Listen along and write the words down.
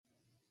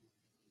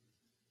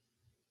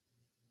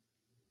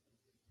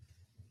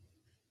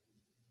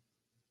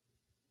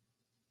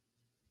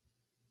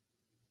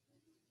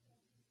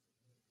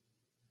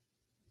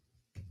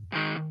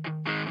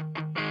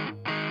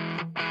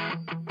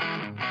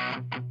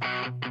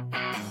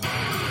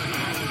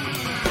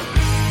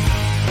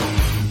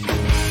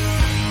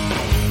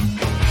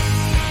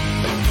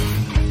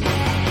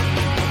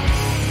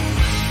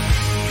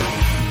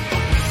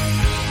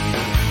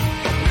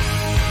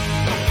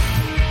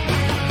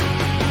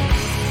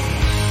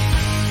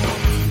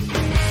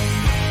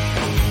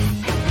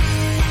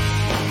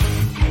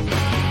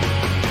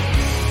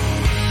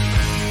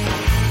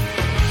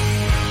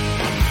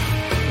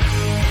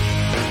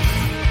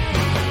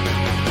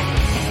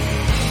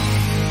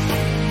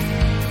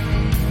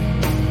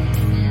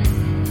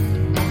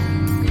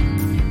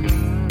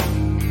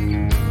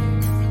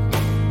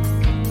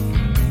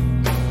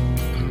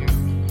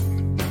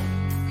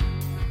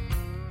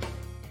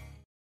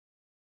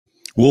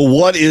Well,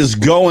 what is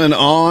going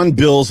on,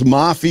 Bills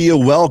Mafia?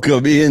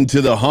 Welcome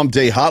into the Hump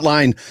Day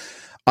Hotline.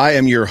 I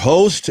am your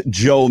host,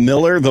 Joe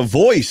Miller, the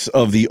voice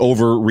of the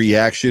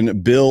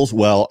overreaction Bills.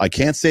 Well, I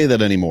can't say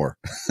that anymore.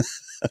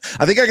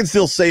 I think I can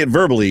still say it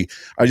verbally.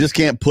 I just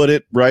can't put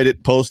it, write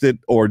it, post it,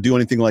 or do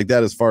anything like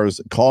that as far as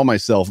call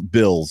myself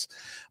Bills.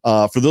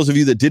 For those of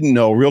you that didn't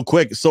know, real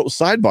quick, so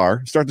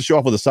sidebar, start the show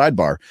off with a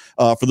sidebar.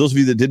 For those of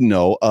you that didn't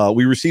know,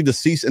 we received a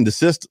cease and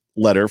desist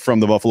letter from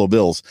the Buffalo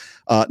Bills.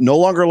 No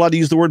longer allowed to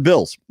use the word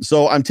Bills.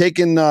 So I'm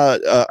taking,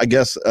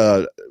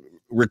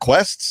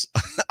 requests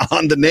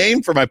on the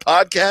name for my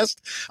podcast.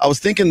 I was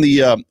thinking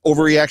the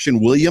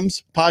Overreaction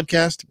Williams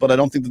podcast, but I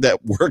don't think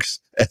that works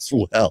as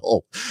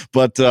well.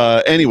 But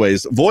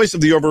anyways, voice of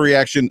the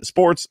Overreaction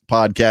Sports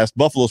Podcast,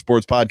 Buffalo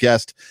Sports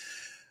Podcast.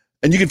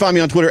 And you can find me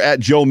on Twitter at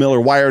Joe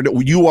Miller Wired.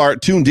 You are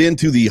tuned in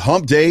to the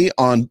Hump Day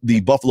on the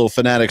Buffalo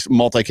Fanatics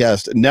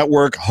Multicast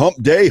Network.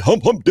 Hump Day,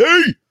 hump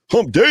day,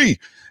 hump day.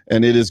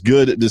 And it is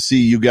good to see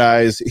you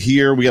guys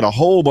here. We got a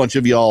whole bunch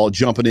of y'all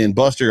jumping in.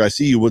 Buster, I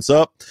see you. What's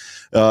up?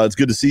 It's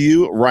good to see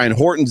you. Ryan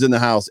Horton's in the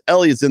house.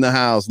 Elliott's in the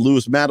house.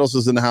 Lewis Matos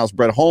is in the house.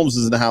 Brett Holmes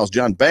is in the house.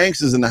 John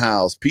Banks is in the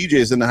house.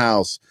 PJ's in the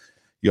house.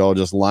 Y'all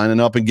just lining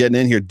up and getting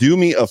in here. Do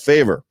me a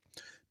favor.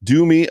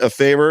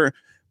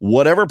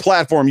 Whatever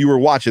platform you were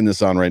watching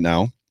this on right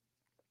now,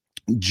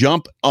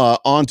 jump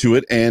onto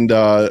it and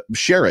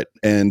share it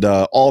and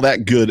all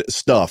that good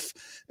stuff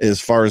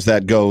as far as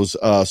that goes,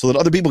 so that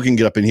other people can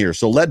get up in here.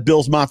 So let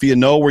Bills Mafia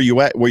know where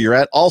you're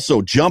at.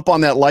 Also, jump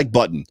on that like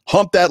button.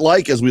 Hump that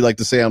like, as we like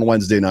to say on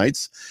Wednesday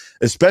nights,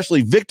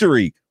 especially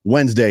Victory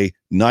Wednesday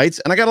nights.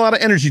 And I got a lot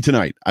of energy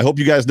tonight. I hope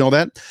you guys know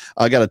that.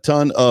 I got a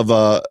ton of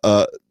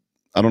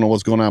I don't know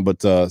what's going on,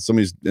 but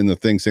somebody's in the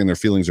thing saying their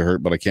feelings are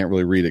hurt, but I can't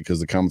really read it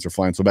because the comments are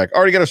flying so back.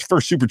 Already got our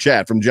first super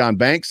chat from John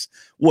Banks.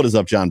 What is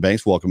up, John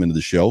Banks? Welcome into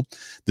the show.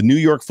 The New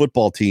York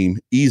football team,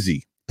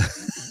 easy.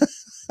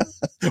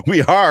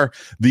 We are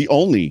the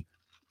only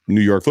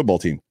New York football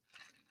team.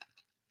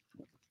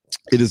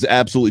 It is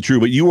absolutely true,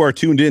 but you are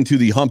tuned into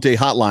the Hump Day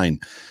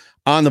Hotline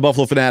on the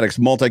Buffalo Fanatics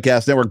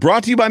Multicast Network,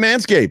 brought to you by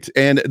Manscaped.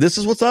 And this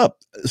is what's up.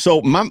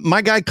 So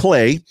my guy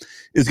Clay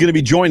is going to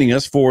be joining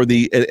us for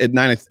the at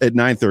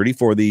 9:30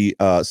 for the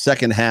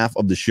second half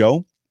of the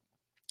show.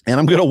 And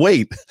I'm going to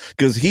wait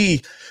because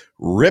he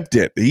ripped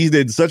it. He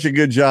did such a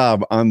good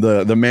job on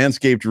the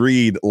Manscaped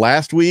read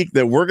last week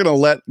that we're going to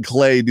let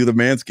Clay do the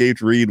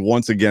Manscaped read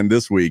once again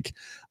this week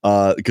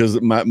because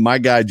my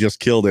guy just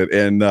killed it.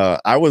 And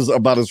I was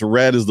about as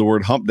red as the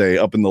word hump day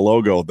up in the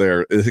logo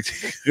there.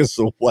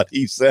 So what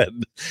he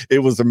said, it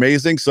was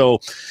amazing. So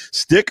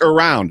stick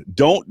around.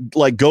 Don't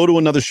go to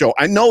another show.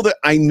 I know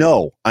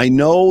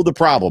the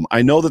problem.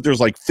 I know that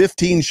there's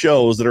 15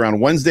 shows that are on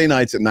Wednesday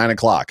nights at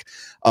 9:00.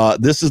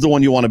 This is the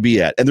one you want to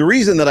be at. And the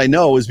reason that I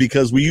know is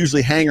because we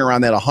usually hang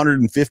around that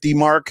 150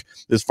 mark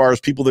as far as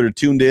people that are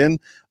tuned in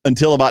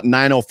until about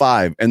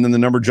 9:05. And then the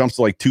number jumps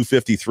to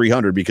 250,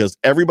 300 because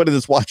everybody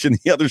that's watching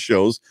the other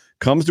shows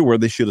comes to where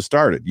they should have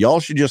started.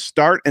 Y'all should just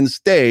start and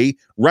stay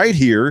right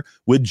here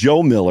with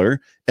Joe Miller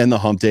and the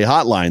Hump Day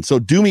Hotline. So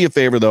do me a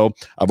favor, though.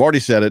 I've already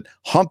said it.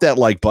 Hump that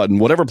like button,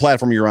 whatever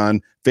platform you're on,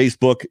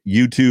 Facebook,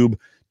 YouTube,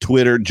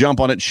 Twitter, jump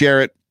on it,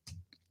 share it.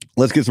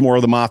 Let's get some more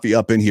of the Mafia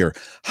up in here.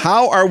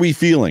 How are we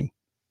feeling?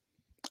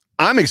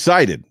 I'm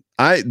excited.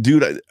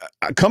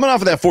 Coming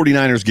off of that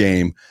 49ers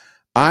game,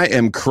 I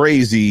am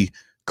crazy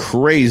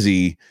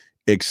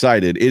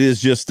excited. It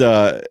is just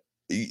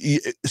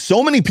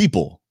so many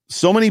people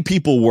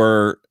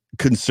were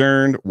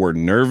concerned, were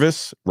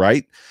nervous,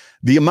 right?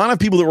 The amount of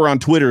people that were on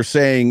Twitter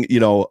saying,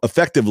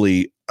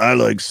 effectively, I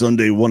like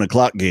Sunday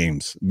 1:00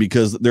 games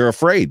because they're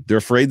afraid. They're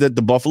afraid that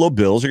the Buffalo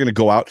Bills are going to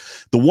go out.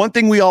 The one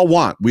thing we all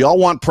want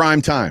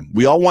prime time.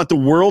 We all want the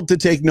world to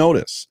take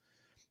notice.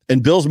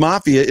 And Bills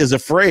Mafia is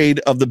afraid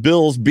of the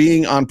Bills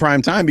being on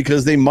prime time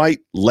because they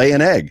might lay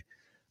an egg.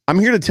 I'm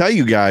here to tell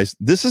you guys,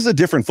 this is a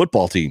different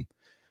football team.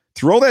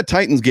 Throw that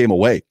Titans game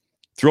away.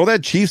 Throw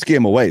that Chiefs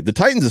game away. The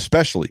Titans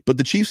especially, but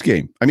the Chiefs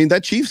game. I mean,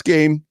 that Chiefs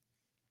game,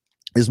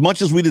 as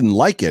much as we didn't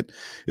like it,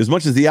 as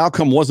much as the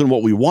outcome wasn't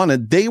what we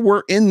wanted, they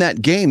were in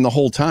that game the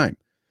whole time.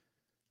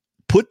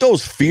 Put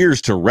those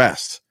fears to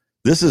rest.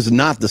 This is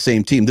not the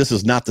same team. This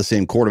is not the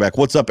same quarterback.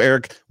 What's up,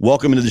 Eric?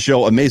 Welcome into the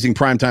show. Amazing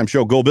primetime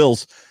show. Go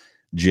Bills.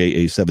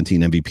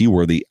 JA17 MVP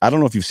worthy. I don't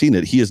know if you've seen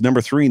it. He is number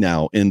 3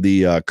 now in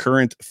the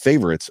current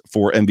favorites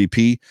for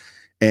MVP.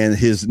 And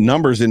his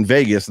numbers in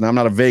Vegas, and I'm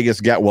not a Vegas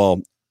guy.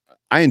 Well,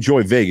 I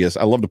enjoy Vegas.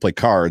 I love to play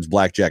cards,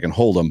 blackjack, and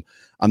hold'em.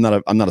 I'm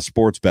not a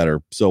sports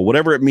bettor. So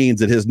whatever it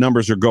means that his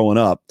numbers are going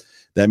up,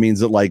 that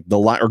means that the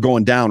line or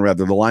going down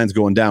rather, the line's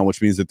going down,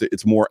 which means that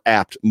it's more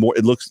apt.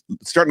 It's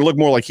starting to look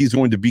more like he's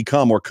going to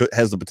become or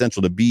has the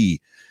potential to be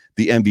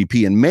the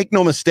MVP. And make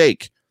no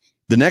mistake,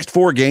 the next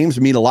 4 games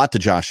mean a lot to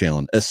Josh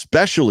Allen,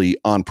 especially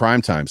on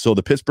primetime. So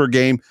the Pittsburgh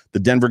game, the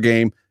Denver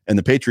game, and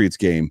the Patriots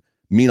game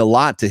mean a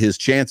lot to his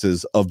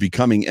chances of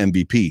becoming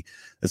MVP.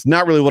 That's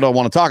not really what I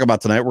want to talk about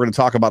tonight. We're going to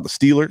talk about the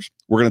Steelers.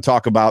 We're going to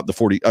talk about the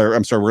we're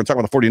going to talk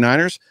about the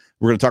 49ers.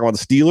 We're going to talk about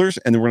the Steelers,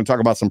 and then we're going to talk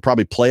about some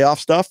probably playoff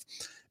stuff.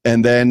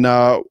 And then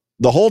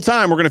the whole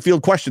time we're going to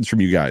field questions from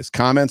you guys,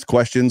 comments,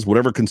 questions,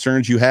 whatever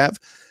concerns you have.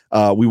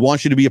 We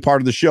want you to be a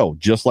part of the show,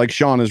 just like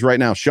Sean is right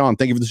now. Sean,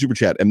 thank you for the super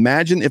chat.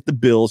 Imagine if the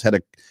Bills had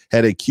a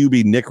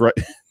QB Nick Wright.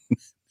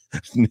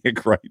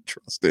 Nick Wright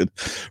trusted.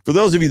 For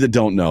those of you that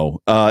don't know,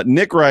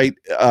 Nick Wright,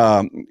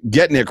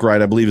 Get Nick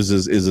Wright, I believe is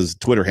his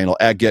Twitter handle,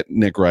 at Get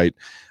Nick Wright.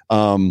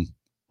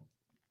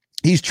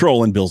 He's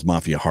trolling Bills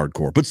Mafia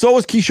hardcore, but so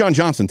was Keyshawn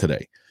Johnson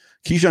today.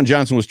 Keyshawn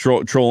Johnson was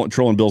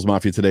trolling Bills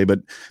Mafia today, but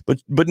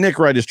Nick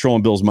Wright is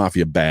trolling Bills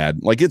Mafia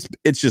bad. Like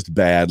it's just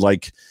bad.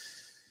 Like.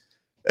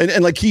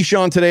 And like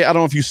Keyshawn today, I don't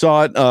know if you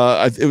saw it.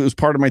 It was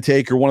part of my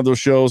take, or one of those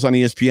shows on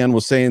ESPN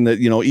was saying that,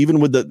 even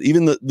with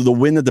the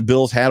win that the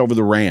Bills had over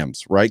the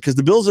Rams, right? Because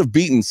the Bills have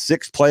beaten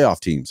 6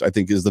 playoff teams, I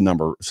think is the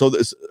number. So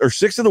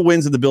 6 of the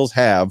wins that the Bills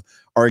have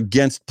are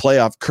against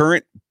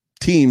current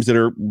teams that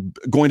are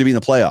going to be in the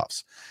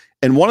playoffs.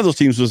 And one of those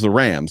teams was the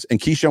Rams. And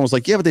Keyshawn was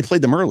like, yeah, but they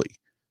played them early.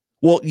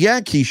 Well,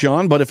 yeah,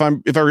 Keyshawn, but if I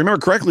remember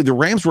correctly, the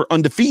Rams were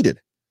undefeated.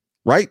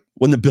 Right?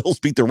 When the Bills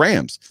beat the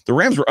Rams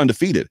were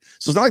undefeated.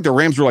 So it's not like the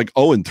Rams were like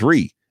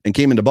 0-3 and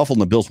came into Buffalo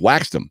and the Bills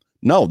waxed them.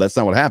 No, that's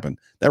not what happened.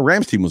 That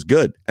Rams team was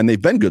good, and they've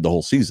been good the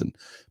whole season.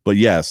 But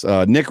yes,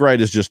 Nick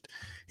Wright is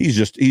he's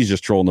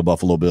just trolling the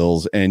Buffalo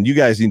Bills, and you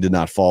guys need to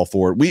not fall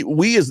for it.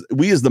 We as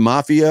the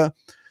Mafia,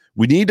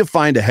 we need to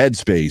find a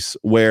headspace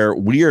where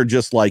we are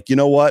just like, you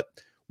know what?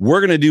 We're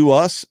going to do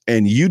us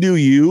and you do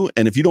you.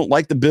 And if you don't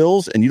like the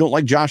Bills and you don't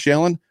like Josh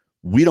Allen,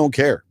 we don't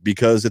care,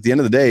 because at the end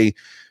of the day,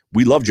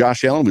 we love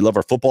Josh Allen. We love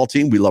our football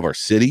team. We love our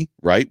city,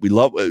 right? We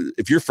love,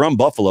 if you're from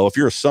Buffalo, if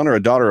you're a son or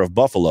a daughter of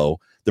Buffalo,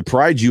 the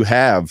pride you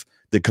have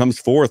that comes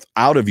forth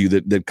out of you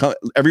that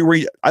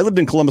everywhere. I lived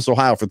in Columbus,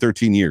 Ohio for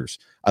 13 years.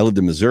 I lived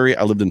in Missouri.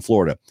 I lived in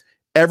Florida.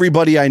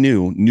 Everybody I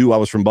knew I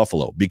was from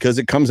Buffalo, because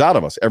it comes out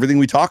of us. Everything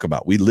we talk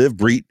about, we live,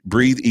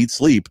 breathe, eat,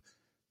 sleep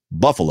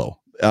Buffalo.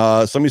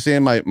 Somebody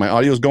saying my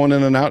audio is going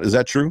in and out. Is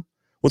that true?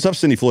 What's up,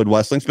 Cindy Floyd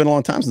Westling? It's been a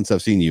long time since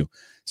I've seen you.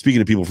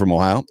 Speaking of people from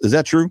Ohio, is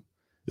that true?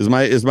 Is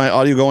my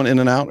audio going in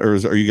and out, or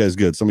are you guys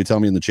good? Somebody tell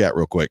me in the chat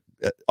real quick.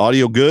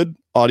 Audio good,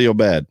 audio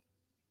bad?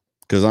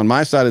 Because on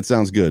my side it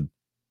sounds good.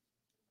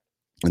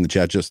 In the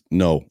chat, just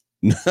no.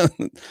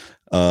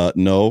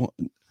 No,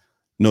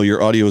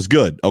 your audio is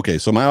good. Okay,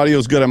 so my audio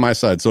is good on my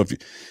side. So if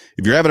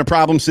you're having a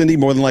problem, Cindy,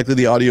 more than likely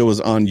the audio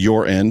is on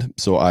your end.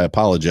 So I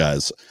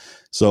apologize.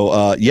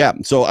 So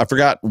so I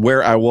forgot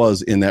where I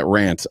was in that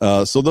rant.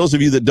 So those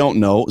of you that don't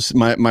know,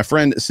 my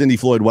friend Cindy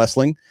Floyd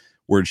Westling,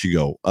 where'd she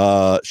go?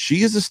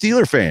 She is a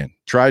Steeler fan,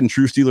 tried and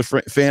true Steeler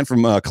fan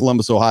from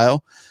Columbus,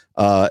 Ohio.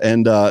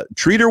 And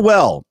treat her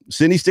well.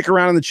 Cindy, stick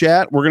around in the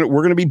chat.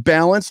 We're gonna be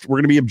balanced. We're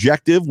gonna be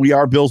objective. We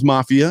are Bills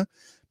Mafia,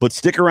 but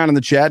stick around in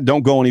the chat.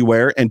 Don't go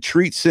anywhere, and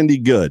treat Cindy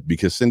good,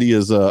 because Cindy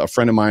is a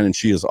friend of mine and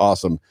she is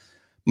awesome.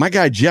 My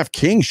guy Jeff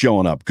King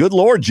showing up. Good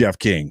Lord, Jeff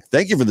King.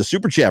 Thank you for the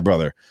super chat,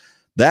 brother.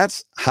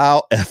 That's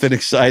how effing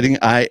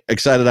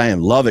excited I am.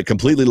 Love it.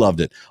 Completely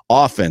loved it.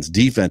 Offense,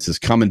 defense is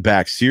coming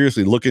back.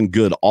 Seriously, looking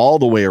good all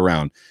the way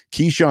around.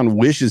 Keyshawn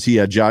wishes he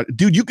had Josh.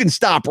 Dude, you can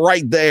stop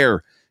right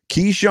there.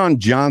 Keyshawn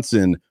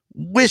Johnson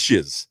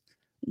wishes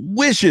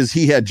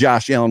he had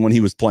Josh Allen when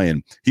he was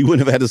playing. He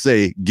wouldn't have had to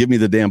say, give me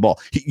the damn ball.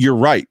 You're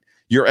right.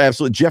 You're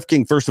absolutely. Jeff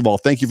King, first of all,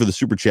 thank you for the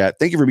super chat.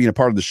 Thank you for being a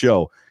part of the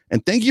show.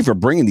 And thank you for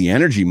bringing the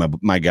energy,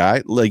 my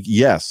guy. Like,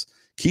 yes,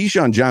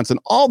 Keyshawn Johnson,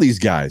 all these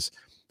guys.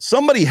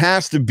 Somebody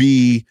has to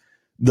be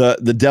the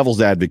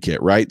devil's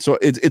advocate, right? So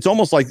it's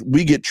almost like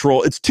we get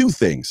trolled. It's two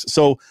things.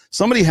 So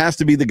somebody has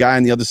to be the guy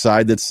on the other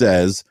side that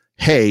says,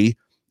 hey,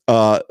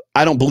 I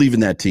don't believe in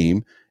that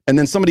team. And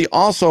then somebody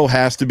also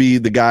has to be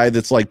the guy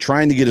that's like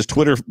trying to get his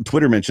Twitter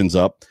mentions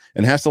up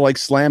and has to like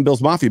slam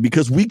Bills Mafia,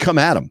 because we come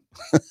at them.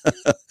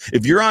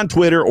 If you're on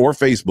Twitter or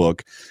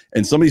Facebook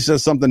and somebody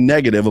says something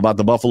negative about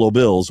the Buffalo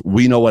Bills,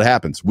 we know what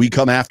happens. We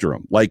come after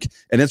them.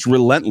 And it's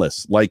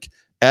relentless.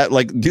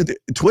 Dude,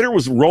 Twitter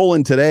was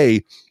rolling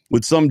today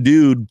with some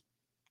dude,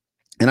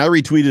 and I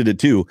retweeted it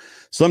too.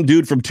 Some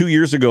dude from 2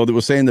 years ago that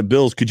was saying the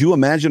Bills, could you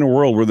imagine a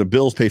world where the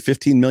Bills pay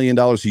 $15 million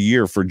a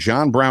year for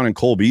John Brown and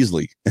Cole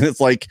Beasley? And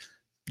it's like,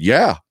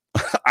 yeah,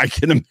 I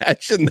can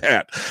imagine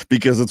that,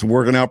 because it's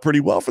working out pretty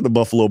well for the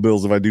Buffalo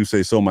Bills, if I do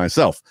say so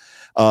myself.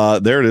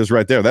 There it is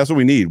right there. That's what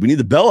we need. We need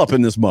the bell up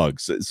in this mug.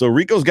 So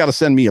Rico's got to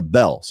send me a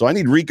bell. So I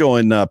need Rico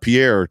and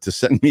Pierre to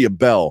send me a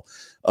bell.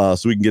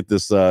 So we can get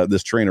this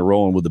trainer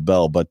rolling with the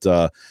bell. But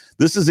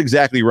this is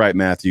exactly right,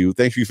 Matthew.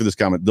 Thank you for this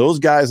comment. Those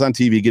guys on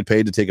TV get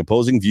paid to take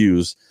opposing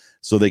views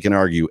so they can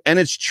argue. And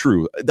it's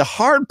true. The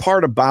hard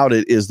part about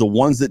it is the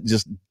ones that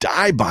just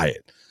die by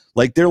it.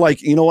 Like, they're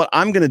like, you know what?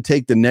 I'm going to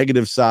take the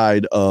negative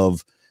side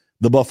of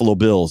the Buffalo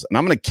Bills, and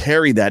I'm going to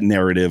carry that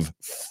narrative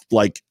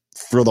like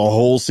for the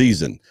whole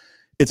season.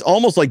 It's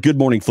almost like Good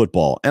Morning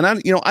Football. And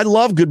I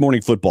love Good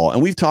Morning Football.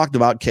 And we've talked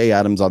about Kay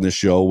Adams on this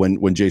show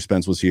when Jay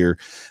Spence was here.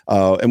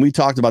 And we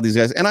talked about these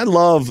guys. And I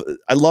love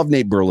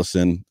Nate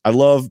Burleson. I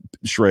love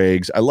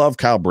Schrags. I love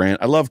Kyle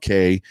Brandt. I love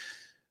Kay.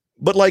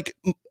 But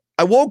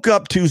I woke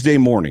up Tuesday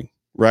morning,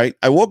 right?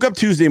 I woke up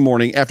Tuesday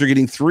morning after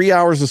getting 3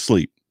 hours of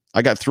sleep.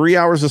 I got 3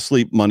 hours of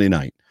sleep Monday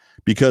night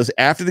because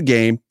after the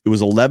game, it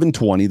was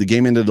 11:20. The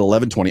game ended at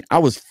 11:20. I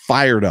was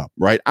fired up,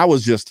 right? I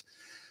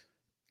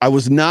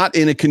was not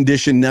in a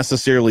condition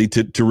necessarily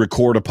to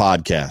record a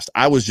podcast.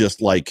 I was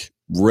just like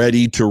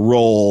ready to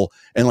roll,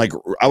 and like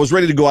I was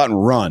ready to go out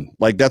and run.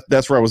 Like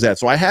that's where I was at.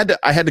 So I had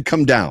to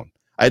come down.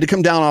 I had to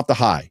come down off the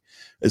high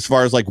as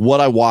far as like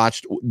what I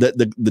watched,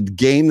 the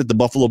game that the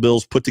Buffalo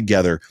Bills put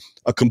together,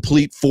 a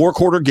complete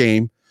 4-quarter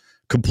game,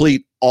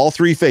 complete all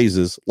 3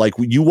 phases. Like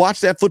when you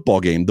watch that football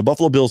game, the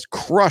Buffalo Bills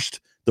crushed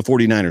the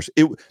 49ers.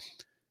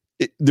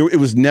 It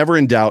was never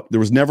in doubt. There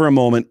was never a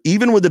moment,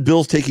 even with the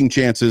Bills taking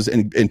chances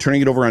and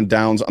turning it over on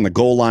downs on the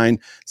goal line,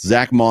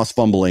 Zach Moss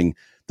fumbling,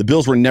 the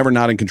Bills were never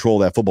not in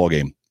control of that football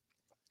game.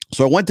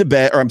 So I went to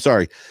bed,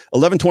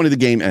 11:20 the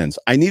game ends.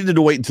 I needed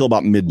to wait until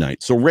about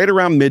midnight. So right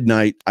around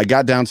midnight, I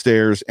got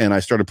downstairs and I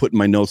started putting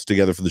my notes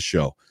together for the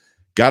show.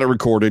 Got it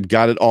recorded,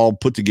 got it all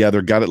put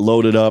together, got it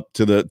loaded up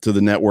to the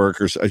network,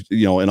 or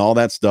and all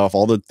that stuff,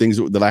 all the things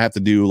that I have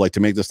to do like to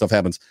make this stuff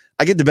happen.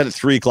 I get to bed at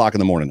 3:00 in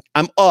the morning.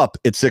 I'm up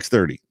at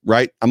 6:30,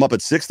 right? I'm up at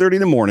 6:30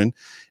 in the morning.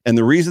 And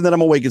the reason that I'm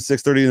awake at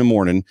 6:30 in the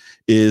morning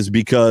is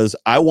because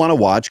I want to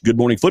watch Good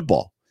Morning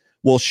Football.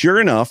 Well, sure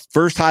enough,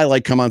 first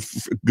highlight come on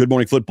Good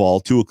Morning Football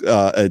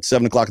at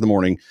 7:00 in the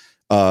morning.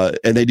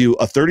 And they do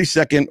a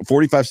 30-second,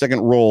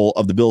 45-second roll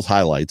of the Bills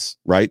highlights,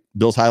 right?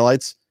 Bills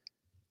highlights.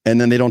 And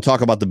then they don't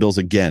talk about the Bills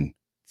again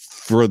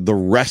for the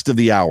rest of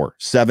the hour,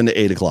 7 to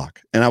 8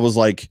 o'clock. And I was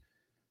like,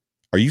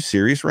 are you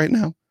serious right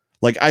now?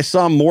 Like I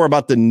saw more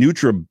about the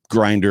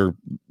Nutri-Grinder.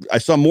 I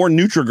saw more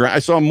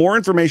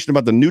information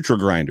about the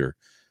Nutri-Grinder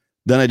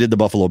than I did the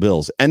Buffalo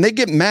Bills. And they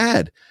get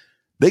mad.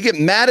 They get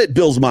mad at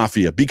Bills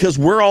Mafia because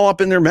we're all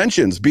up in their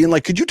mentions being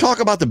like, could you talk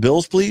about the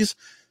Bills, please?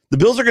 The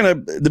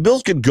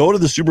Bills could go to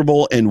the Super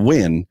Bowl and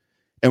win.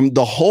 And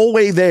the whole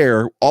way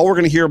there, all we're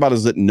going to hear about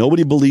is that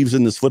nobody believes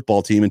in this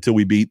football team until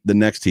we beat the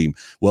next team.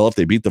 Well, if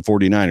they beat the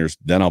 49ers,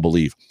 then I'll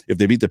believe. If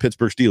they beat the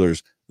Pittsburgh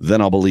Steelers, then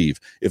I'll believe.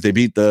 If they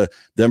beat the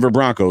Denver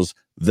Broncos,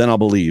 then I'll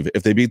believe.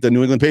 If they beat the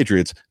New England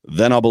Patriots,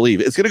 then I'll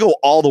believe. It's going to go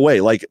all the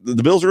way. Like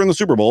the Bills are in the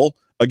Super Bowl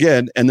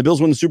again, and the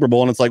Bills win the Super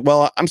Bowl, and it's like,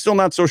 well, I'm still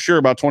not so sure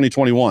about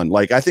 2021.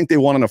 Like I think they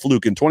won on a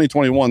fluke. In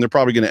 2021, they're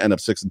probably going to end up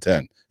 6-10.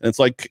 And it's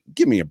like,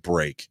 give me a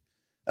break.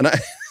 And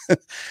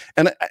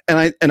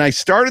I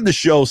started the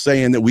show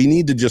saying that we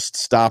need to just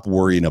stop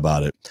worrying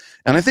about it.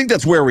 And I think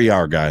that's where we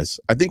are, guys.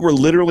 I think we're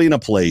literally in a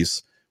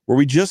place where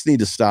we just need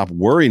to stop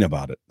worrying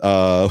about it.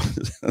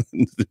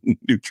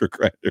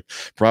 Nutri-Grinder.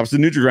 Props to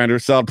Nutri-Grinder,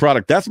 solid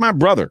product. That's my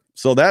brother.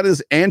 So that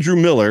is Andrew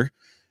Miller,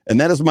 and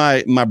that is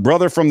my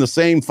brother from the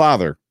same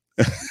father.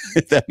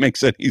 If that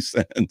makes any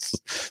sense.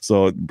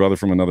 So brother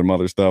from another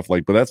mother stuff,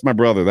 but that's my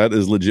brother. That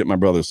is legit my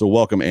brother. So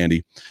welcome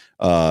Andy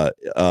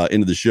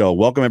into the show.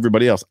 Welcome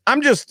everybody else.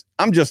 I'm feeling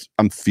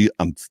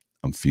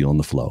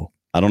the flow.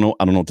 I don't know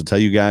what to tell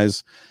you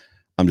guys.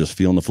 I'm just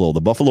feeling the flow.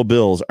 The Buffalo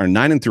Bills are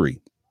 9-3.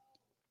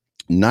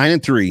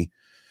 9-3,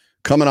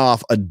 coming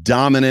off a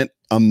dominant,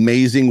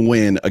 amazing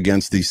win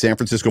against the San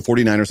Francisco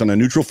 49ers on a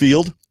neutral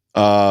field,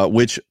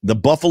 which the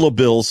Buffalo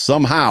Bills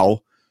somehow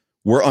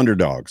were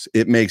underdogs.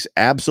 It makes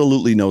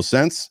absolutely no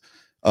sense.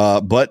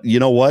 But you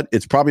know what?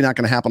 It's probably not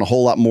going to happen a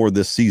whole lot more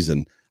this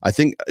season. I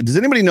think, does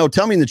anybody know?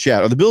 Tell me in the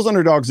chat. Are the Bills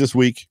underdogs this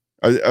week?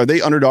 Are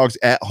they underdogs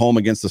at home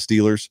against the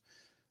Steelers?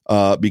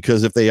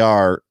 Because if they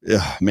are,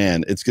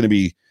 man, it's going to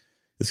be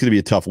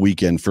a tough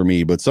weekend for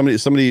me. But somebody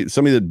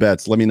that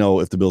bets, let me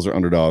know if the Bills are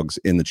underdogs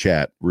in the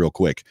chat real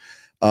quick.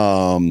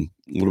 What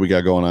do we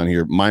got going on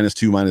here?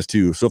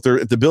 -2. So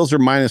if the Bills are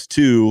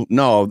 -2,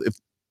 no,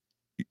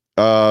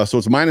 so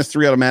it's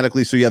 -3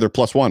 automatically. So yeah, they're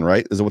 +1,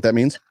 right? Is that what that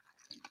means?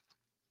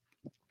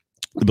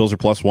 The Bills are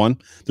 +1.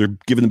 They're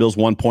giving the Bills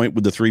 1 point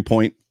with the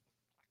 3-point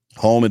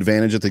home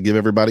advantage that they give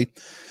everybody.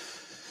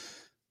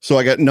 So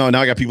now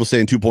I got people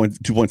saying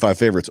 2.5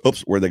 favorites.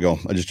 Oops, where'd they go?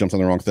 I just jumped on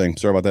the wrong thing.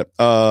 Sorry about that.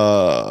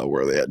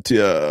 Where are they at?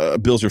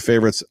 Bills are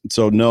favorites.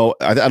 So no,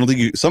 I don't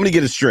think somebody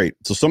get it straight.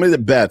 So somebody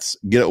that bets,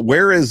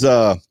 where's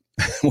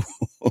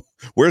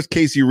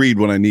Casey Reed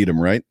when I need him,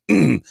 right?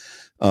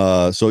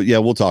 So yeah,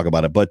 we'll talk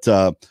about it. But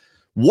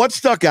what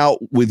stuck out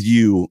with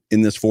you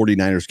in this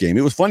 49ers game?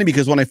 It was funny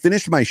because when I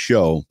finished my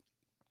show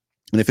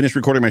and I finished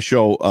recording my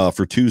show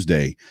for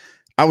Tuesday,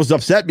 I was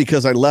upset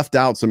because I left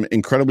out some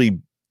incredibly,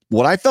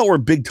 what I felt were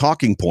big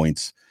talking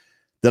points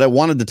that I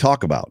wanted to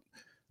talk about.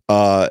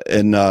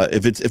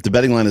 If the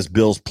betting line is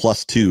Bills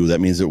 +2,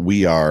 that means that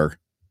we are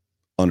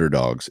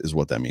underdogs is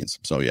what that means.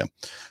 So yeah.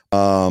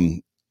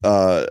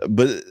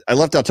 But I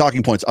left out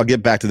talking points. I'll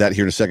get back to that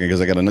here in a second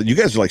because I got to know. You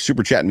guys are like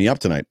super chatting me up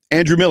tonight.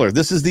 Andrew Miller.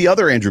 This is the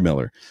other Andrew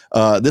Miller.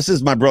 This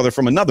is my brother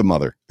from another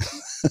mother.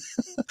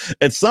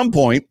 At some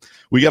point,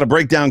 we got to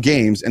break down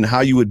games and how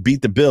you would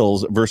beat the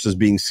Bills versus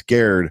being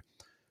scared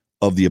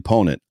of the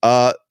opponent.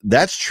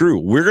 That's true.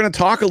 We're going to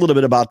talk a little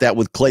bit about that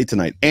with Clay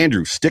tonight.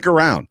 Andrew, stick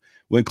around.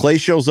 When Clay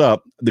shows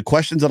up, the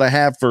questions that I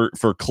have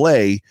for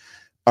Clay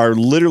are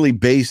literally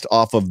based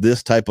off of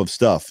this type of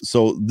stuff.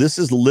 So this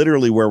is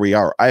literally where we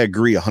are. I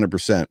agree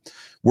 100%.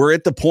 We're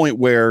at the point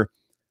where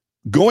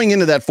going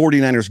into that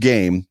 49ers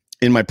game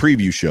in my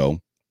preview show,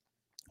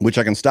 which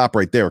I can stop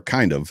right there,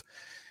 kind of,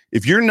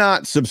 If you're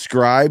not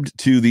subscribed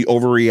to the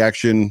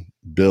Overreaction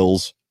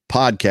Bills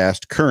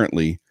podcast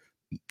currently,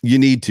 you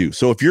need to.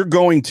 So if you're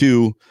going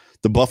to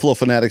the Buffalo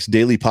Fanatics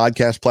Daily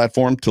Podcast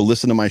platform to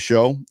listen to my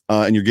show,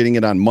 and you're getting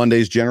it on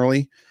Mondays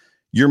generally,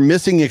 you're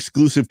missing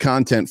exclusive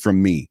content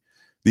from me.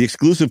 The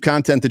exclusive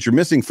content that you're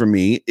missing from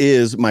me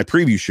is my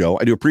preview show.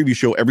 I do a preview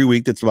show every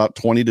week that's about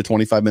 20 to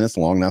 25 minutes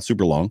long, not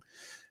super long.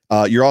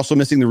 You're also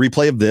missing the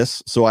replay of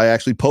this, so I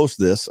actually post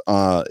this.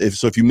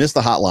 If you miss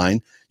the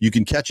hotline, you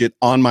can catch it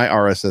on my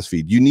RSS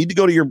feed. You need to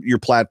go to your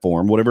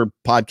platform, whatever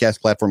podcast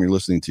platform you're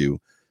listening to,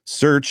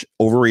 search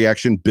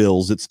Overreaction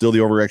Bills. It's still the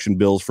Overreaction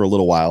Bills for a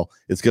little while.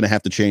 It's going to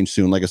have to change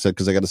soon, like I said,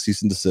 because I got a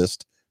cease and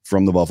desist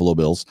from the Buffalo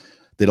Bills.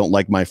 They don't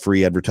like my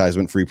free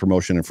advertisement, free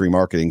promotion, and free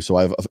marketing, so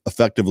I've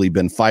effectively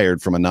been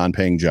fired from a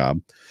non-paying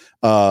job,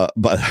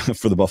 but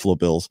for the Buffalo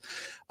Bills.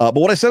 But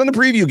what I said on the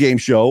preview game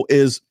show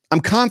is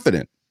I'm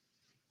confident.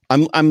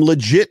 I'm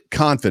legit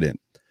confident.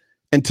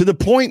 And to the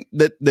point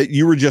that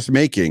you were just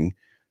making,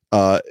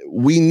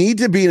 we need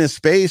to be in a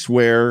space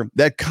where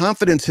that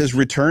confidence has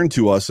returned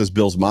to us as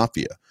Bills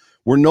Mafia.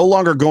 We're no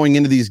longer going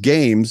into these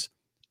games,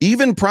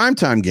 even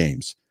primetime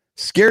games,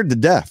 scared to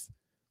death.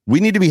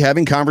 We need to be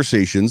having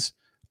conversations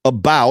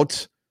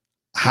about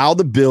how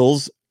the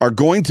Bills are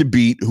going to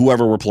beat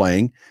whoever we're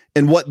playing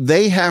and what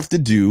they have to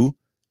do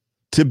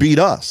to beat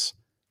us.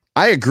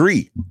 I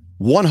agree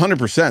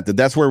 100% that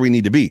that's where we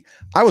need to be.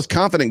 I was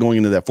confident going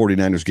into that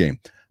 49ers game.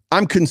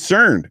 I'm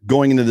concerned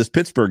going into this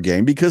Pittsburgh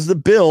game because the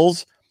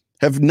Bills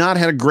have not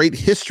had a great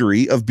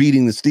history of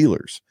beating the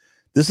Steelers.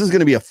 This is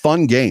going to be a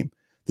fun game.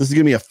 This is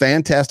going to be a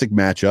fantastic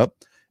matchup,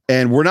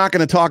 and we're not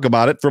going to talk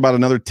about it for about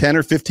another 10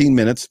 or 15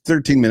 minutes,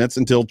 13 minutes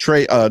until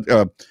Clay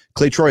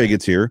Troya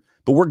gets here,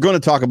 but we're going to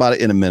talk about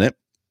it in a minute.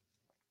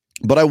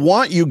 But I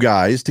want you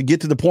guys to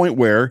get to the point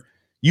where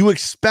you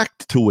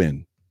expect to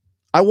win.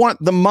 I want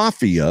the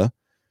Mafia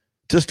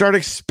to start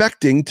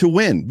expecting to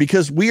win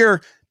because we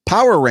are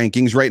power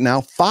rankings right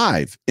now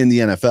 5 in the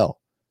NFL.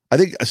 I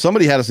think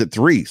somebody had us at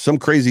 3. Some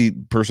crazy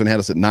person had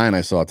us at 9,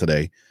 I saw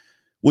today,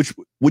 which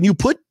when you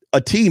put a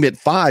team at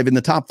 5 in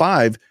the top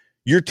 5,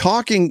 you're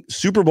talking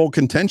Super Bowl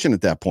contention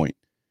at that point.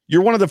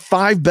 You're one of the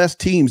 5 best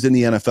teams in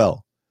the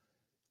NFL.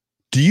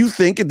 Do you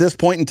think at this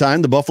point in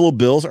time, the Buffalo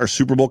Bills are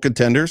Super Bowl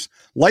contenders?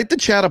 Light the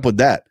chat up with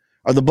that.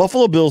 Are the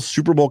Buffalo Bills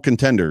Super Bowl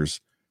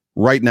contenders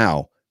right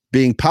now,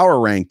 being power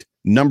ranked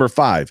number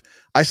 5?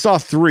 I saw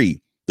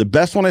 3. The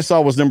best one I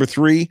saw was number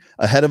 3.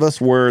 Ahead of us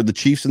were the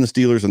Chiefs and the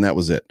Steelers, and that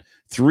was it.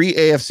 3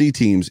 AFC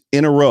teams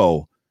in a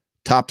row,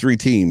 top 3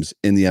 teams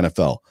in the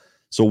NFL.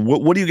 So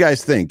what do you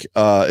guys think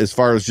as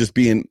far as just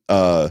being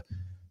 100%?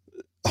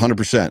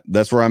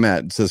 That's where I'm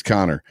at, says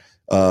Connor.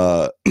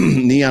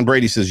 Neon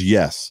Brady says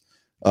yes.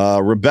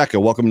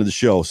 Rebecca, welcome to the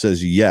show,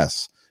 says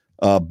yes.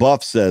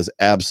 Buff says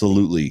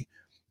absolutely.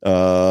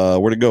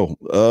 Where'd it go?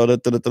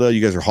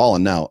 You guys are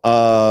hauling now.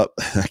 I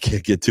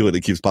can't get to it.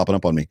 It keeps popping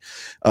up on me.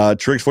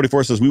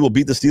 Triggs44 says we will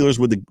beat the Steelers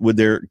with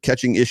their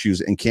catching issues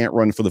and can't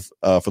run for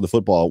the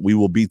football. We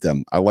will beat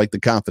them. I like the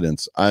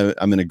confidence.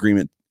 I'm in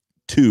agreement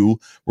too.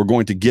 We're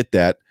going to get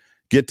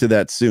to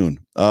that soon.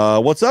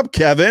 What's up,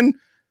 Kevin?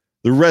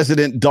 The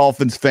resident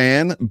Dolphins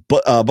fan,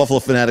 Buffalo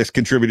Fanatics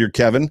contributor,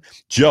 Kevin.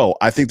 Joe,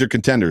 I think they're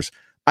contenders.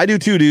 I do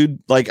too, dude.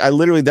 Like, I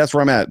literally, that's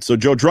where I'm at. So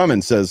Joe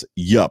Drummond says,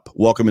 yup.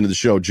 Welcome into the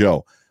show,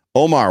 Joe.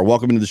 Omar,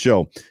 welcome into the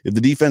show. If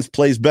the defense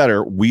plays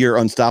better, we are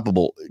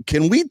unstoppable.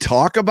 Can we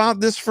talk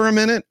about this for a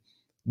minute?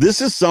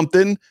 This is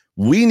something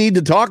we need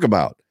to talk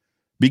about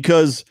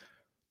because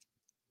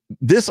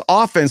this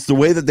offense, the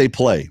way that they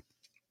play,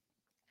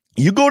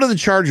 you go to the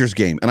Chargers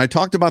game, and I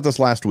talked about this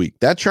last week.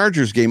 That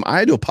Chargers game, I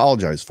had to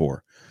apologize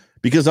for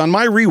because on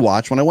my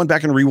rewatch, when I went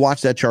back and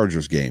rewatched that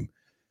Chargers game,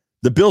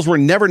 the Bills were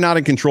never not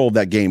in control of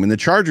that game, and the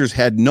Chargers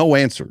had no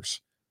answers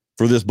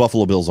for this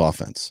Buffalo Bills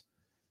offense.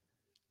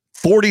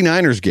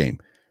 49ers game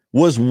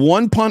was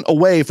 1 punt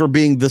away for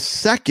being the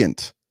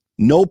second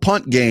no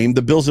punt game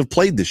the Bills have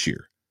played this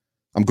year.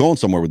 I'm going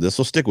somewhere with this,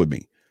 so stick with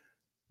me.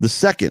 The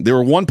second, they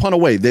were 1 punt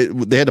away.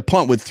 They had to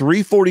punt with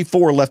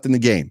 3:44 left in the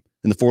game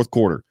in the fourth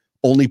quarter.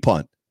 Only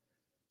punt.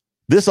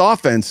 This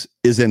offense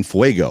is en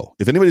fuego.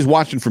 If anybody's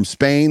watching from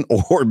Spain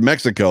or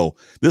Mexico,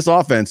 this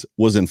offense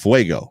was en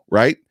fuego,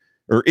 right?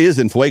 Or is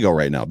in fuego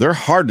right now. They're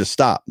hard to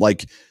stop.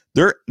 Like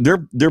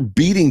they're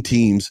beating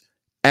teams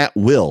at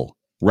will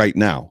right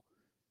now.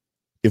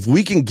 If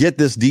we can get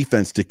this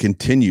defense to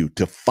continue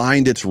to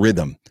find its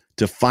rhythm,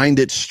 to find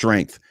its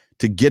strength,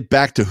 to get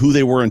back to who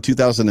they were in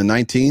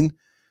 2019,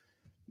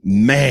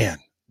 man,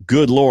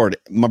 good Lord.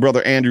 My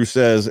brother Andrew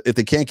says if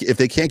they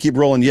can't keep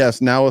rolling, yes,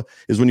 now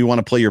is when you want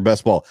to play your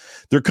best ball.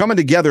 They're coming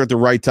together at the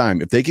right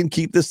time. If they can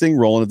keep this thing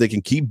rolling, if they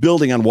can keep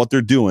building on what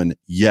they're doing,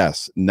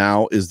 yes,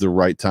 now is the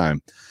right time.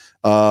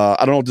 I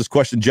don't know what this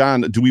question,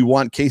 John, do we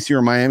want KC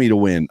or Miami to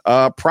win?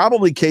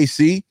 Probably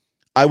KC.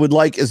 I would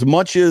like, as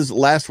much as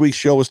last week's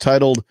show was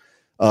titled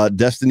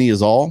Destiny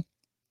is All,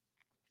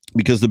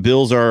 because the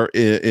Bills are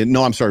it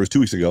was 2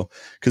 weeks ago,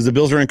 because the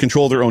Bills are in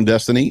control of their own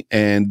destiny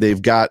and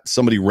they've got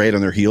somebody right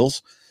on their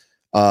heels.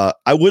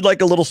 I would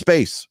like a little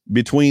space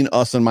between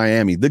us and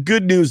Miami. The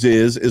good news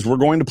is we're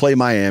going to play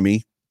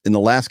Miami in the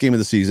last game of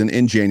the season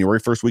in January,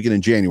 first weekend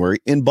in January,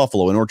 in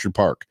Buffalo, in Orchard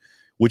Park,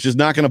 which is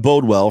not going to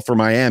bode well for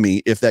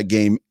Miami if that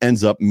game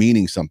ends up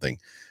meaning something.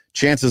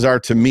 Chances are,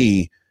 to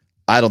me,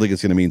 I don't think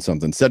it's going to mean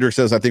something. Cedric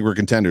says, I think we're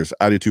contenders.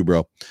 I do too,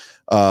 bro.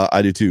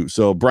 I do too.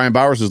 So Brian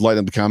Bowers is lighting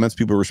up the comments.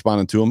 People are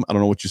responding to him. I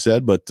don't know what you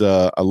said, but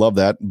I love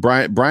that.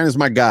 Brian is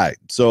my guy.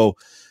 So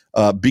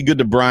be good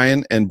to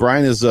Brian. And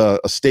Brian is a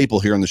staple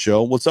here on the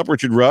show. What's up,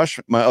 Richard Rush,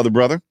 my other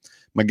brother?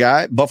 My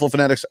guy. Buffalo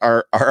Fanatics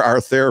are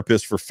our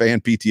therapist for fan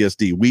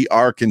PTSD. We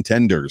are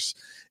contenders.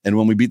 And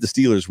when we beat the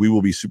Steelers, we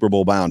will be Super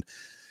Bowl bound.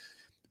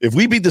 If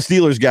we beat the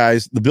Steelers,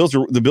 guys, the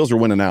Bills are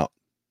winning out.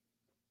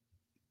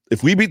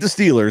 If we beat the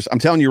Steelers, I'm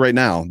telling you right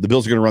now, the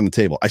Bills are going to run the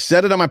table. I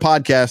said it on my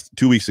podcast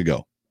 2 weeks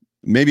ago.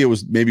 Maybe it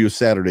was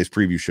Saturday's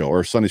preview show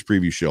or Sunday's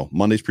preview show,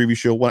 Monday's preview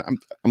show. What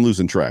I'm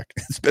losing track.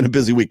 It's been a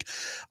busy week.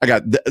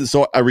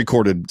 So I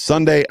recorded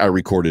Sunday. I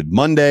recorded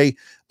Monday.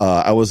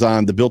 I was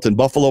on the Built in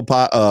Buffalo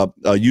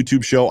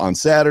YouTube show on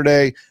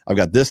Saturday. I've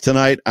got this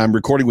tonight. I'm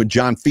recording with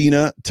John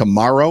Fina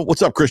tomorrow.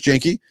 What's up, Chris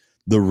Janke?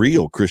 The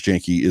real Chris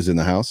Janke is in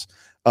the house.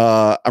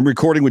 I'm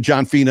recording with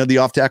John Fina, the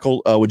Off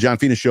Tackle with John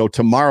Fina show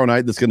tomorrow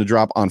night. That's going to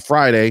drop on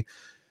Friday.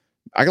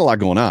 I got a lot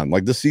going on.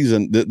 Like this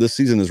season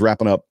is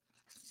wrapping up.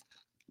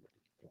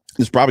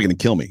 It's probably going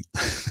to kill me.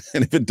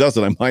 And if it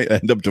doesn't, I might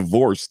end up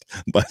divorced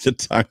by the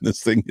time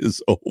this thing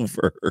is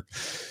over.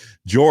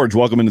 George,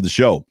 welcome into the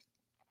show.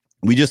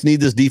 We just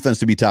need this defense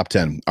to be top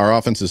 10. Our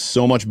offense is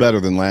so much better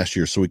than last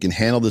year, so we can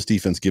handle this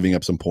defense giving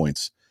up some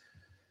points.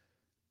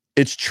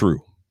 It's true.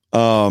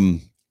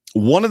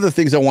 One of the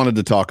things I wanted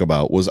to talk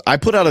about was I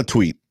put out a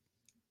tweet.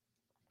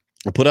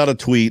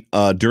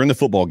 During the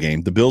football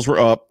game. The Bills were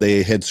up.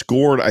 They had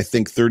scored, I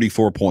think,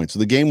 34 points. So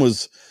the game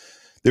was,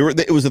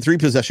 it was a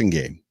 3-possession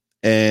game.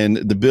 And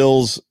the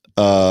Bills,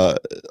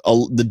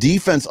 the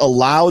defense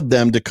allowed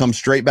them to come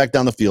straight back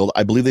down the field.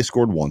 I believe they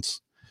scored once.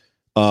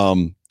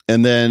 And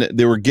then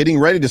they were getting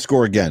ready to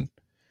score again.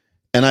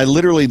 And I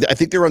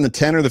think they were on the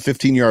 10 or the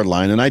 15-yard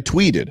line. And I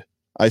tweeted,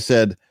 I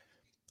said,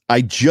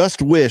 I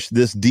just wish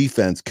this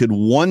defense could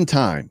one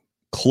time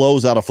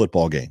close out a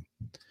football game.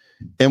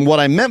 And what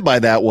I meant by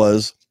that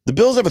was the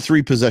Bills have a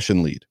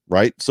 3-possession lead,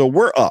 right? So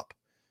we're up.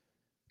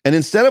 And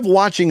instead of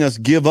watching us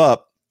give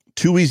up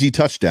 2 easy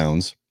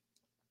touchdowns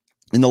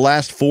in the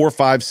last 4,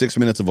 5, 6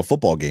 minutes of a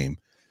football game,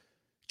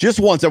 just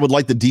once I would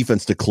like the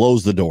defense to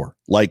close the door.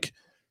 Like,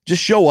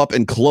 just show up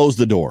and close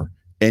the door.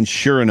 And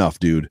sure enough,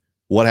 dude,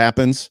 what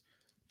happens?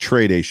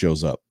 Trey Day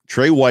shows up.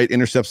 Trey White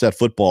intercepts that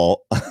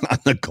football on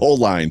the goal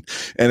line.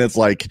 And it's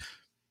like,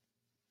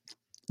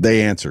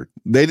 they answered.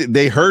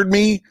 They heard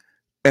me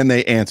and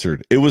they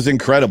answered. It was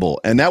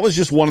incredible. And that was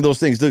just one of those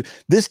things.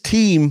 This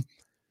team,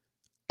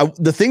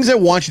 the things I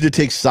want you to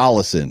take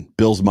solace in,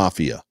 Bills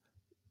Mafia,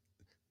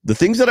 the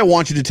things that I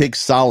want you to take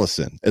solace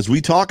in as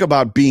we talk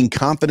about being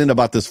confident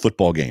about this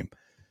football game,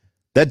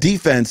 that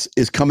defense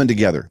is coming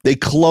together. They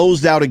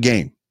closed out a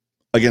game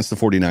against the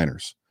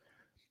 49ers.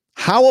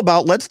 How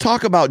about, let's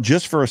talk about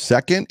just for a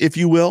second, if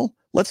you will,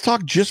 let's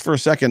talk just for a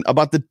second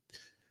about the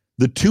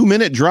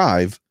 2-minute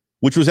drive,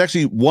 which was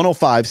actually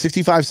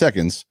 65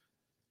 seconds,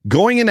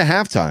 going into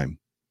halftime,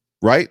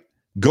 right?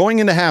 Going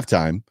into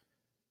halftime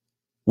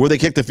where they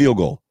kicked the field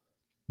goal.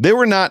 They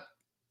were not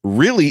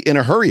really in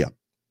a hurry up.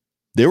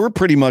 They were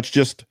pretty much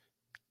just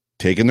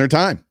taking their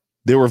time.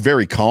 They were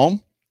very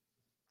calm.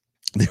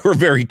 They were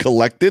very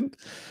collected.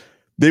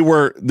 There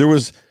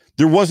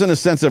wasn't a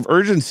sense of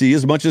urgency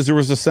as much as there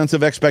was a sense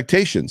of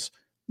expectations.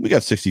 We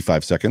got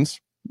 65 seconds.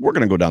 We're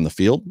going to go down the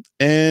field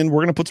and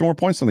we're going to put some more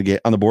points on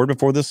the board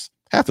before this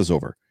half is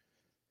over.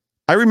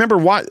 I remember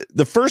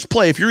the first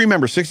play, if you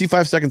remember,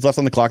 65 seconds left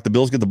on the clock, the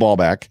Bills get the ball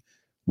back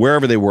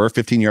wherever they were,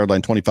 15-yard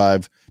line,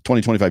 25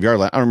 yard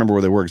line. I don't remember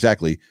where they were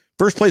exactly.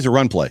 First play is a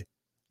run play.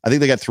 I think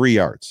they got 3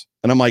 yards.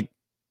 And I'm like,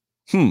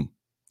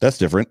 that's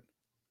different.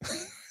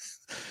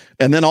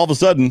 And then all of a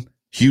sudden,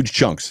 huge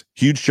chunk,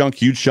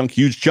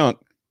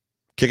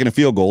 kicking a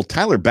field goal.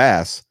 Tyler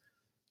Bass,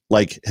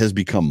 has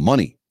become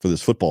money for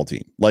this football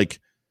team.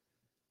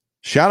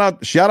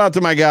 Shout out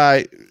to my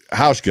guy,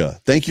 Hauschka.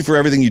 Thank you for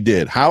everything you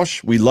did.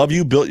 Hausch, we love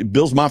you.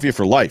 Bills Mafia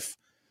for life.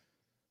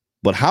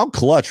 But how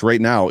clutch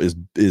right now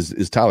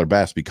is Tyler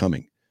Bass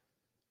becoming?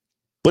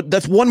 But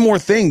that's one more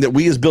thing that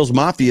we as Bills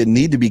Mafia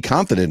need to be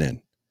confident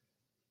in.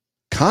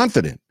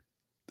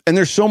 And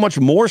there's so much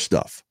more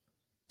stuff.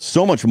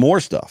 So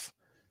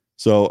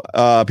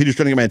Peter's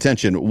trying to get my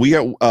attention. We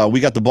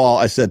got the ball.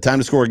 I said, time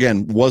to score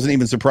again. Wasn't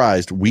even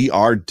surprised. We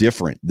are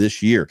different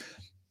this year.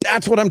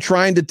 That's what I'm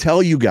trying to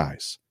tell you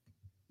guys.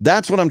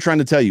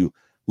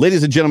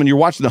 Ladies and gentlemen, you're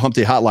watching the Hump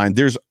Day Hotline.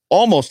 There's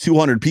almost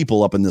 200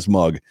 people up in this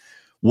mug.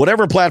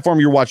 Whatever platform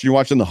you're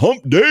watching the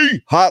Hump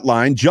Day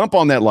Hotline. Jump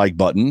on that like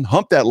button.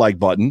 Hump that like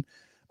button.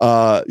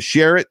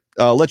 Share it.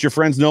 Let your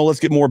friends know. Let's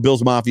get more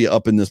Bills Mafia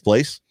up in this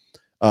place.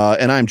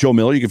 And I'm Joe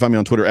Miller. You can find me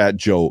on Twitter at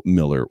Joe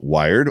Miller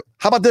Wired.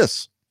 How about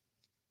this?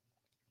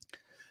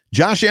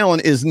 Josh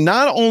Allen is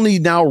not only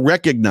now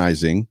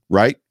recognizing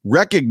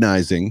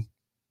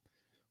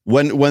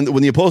when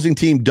the opposing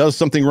team does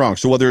something wrong.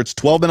 So whether it's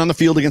 12 men on the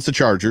field against the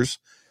Chargers.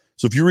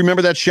 So if you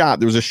remember that shot,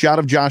 there was a shot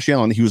of Josh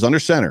Allen. He was under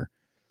center,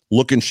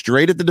 looking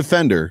straight at the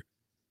defender,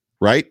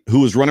 right, who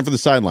was running for the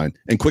sideline,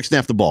 and quick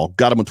snapped the ball,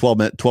 got him with 12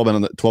 men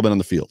on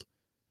the field,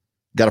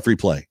 got a free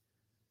play.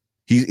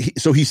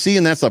 So he's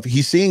seeing that stuff.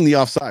 He's seeing the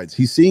offsides.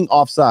 He's seeing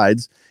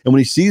offsides, and when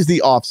he sees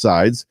the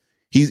offsides,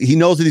 he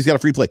knows that he's got a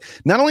free play.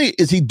 Not only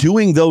is he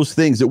doing those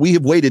things that we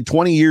have waited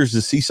 20 years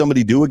to see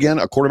somebody do again,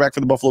 a quarterback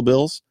for the Buffalo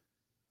Bills.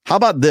 How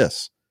about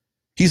this?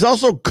 He's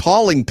also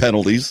calling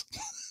penalties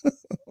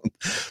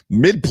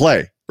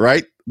mid-play,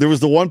 right? There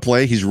was the one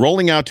play. He's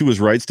rolling out to his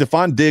right.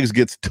 Stephon Diggs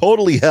gets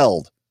totally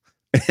held,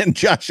 and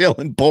Josh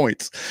Allen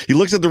points. He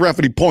looks at the ref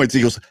and he points.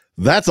 He goes,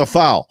 "That's a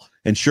foul."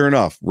 And sure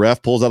enough,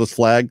 ref pulls out his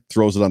flag,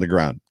 throws it on the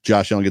ground.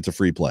 Josh Allen gets a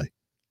free play.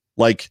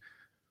 Like,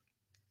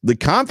 the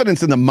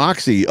confidence and the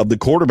moxie of the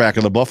quarterback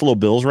of the Buffalo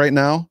Bills right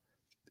now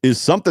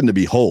is something to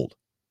behold.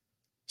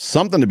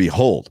 Something to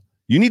behold.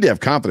 You need to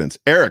have confidence.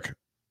 Eric,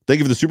 thank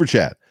you for the super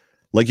chat.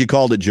 Like you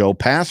called it, Joe,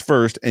 pass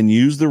first and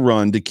use the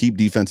run to keep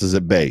defenses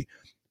at bay.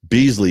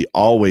 Beasley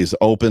always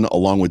open,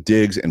 along with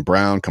Diggs and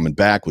Brown coming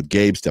back, with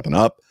Gabe stepping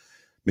up.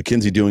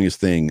 McKenzie doing his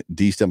thing.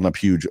 D stepping up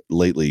huge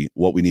lately.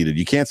 What we needed.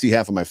 You can't see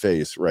half of my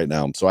face right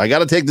now, so I got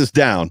to take this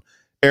down.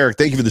 Eric,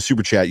 thank you for the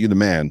super chat. You're the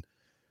man.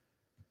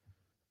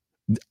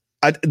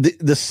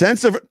 The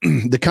sense of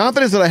the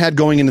confidence that I had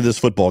going into this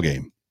football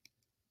game,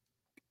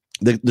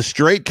 the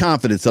straight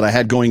confidence that I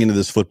had going into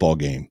this football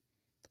game,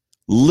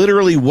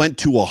 literally went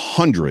to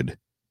 100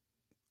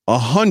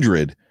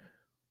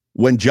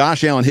 when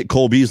Josh Allen hit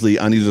Cole Beasley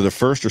on either the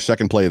first or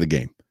second play of the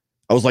game.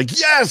 I was like,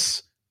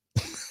 yes.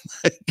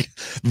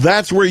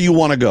 That's where you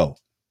want to go.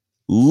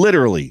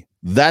 Literally,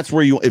 that's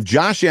where if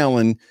Josh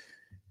Allen,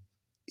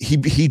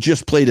 he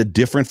just played a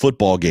different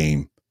football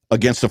game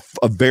against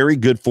a very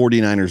good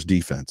 49ers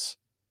defense.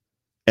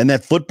 And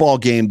that football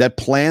game, that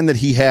plan that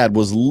he had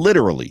was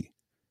literally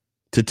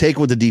to take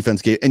what the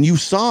defense gave. And you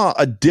saw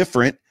a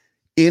different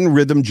in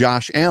rhythm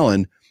Josh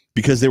Allen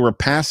because they were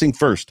passing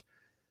first.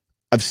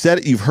 I've said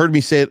it, you've heard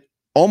me say it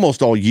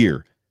almost all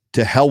year.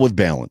 To hell with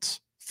balance.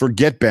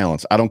 Forget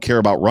balance. I don't care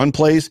about run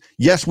plays.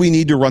 Yes, we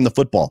need to run the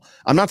football.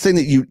 I'm not saying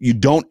that you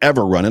don't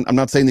ever run it. I'm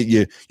not saying that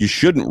you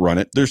shouldn't run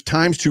it. There's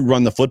times to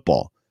run the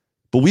football.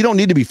 But we don't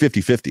need to be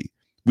 50-50.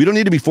 We don't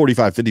need to be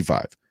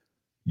 45-55.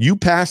 You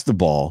pass the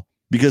ball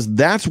because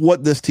that's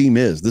what this team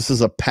is. This is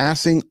a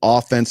passing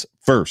offense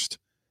first.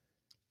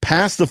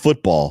 Pass the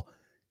football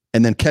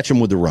and then catch them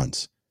with the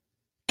runs.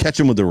 Catch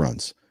them with the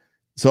runs.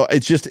 So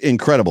it's just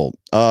incredible.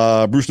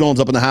 Bruce Nolan's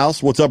up in the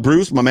house. What's up,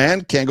 Bruce? My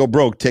man, can't go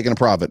broke taking a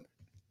profit.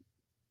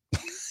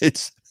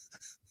 It's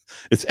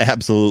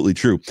absolutely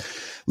true.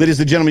 Ladies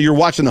and gentlemen, you're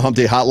watching the Hump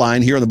Day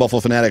Hotline here on the Buffalo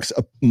Fanatics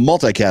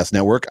Multicast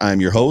Network.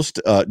 I'm your host,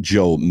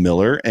 Joe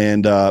Miller,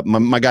 and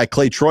my guy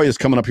Clay Troy is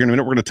coming up here in a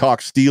minute. We're going to talk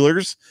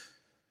Steelers.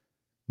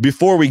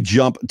 Before we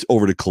jump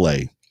over to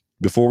Clay,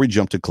 this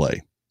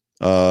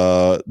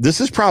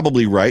is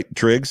probably right,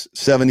 Triggs,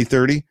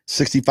 70-30,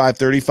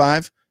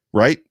 65-35,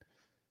 right?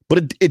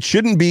 But it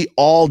shouldn't be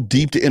all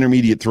deep to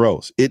intermediate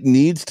throws. It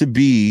needs to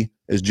be,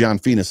 as John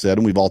Fina said,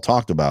 and we've all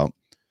talked about,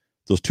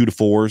 those 2 to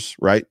 4s,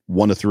 right?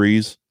 1 to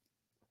 3s.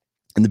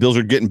 And the Bills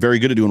are getting very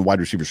good at doing wide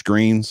receiver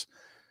screens.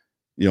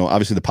 You know,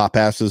 obviously the pop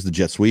passes, the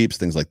jet sweeps,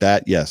 things like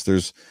that. Yes,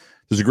 there's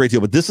a great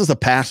deal, but this is a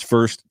pass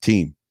first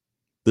team.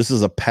 This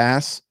is a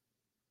pass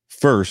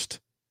first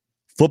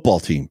football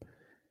team.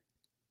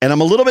 And I'm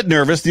a little bit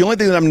nervous. The only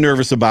thing that I'm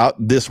nervous about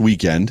this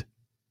weekend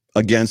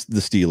against the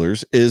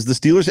Steelers is the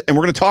Steelers, and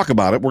we're going to talk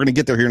about it. We're going to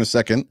get there here in a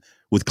second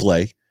with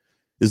Clay.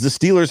 Is the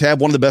Steelers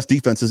have one of the best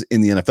defenses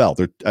in the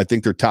NFL. I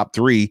think they're top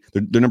 3.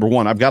 They're number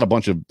 1. I've got a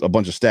bunch of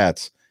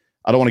stats.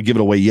 I don't want to give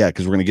it away yet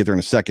because we're going to get there in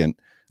a second.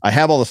 I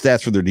have all the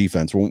stats for their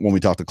defense when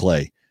we talk to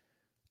Clay.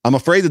 I'm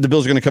afraid that the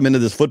Bills are going to come into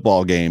this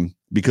football game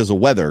because of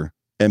weather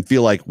and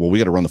feel like, well, we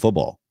got to run the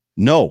football.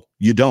 No,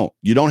 you don't.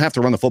 You don't have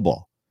to run the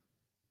football.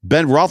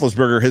 Ben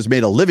Roethlisberger has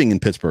made a living in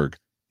Pittsburgh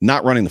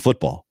not running the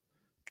football.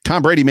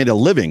 Tom Brady made a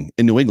living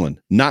in New England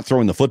not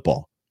throwing the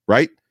football,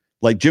 right?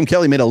 Like Jim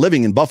Kelly made a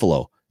living in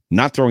Buffalo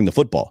not throwing the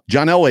football.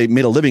 John Elway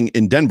made a living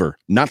in Denver,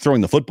 not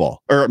throwing the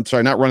football. Or I'm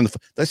sorry, not running the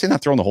Did I say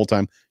not throwing the whole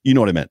time? You know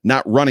what I meant.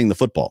 Not running the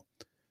football.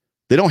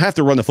 They don't have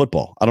to run the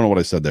football. I don't know what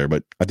I said there,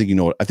 but I think you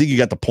know what. I think you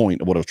got the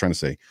point of what I was trying to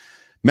say.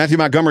 Matthew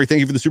Montgomery, thank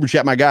you for the super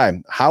chat, my guy.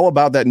 How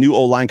about that new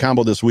O-line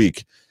combo this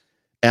week?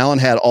 Allen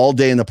had all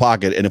day in the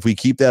pocket, and if we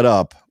keep that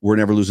up, we're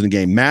never losing a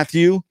game.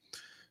 Matthew,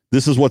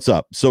 this is what's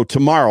up. So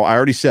tomorrow, I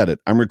already said it.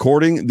 I'm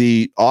recording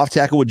the Off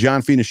Tackle with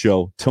John Fina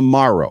show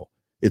tomorrow.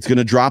 It's going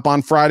to drop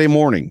on Friday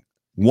morning.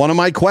 One of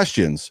my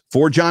questions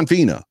for John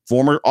Fina,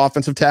 former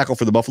offensive tackle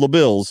for the Buffalo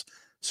Bills,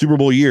 Super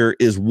Bowl year,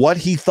 is what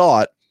he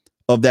thought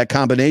of that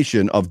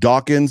combination of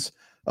Dawkins,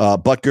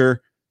 Butker,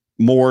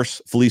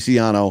 Morse,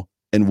 Feliciano,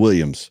 and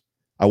Williams.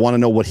 I want to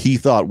know what he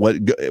thought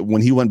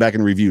when he went back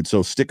and reviewed.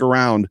 So stick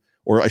around,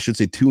 or I should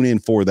say tune in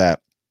for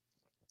that.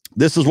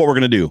 This is what we're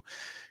going to do.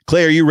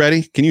 Clay, are you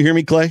ready? Can you hear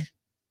me, Clay?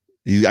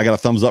 I got a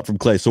thumbs up from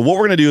Clay. So what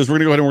we're going to do is we're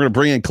going to go ahead and we're going to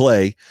bring in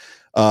Clay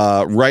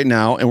right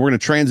now, and we're going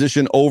to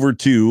transition over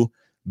to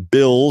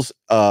Bills,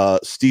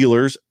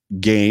 Steelers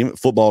game,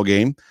 football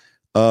game.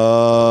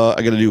 I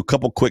got to do a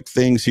couple quick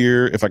things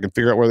here. If I can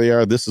figure out where they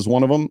are, this is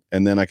one of them.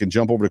 And then I can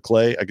jump over to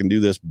Clay. I can do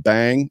this.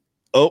 Bang.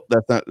 Oh,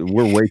 that's not,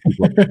 we're way too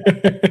close.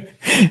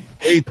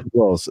 Way too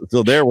close.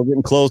 So there, we're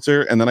getting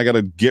closer. And then I got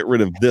to get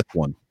rid of this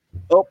one.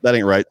 Oh, that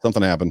ain't right.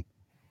 Something happened.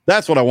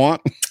 That's what I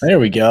want. There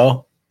we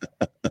go.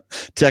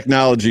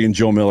 Technology and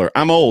Joe Miller.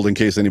 I'm old, in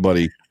case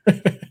anybody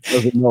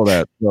doesn't know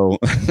that. So,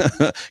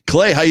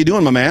 Clay, how you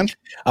doing, my man?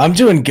 I'm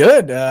doing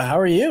good. How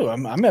are you?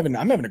 I'm having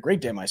a great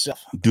day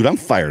myself, dude. I'm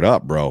fired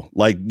up, bro.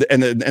 Like,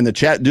 and the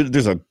chat, dude.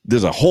 There's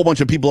a whole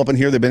bunch of people up in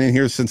here. They've been in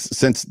here since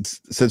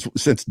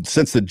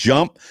the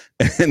jump,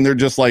 and they're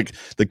just like,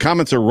 the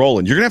comments are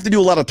rolling. You're gonna have to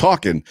do a lot of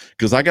talking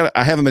because I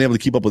haven't been able to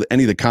keep up with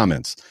any of the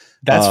comments.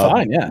 That's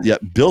fine. Yeah.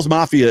 Bills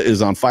Mafia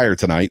is on fire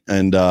tonight,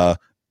 and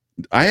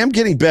I am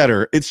getting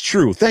better. It's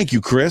true. Thank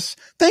you, Chris.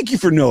 Thank you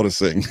for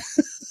noticing.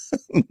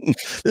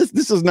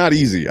 This is not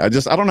easy. I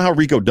don't know how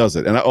Rico does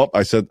it. And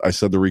I said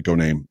the Rico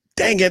name.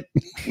 Dang it.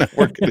 Now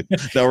we're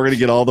gonna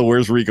get all the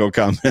where's Rico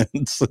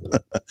comments.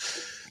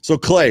 So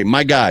Clay,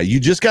 my guy,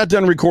 you just got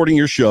done recording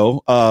your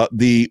show,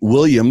 the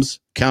Williams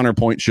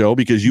Counterpoint show,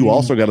 because you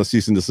also got a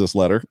cease and desist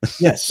letter.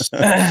 Yes.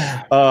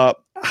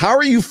 How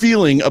are you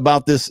feeling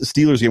about this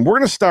Steelers game? We're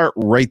going to start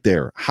right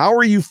there. How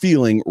are you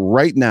feeling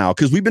right now?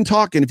 Because we've been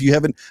talking, if you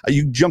haven't,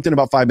 you jumped in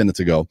about 5 minutes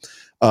ago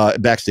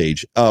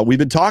backstage. We've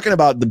been talking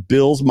about the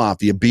Bills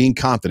Mafia being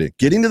confident,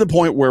 getting to the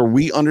point where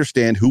we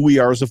understand who we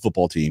are as a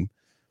football team,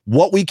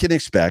 what we can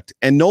expect,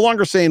 and no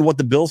longer saying what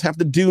the Bills have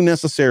to do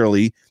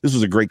necessarily. This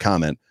was a great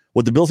comment.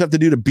 What the Bills have to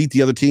do to beat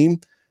the other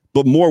team,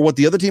 but more what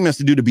the other team has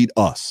to do to beat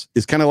us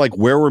is kind of like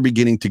where we're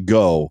beginning to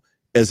go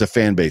as a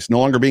fan base, no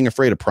longer being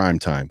afraid of prime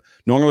time,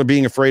 no longer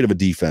being afraid of a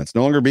defense,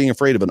 no longer being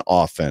afraid of an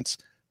offense.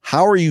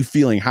 How are you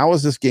feeling? How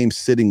is this game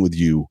sitting with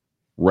you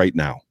right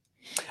now?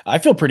 I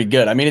feel pretty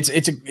good. I mean,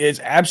 it's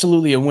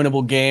absolutely a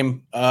winnable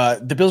game.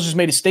 The Bills just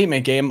made a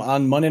statement game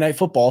on Monday Night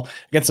Football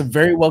against a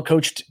very well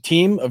coached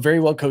team, a very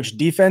well coached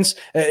defense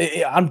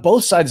on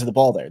both sides of the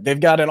ball. There, they've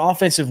got an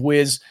offensive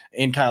whiz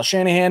in Kyle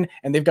Shanahan,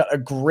 and they've got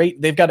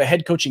a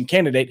head coaching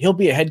candidate. He'll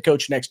be a head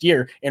coach next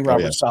year in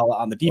Robert Saleh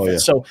on the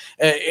defense. So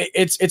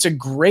it's a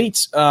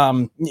great,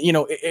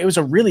 it was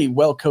a really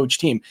well coached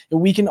team.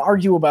 We can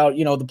argue about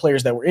the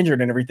players that were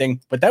injured and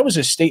everything, but that was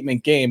a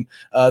statement game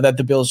that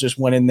the Bills just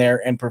went in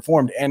there and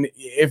performed. And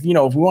if we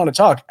want to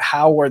talk,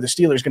 how are the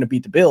Steelers going to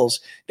beat the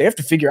Bills? They have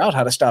to figure out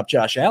how to stop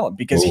Josh Allen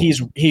because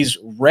he's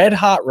red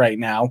hot right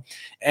now.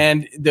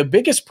 And the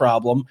biggest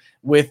problem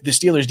with the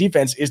Steelers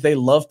defense is they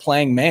love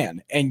playing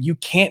man, and you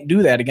can't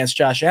do that against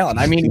Josh Allen.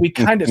 I mean, we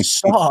kind of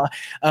saw,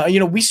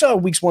 we saw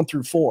weeks 1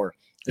 through 4.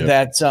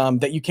 Yep.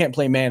 That you can't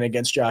play man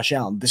against Josh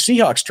Allen. The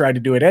Seahawks tried to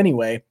do it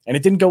anyway, and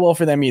it didn't go well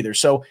for them either.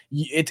 So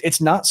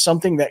it's not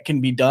something that can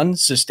be done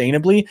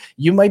sustainably.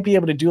 You might be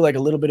able to do like a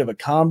little bit of a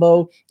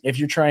combo if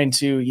you're trying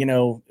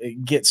to,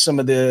 get some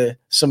of the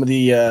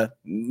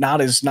not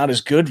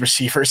as good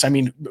receivers. I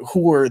mean,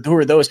 who are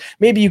those?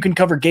 Maybe you can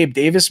cover Gabe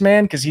Davis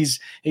man because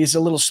he's a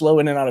little slow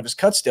in and out of his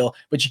cut still,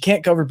 but you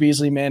can't cover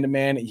Beasley man to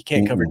man, and you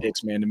can't cover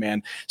Diggs man to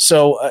man.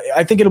 So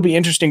I think it'll be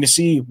interesting to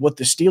see what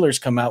the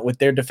Steelers come out with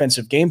their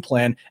defensive game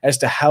plan as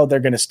to how they're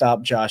going to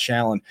stop Josh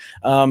Allen.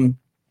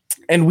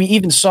 And we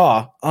even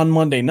saw on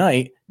Monday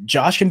night,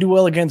 Josh can do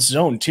well against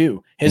zone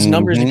too. His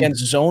numbers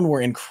against zone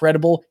were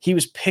incredible. He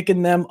was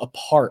picking them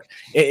apart.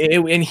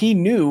 And he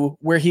knew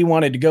where he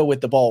wanted to go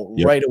with the ball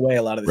right away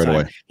a lot of the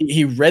time.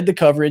 He read the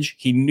coverage.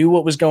 He knew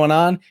what was going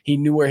on. He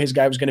knew where his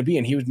guy was going to be,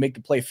 and he would make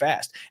the play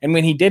fast. And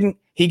when he didn't,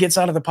 he gets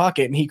out of the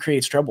pocket and he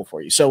creates trouble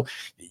for you. So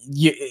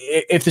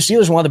if the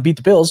Steelers want to beat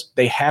the Bills,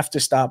 they have to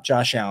stop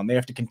Josh Allen. They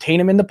have to contain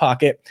him in the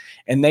pocket,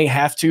 and they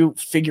have to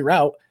figure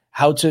out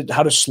how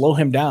to slow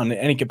him down in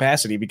any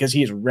capacity because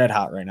he is red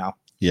hot right now.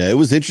 Yeah, it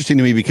was interesting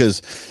to me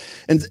because,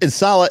 and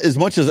Saleh, as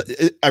much as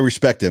I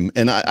respect him,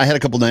 and I had a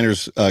couple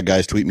Niners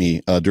guys tweet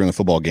me during the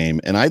football game,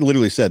 and I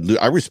literally said,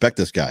 I respect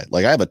this guy.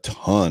 Like, I have a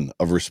ton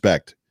of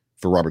respect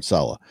for Robert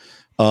Saleh.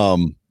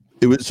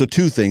 It was so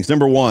two things.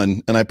 Number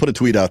one, and I put a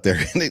tweet out there,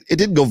 and it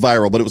didn't go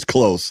viral, but it was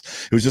close.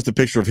 It was just a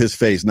picture of his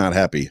face, not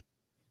happy.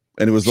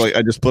 And it was like,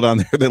 I just put on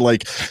there that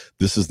like,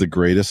 this is the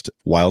greatest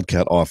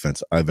Wildcat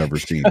offense I've ever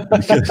seen.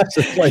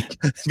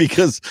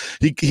 Because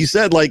he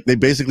said like they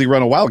basically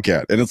run a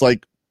Wildcat, and it's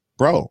like,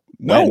 bro,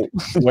 no,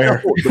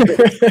 where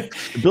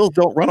the Bills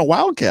don't run a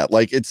Wildcat.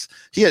 Like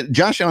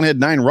Josh Allen had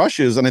 9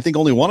 rushes, and I think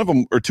only one of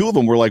them or 2 of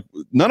them were like,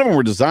 none of them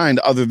were designed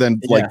other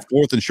than like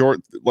fourth and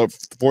short,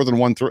 fourth and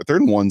one, third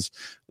and ones,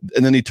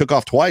 and then he took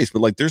off twice.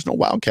 But like, there's no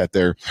Wildcat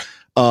there.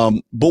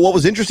 But what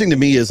was interesting to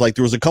me is like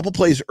there was a couple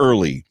plays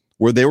early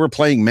where they were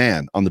playing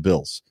man on the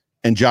Bills,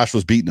 and Josh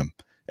was beating them.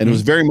 And it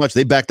was very much,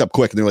 they backed up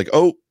quick, and they're like,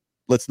 oh,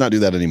 let's not do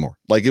that anymore.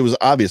 Like, it was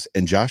obvious,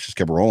 and Josh just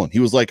kept rolling. He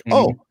was like,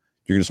 oh,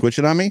 you're going to switch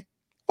it on me?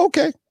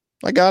 Okay,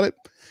 I got it.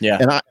 Yeah.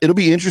 And it'll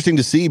be interesting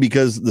to see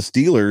because the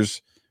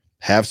Steelers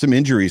have some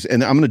injuries,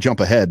 and I'm going to jump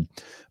ahead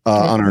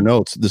on our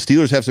notes. The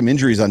Steelers have some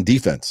injuries on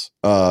defense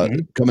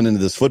coming into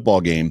this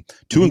football game,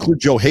 to include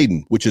Joe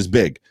Hayden, which is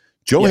big.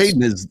 Joe Yes.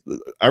 Hayden is.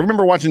 I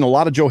remember watching a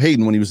lot of Joe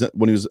Hayden when he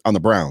was on the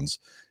Browns,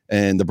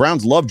 and the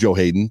Browns love Joe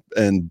Hayden,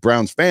 and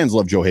Browns fans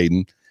love Joe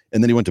Hayden.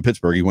 And then he went to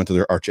Pittsburgh. He went to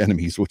their arch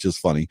enemies, which is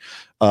funny.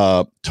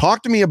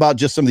 Talk to me about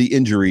just some of the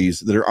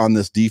injuries that are on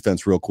this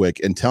defense real quick,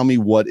 and tell me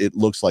what it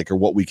looks like or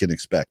what we can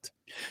expect.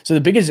 So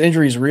the biggest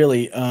injuries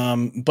really,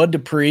 Bud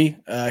Dupree,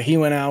 he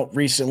went out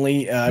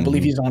recently. I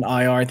believe he's on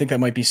IR. I think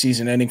that might be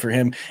season ending for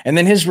him. And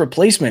then his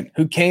replacement,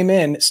 who came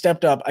in,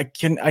 stepped up. I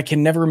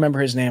can never remember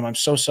his name. I'm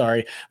so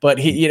sorry, but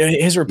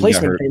his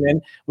replacement came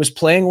in, was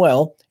playing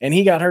well, and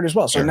he got hurt as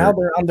well. So now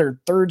they're on their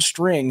third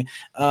string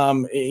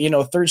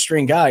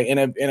guy in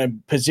a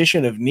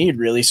position of need,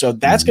 really. So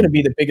that's going to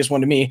be the biggest one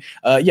to me.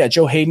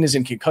 Joe Hayden is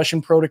in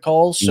concussion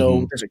protocol,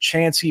 so there's a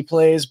chance he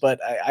plays, but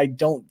I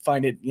don't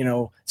find it.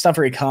 It's not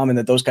very common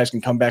that those guys can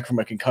come back from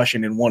a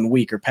concussion in 1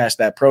 week or past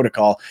that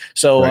protocol.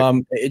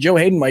 So Joe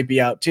Hayden might be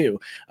out too.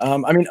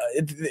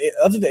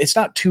 It's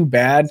not too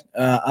bad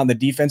on the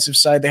defensive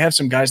side. They have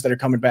some guys that are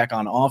coming back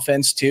on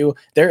offense too.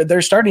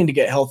 They're starting to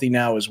get healthy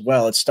now as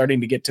well. It's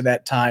starting to get to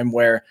that time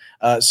where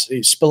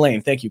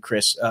Spillane, thank you,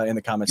 Chris, in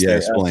the comments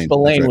there.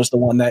 Spillane was the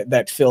one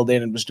that filled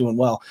in and was doing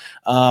well.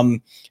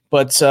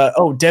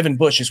 Devin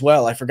Bush as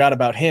well. I forgot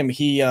about him.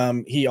 He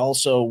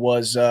also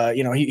was,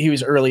 he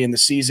was early in the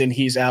season.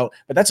 He's out,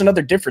 but that's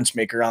another difference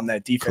maker on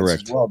that defense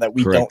as well that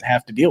we don't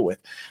have to deal with.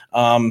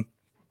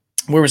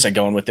 Where was I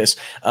going with this?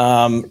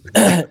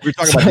 We're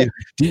talking about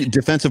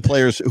defensive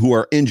players who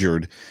are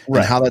injured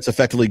and how that's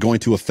effectively going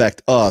to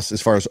affect us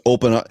as far as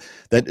open up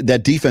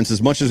that defense.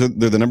 As much as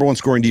they're the number one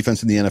scoring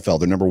defense in the NFL,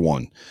 they're number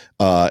one,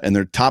 and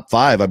they're top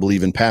 5, I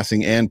believe, in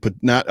passing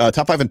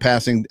top 5 in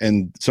passing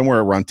and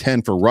somewhere around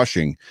 10 for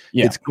rushing.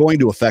 Yeah. It's going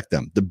to affect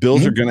them. The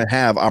Bills are going to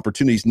have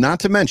opportunities. Not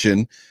to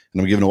mention,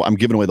 and I'm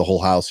giving away the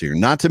whole house here.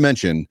 Not to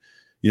mention,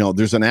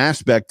 there's an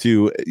aspect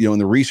to in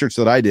the research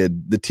that I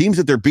did, the teams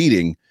that they're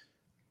beating.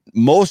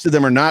 Most of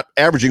them are not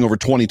averaging over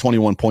 20,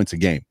 21 points a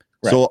game.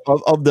 Right. So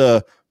of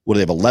the, what do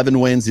they have, 11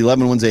 wins? The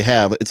 11 wins they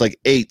have, it's like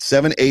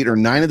 7, 8, or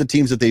 9 of the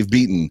teams that they've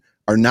beaten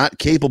are not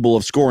capable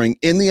of scoring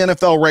in the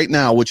NFL right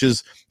now,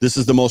 this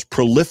is the most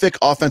prolific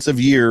offensive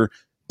year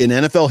in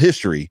NFL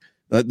history.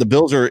 The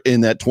Bills are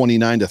in that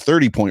 29 to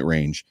 30 point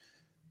range.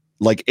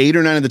 Like 8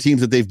 or 9 of the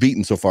teams that they've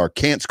beaten so far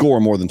can't score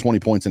more than 20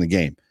 points in a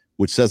game,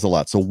 which says a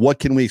lot. So what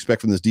can we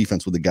expect from this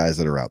defense with the guys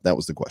that are out? That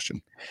was the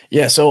question.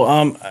 Yeah.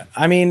 So,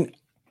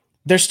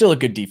 they're still a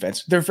good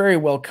defense. They're very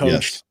well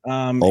coached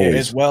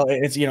as well.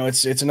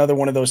 It's another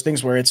one of those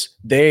things where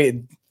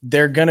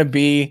they're going to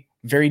be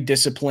very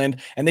disciplined,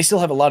 and they still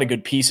have a lot of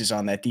good pieces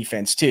on that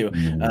defense too.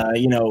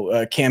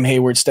 Cam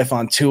Hayward,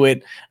 Stephon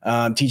Tuitt,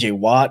 TJ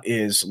Watt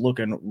is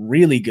looking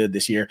really good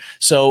this year.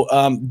 So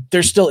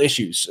there's still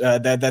issues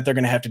that they're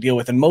going to have to deal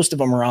with, and most of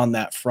them are on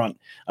that front.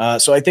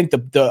 So I think the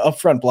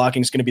upfront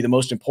blocking is going to be the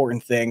most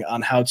important thing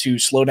on how to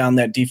slow down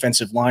that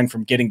defensive line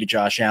from getting to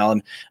Josh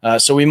Allen.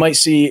 So we might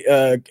see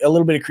a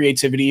little bit of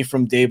creativity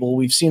from Dable.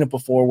 We've seen it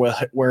before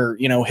where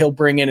he'll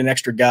bring in an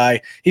extra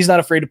guy. He's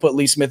not afraid to put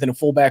Lee Smith in a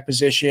fullback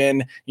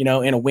position,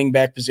 in a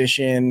wingback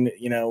position,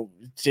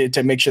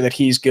 to make sure that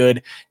he's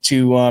good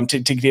to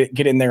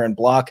get in there and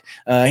block.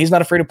 He's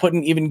not afraid of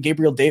putting even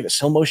Gabriel Davis.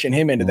 He'll motion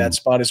him into that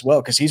spot as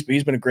well, because he's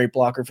been a great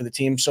blocker for the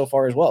team so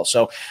far as well.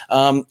 So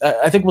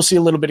I think we'll see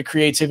a little bit of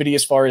creativity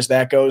as far as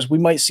that goes. We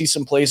might see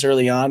some plays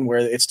early on where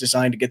it's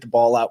designed to get the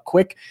ball out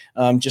quick,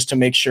 just to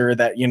make sure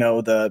that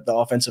the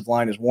offensive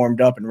line is warmed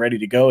up and ready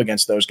to go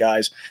against those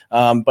guys.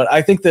 But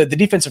I think the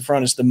defensive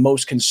front is the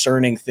most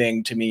concerning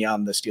thing to me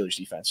on the Steelers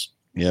defense.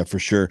 Yeah, for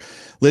sure.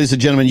 Ladies and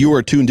gentlemen, you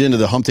are tuned into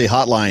the Hump Day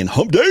Hotline,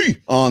 Hump Day,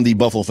 on the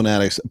Buffalo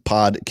Fanatics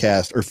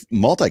podcast or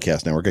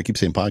multicast network. I keep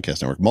saying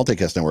podcast network,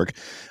 multicast network.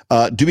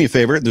 Do me a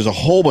favor. There's a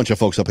whole bunch of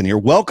folks up in here.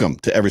 Welcome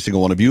to every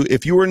single one of you.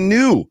 If you are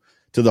new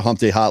to the Hump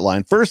Day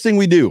Hotline, first thing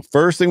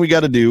we got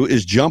to do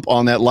is jump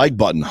on that like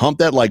button, hump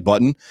that like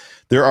button.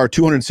 There are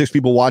 206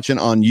 people watching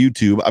on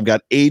YouTube. I've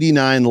got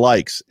 89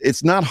 likes.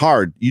 It's not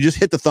hard. You just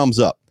hit the thumbs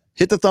up.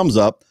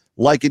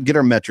 Like it, get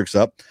our metrics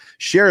up,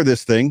 share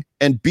this thing,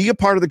 and be a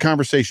part of the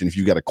conversation. If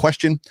you've got a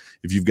question,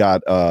 if you've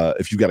got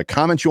a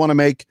comment you want to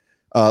make,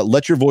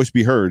 let your voice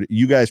be heard.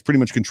 You guys pretty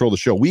much control the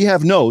show. We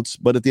have notes,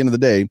 but at the end of the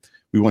day,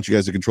 we want you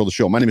guys to control the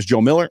show. My name is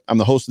Joe Miller. I'm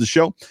the host of the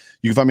show.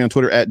 You can find me on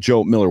Twitter at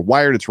Joe Miller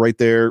Wired. It's right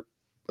there.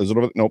 Is it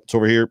over? Nope, it's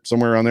over here,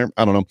 somewhere around there.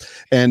 I don't know.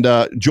 And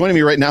joining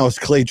me right now is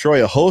Clay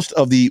Troya, host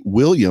of the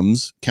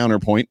Williams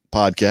Counterpoint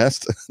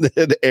podcast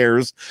that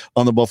airs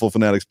on the Buffalo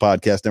Fanatics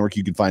Podcast Network.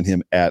 You can find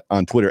him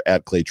on Twitter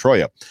at Clay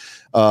Troya.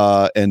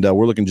 And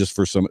we're looking just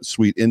for some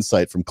sweet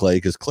insight from Clay,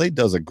 because Clay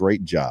does a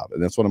great job.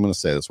 And that's what I'm going to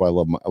say. That's why I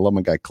love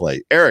my guy,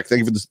 Clay. Eric, thank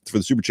you for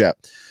the super chat.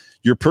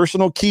 Your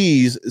personal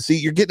keys. See,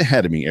 you're getting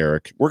ahead of me,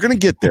 Eric. We're going to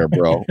get there,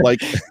 bro.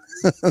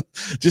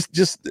 Just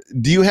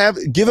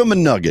give him a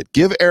nugget.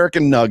 Give Eric a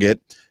nugget,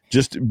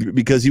 just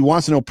because he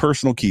wants to know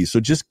personal keys. So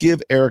just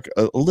give Eric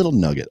a little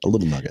nugget.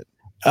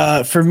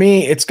 For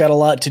me, it's got a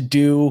lot to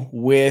do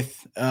with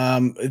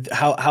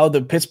how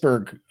the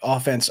Pittsburgh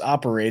offense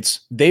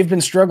operates. They've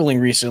been struggling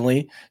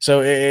recently,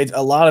 so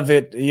a lot of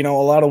it, a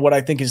lot of what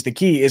I think is the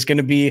key is going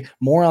to be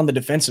more on the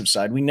defensive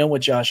side. We know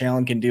what Josh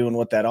Allen can do and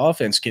what that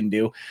offense can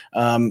do.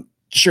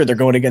 Sure, they're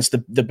going against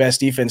the best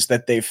defense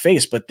that they've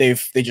faced, but they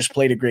just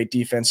played a great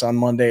defense on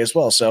Monday as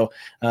well. So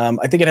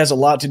I think it has a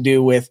lot to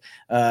do with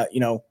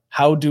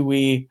how do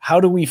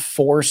we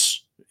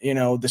force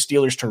the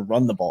Steelers to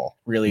run the ball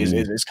really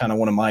is kind of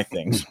one of my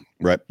things.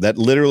 Right.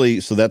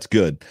 So that's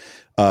good.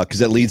 Because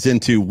that leads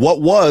into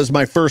what was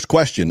my first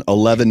question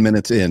 11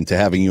 minutes into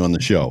having you on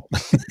the show.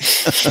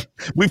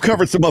 We've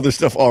covered some other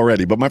stuff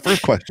already, but my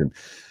first question,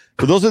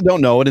 for those that don't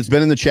know, and it's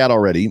been in the chat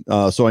already,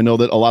 so I know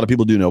that a lot of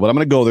people do know, but I'm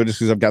going to go there just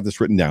because I've got this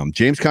written down.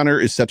 James Conner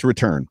is set to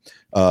return.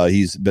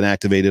 He's been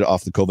activated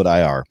off the COVID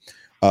IR.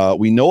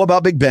 We know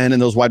about Big Ben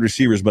and those wide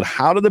receivers, but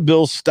how do the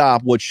Bills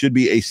stop what should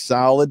be a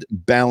solid,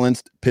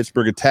 balanced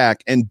Pittsburgh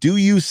attack? And do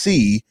you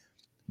see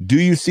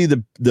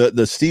the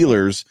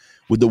Steelers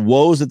with the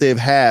woes that they've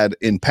had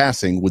in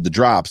passing with the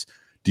drops?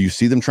 Do you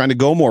see them trying to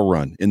go more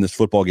run in this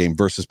football game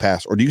versus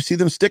pass, or do you see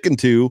them sticking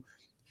to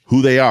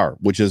who they are,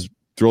 which is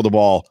throw the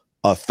ball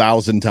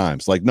 1,000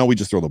 times? Like, no, we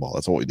just throw the ball.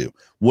 That's what we do.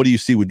 What do you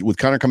see with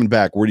Conner coming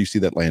back? Where do you see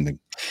that landing?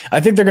 I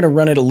think they're going to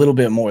run it a little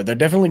bit more. They're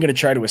definitely going to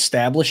try to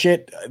establish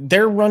it.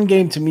 Their run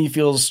game to me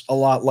feels a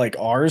lot like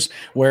ours,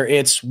 where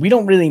we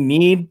don't really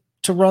need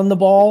to run the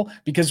ball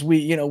because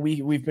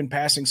we've been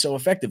passing so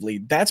effectively.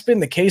 That's been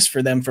the case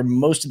for them for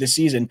most of the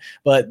season,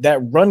 but that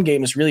run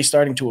game is really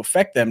starting to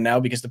affect them now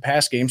because the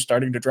pass game's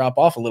starting to drop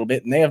off a little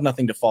bit and they have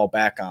nothing to fall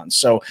back on.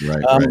 So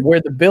where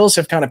the Bills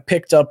have kind of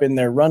picked up in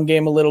their run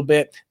game a little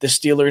bit, the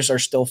Steelers are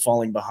still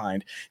falling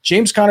behind.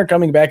 James Conner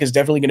coming back is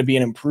definitely going to be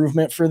an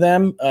improvement for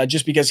them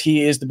just because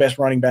he is the best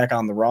running back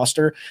on the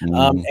roster.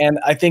 And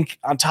I think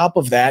on top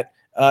of that,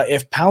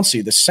 if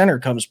Pouncey, the center,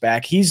 comes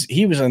back,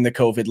 he was on the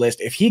COVID list.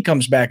 If he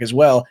comes back as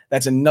well,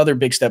 that's another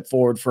big step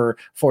forward for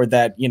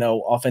that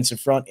offensive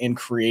front in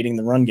creating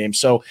the run game.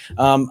 So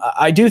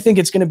I do think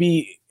it's going to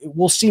be.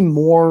 We'll see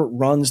more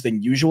runs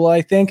than usual,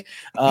 I think.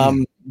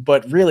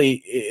 But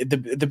really,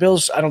 the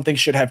Bills, I don't think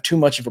should have too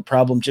much of a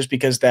problem just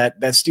because that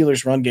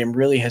Steelers run game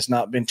really has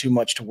not been too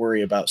much to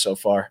worry about so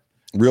far.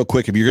 Real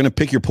quick, if you're going to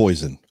pick your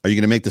poison, are you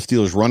going to make the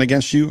Steelers run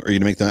against you, or are you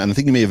going to make them? And I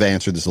think you may have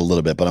answered this a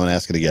little bit, but I'm going to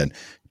ask it again.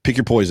 Pick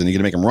your poison. Are you going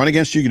to make them run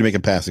against you? Are you going to make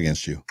them pass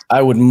against you?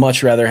 I would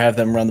much rather have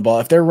them run the ball.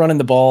 If they're running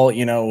the ball,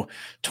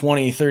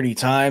 20, 30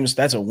 times,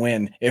 that's a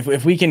win.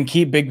 If we can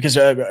keep big, because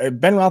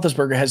Ben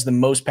Roethlisberger has the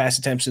most pass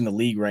attempts in the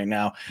league right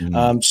now.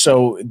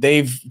 So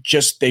they've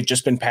just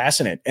been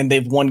passing it, and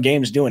they've won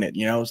games doing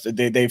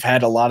it. They've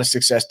had a lot of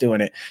success doing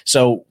it.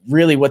 So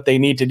really what they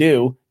need to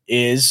do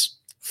is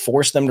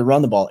force them to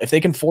run the ball. If they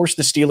can force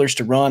the Steelers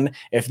to run,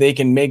 if they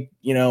can make,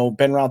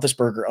 Ben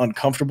Roethlisberger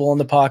uncomfortable in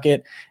the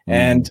pocket.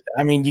 And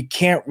I mean, you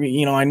can't,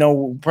 I know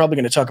we're probably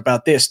going to talk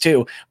about this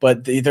too,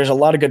 but there's a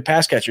lot of good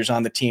pass catchers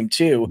on the team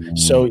too.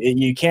 So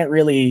you can't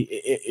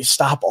really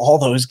stop all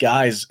those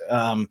guys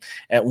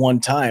at one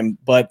time.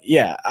 But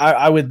yeah,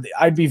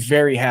 I'd be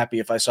very happy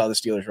if I saw the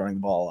Steelers running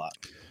the ball a lot.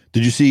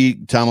 Did you see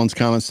Tomlin's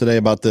comments today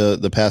about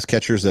the pass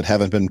catchers that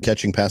haven't been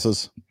catching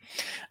passes?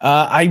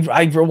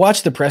 I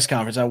watched the press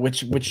conference on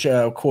which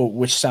quote,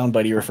 which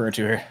soundbite are you referring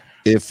to here?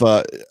 If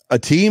a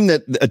team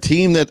that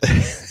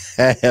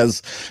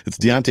has, it's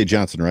Deontay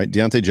Johnson, right?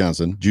 Deontay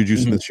Johnson, Juju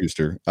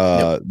Smith-Schuster,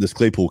 this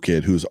Claypool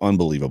kid who's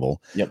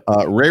unbelievable.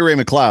 Ray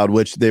McLeod,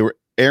 which they were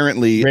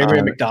errantly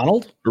Ray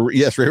McDonald.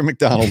 Yes, Ray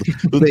McDonald,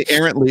 who they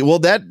errantly. Well,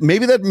 that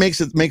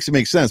makes it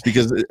make sense,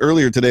 because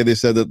earlier today they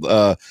said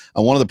that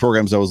on one of the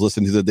programs I was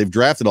listening to that they've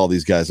drafted all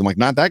these guys. I'm like,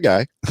 not that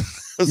guy.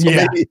 So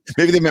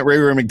maybe they meant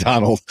Ray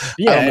McDonald.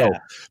 I don't know.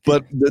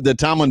 But the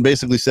Tomlin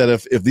basically said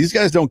if these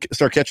guys don't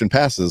start catching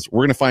passes, we're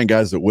going to find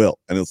guys that will.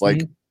 And it's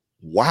like,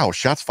 wow,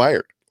 shots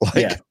fired.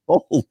 Like,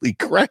 holy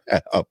crap.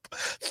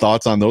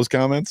 Thoughts on those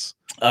comments?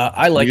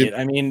 I like it.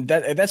 I mean,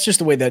 that's just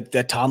the way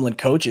that Tomlin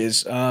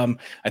coaches. I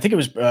think it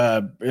was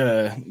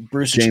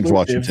Bruce James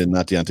Washington,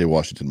 not Deontay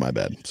Washington. My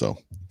bad. So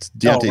it's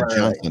Deontay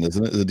Johnson,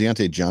 isn't it? Is it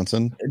Deontay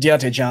Johnson?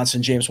 Deontay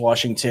Johnson, James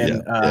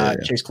Washington,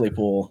 Chase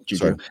Claypool,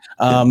 Juju.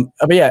 But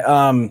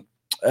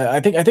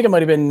I think it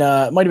might have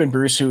been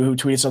Bruce who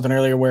tweeted something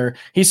earlier where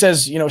he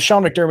says,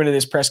 Sean McDermott at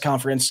his press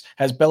conference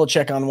has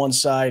Belichick on one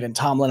side and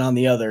Tomlin on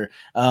the other,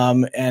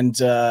 doing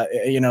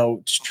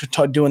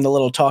the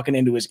little talking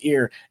into his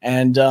ear,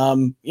 and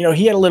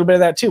he had a little bit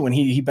of that too when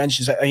he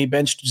benched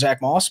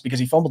Zach Moss because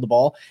he fumbled the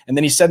ball, and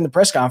then he said in the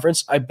press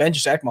conference, I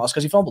benched Zach Moss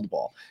because he fumbled the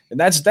ball, and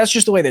that's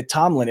just the way that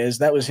Tomlin is.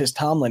 That was his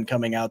Tomlin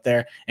coming out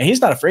there, and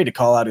he's not afraid to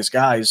call out his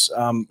guys,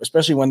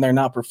 especially when they're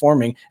not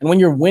performing, and when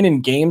you're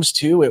winning games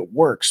too, it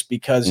works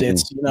because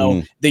it's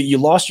that you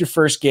lost your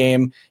first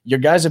game. Your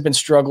guys have been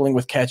struggling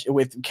with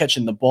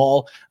catching the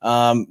ball.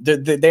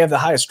 They have the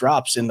highest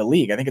drops in the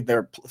league. I think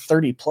they're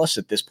 30 plus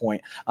at this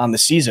point on the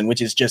season,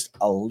 which is just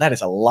that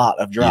is a lot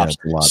of drops.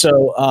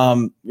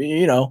 So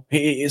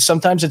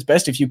sometimes it's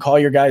best if you call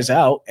your guys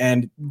out,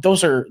 and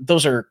those are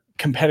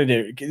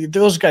competitive.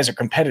 Those guys are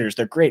competitors.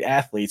 They're great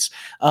athletes.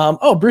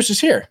 Bruce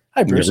is here.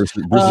 Hi, Bruce.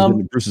 Yeah,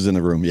 Bruce is in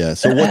the room. Yeah.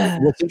 So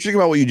what's interesting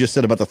about what you just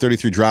said about the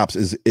 33 drops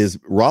is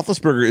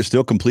Roethlisberger is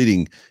still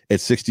completing at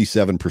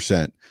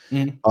 67%,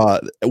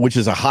 which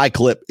is a high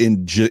clip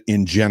in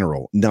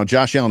general. Now,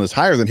 Josh Allen is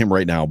higher than him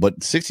right now, but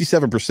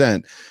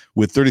 67%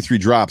 with 33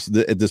 drops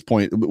at this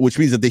point, which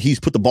means that he's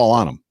put the ball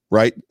on him.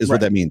 Right, is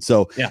what that means.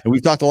 So, and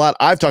we've talked a lot.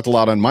 I've talked a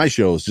lot on my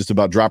shows just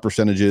about drop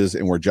percentages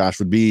and where Josh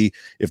would be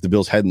if the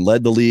Bills hadn't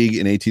led the league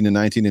in 18 and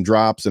 19 in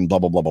drops and blah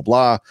blah blah blah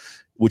blah,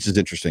 which is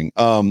interesting.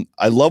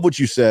 I love what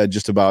you said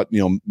just about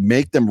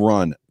make them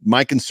run.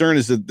 My concern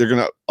is that they're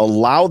going to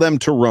allow them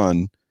to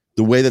run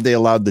the way that they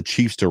allowed the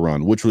Chiefs to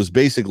run, which was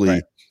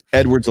basically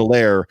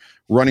Edwards-Helaire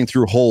running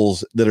through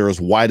holes that are as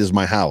wide as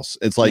my house.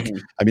 It's like,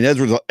 I mean,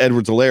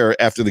 Edwards-Helaire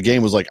after the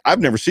game was like, I've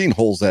never seen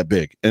holes that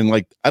big. And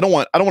like, I don't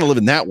want to live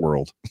in that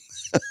world.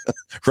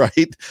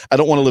 Right. I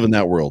don't want to live in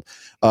that world.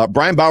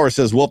 Brian Bauer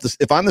says, well,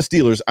 if I'm the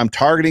Steelers, I'm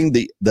targeting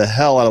the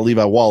hell out of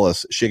Levi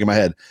Wallace, shaking my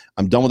head.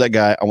 I'm done with that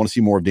guy. I want to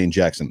see more of Dane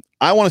Jackson.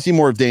 I want to see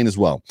more of Dane as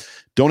well.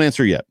 Don't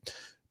answer yet.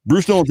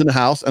 Bruce Nolan's in the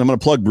house, and I'm going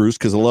to plug Bruce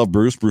because I love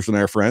Bruce. Bruce and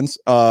I are friends.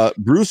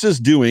 Bruce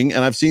is doing,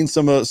 and I've seen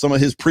some of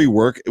his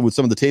pre-work with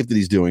some of the tape that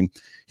he's doing.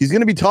 He's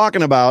going to be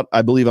talking about,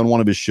 I believe, on one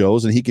of his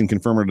shows, and he can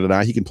confirm or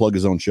deny. He can plug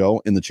his own show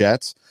in the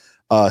chats,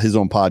 his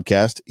own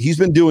podcast. He's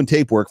been doing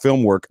tape work,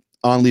 film work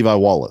on Levi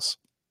Wallace.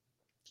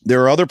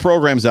 There are other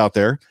programs out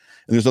there, and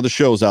there's other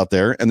shows out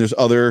there, and there's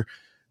other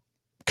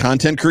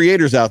content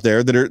creators out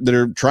there that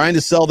are trying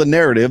to sell the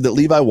narrative that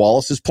Levi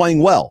Wallace is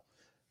playing well.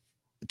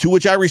 To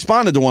which I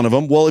responded to one of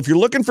them, well, if you're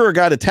looking for a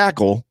guy to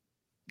tackle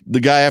the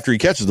guy after he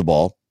catches the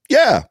ball,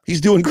 yeah, he's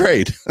doing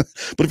great.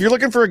 But if you're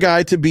looking for a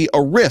guy to be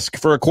a risk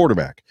for a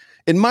quarterback,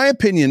 in my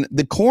opinion,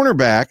 the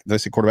cornerback,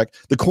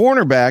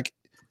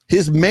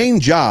 his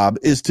main job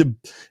is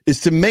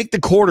to make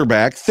the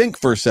quarterback think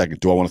for a second.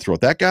 Do I want to throw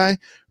at that guy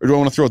or do I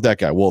want to throw at that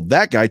guy? Well,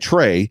 that guy,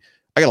 Trey,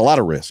 I got a lot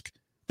of risk.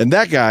 And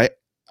that guy,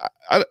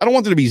 I don't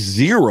want there to be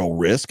zero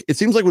risk. It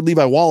seems like with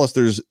Levi Wallace,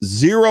 there's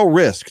zero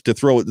risk to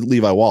throw at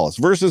Levi Wallace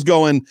versus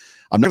going,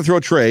 I'm not going to throw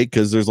a Trey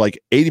because there's like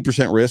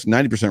 80% risk,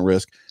 90%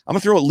 risk. I'm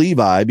going to throw at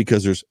Levi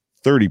because there's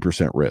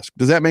 30% risk.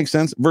 Does that make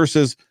sense?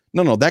 Versus,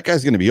 no, that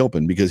guy's going to be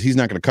open because he's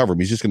not going to cover him.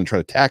 He's just going to try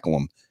to tackle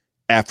him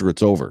after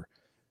it's over.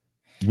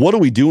 What do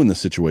we do in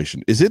this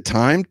situation? Is it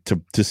time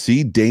to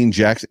see Dane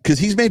Jackson? Because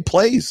he's made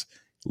plays,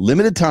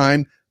 limited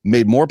time,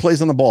 made more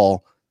plays on the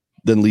ball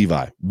than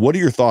Levi. What are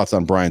your thoughts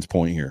on Brian's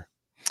point here?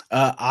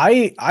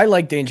 I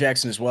like Dane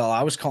Jackson as well.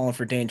 I was calling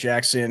for Dane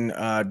Jackson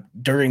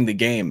during the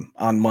game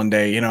on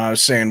Monday. I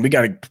was saying we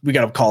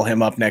gotta call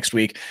him up next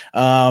week.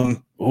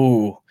 I'm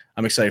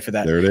excited for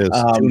that. There it is.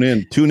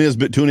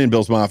 Tune in,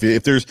 Bills Mafia.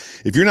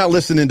 If you're not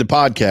listening to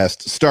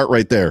podcasts, start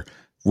right there.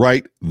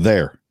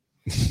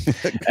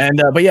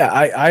 But yeah,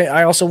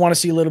 I also want to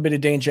see a little bit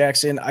of Dane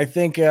Jackson. I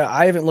think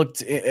I haven't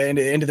looked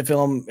into the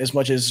film as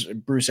much as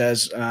Bruce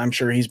has. I'm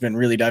sure he's been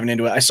really diving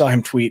into it. I saw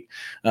him tweet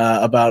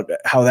about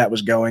how that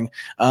was going.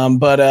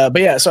 But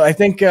yeah, so I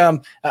think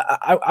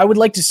I would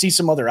like to see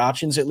some other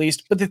options at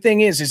least. But the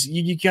thing is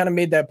you kind of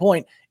made that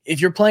point. If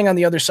you're playing on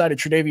the other side of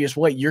Tre'Davious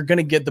White, you're going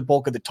to get the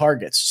bulk of the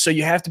targets. So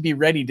you have to be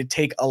ready to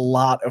take a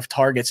lot of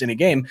targets in a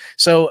game.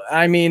 So,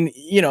 I mean,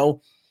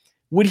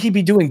 would he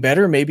be doing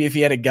better maybe if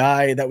he had a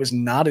guy that was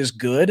not as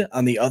good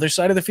on the other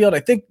side of the field? I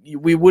think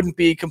we wouldn't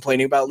be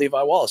complaining about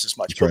Levi Wallace as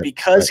much. That's but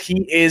because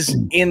he is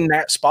in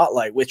that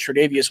spotlight with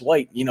Tre'Davious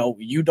White,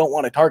 you don't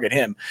want to target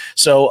him.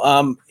 So,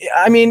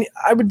 I mean,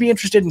 I would be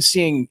interested in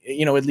seeing,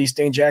 at least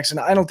Dane Jackson.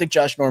 I don't think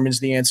Josh Norman's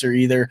the answer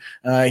either.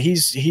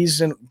 He's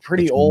a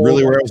pretty That's old.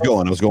 Really where I was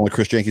going. I was going with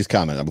Chris Jenkins'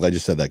 comment. I'm glad you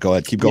said that. Go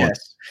ahead. Keep going.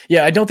 Yes.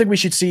 Yeah, I don't think we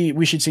should see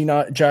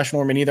not Josh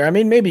Norman either. I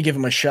mean, maybe give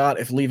him a shot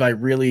if Levi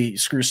really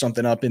screws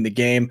something up in the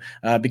game,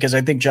 because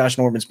I think Josh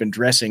Norman's been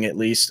dressing at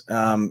least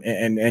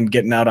and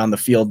getting out on the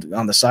field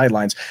on the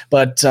sidelines.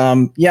 But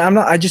yeah,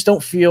 I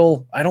don't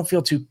feel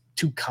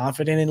too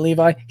confident in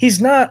Levi.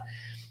 He's not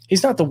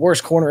the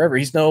worst corner ever.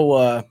 He's no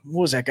what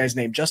was that guy's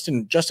name?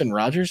 Justin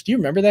Rogers. Do you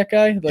remember that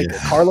guy?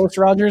 Carlos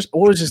Rogers?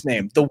 What was his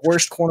name? The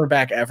worst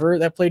cornerback ever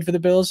that played for the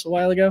Bills a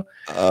while ago?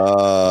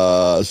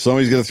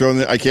 Somebody's gonna throw in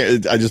there. I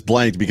just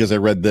blanked because I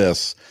read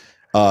this.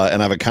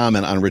 And I have a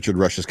comment on Richard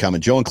Rush's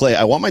comment. Joe and Clay,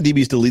 I want my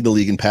DBs to lead the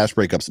league in pass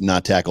breakups,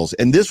 not tackles.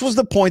 And this was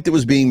the point that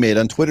was being made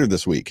on Twitter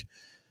this week.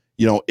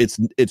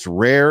 It's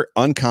rare,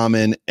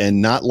 uncommon,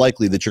 and not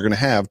likely that you're going to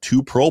have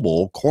two Pro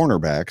Bowl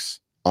cornerbacks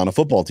on a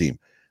football team.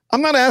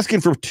 I'm not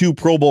asking for two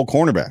Pro Bowl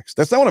cornerbacks.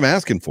 That's not what I'm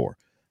asking for.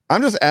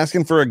 I'm just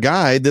asking for a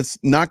guy that's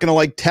not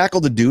going to tackle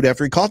the dude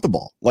after he caught the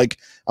ball.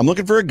 I'm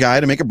looking for a guy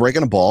to make a break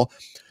on a ball.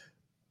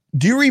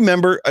 Do you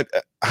remember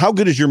how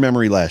good is your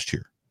memory last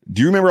year?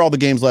 Do you remember all the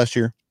games last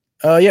year?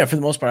 Yeah, for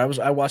the most part.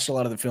 I watched a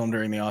lot of the film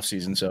during the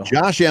offseason. So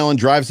Josh Allen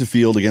drives the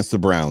field against the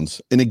Browns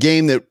in a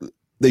game that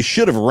they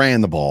should have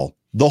ran the ball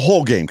the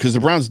whole game because the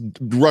Browns'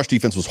 rush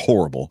defense was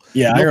horrible.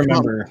 Yeah, I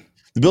remember.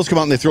 The Bills come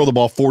out and they throw the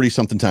ball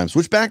 40-something times,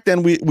 which back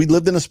then we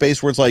lived in a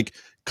space where it's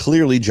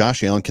clearly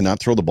Josh Allen cannot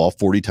throw the ball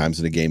 40 times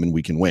in a game and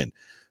we can win.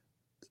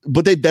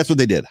 but that's what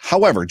they did.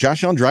 However,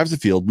 Josh Allen drives the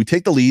field. We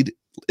take the lead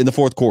in the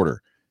fourth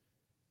quarter.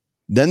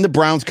 Then the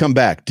Browns come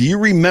back. Do you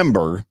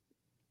remember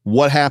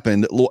what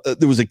happened?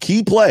 There was a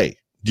key play.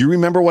 Do you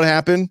remember what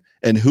happened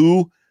and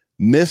who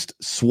missed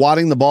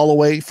swatting the ball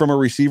away from a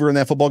receiver in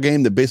that football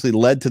game that basically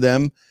led to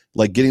them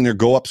like getting their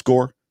go up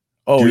score?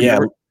 Oh yeah.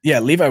 Remember? Yeah.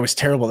 Levi was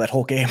terrible that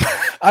whole game.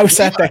 I was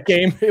at that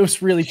game. It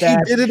was really bad.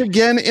 He did it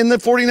again in the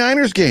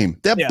 49ers game.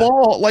 That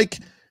ball, like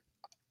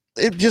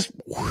it just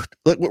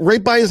like,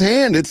 right by his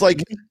hand. It's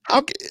like,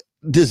 how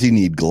does he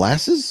need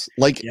glasses?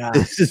 Like,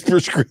 is his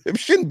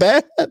prescription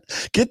bad?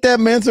 Get that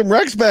man some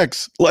Rec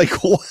Specs. Like,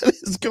 what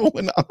is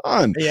going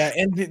on? Yeah,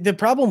 and the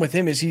problem with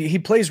him is he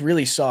plays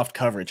really soft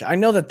coverage. I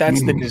know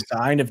that's the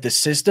design of the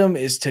system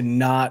is to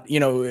not,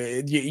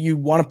 you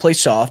want to play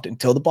soft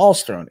until the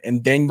ball's thrown,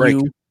 and then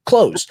you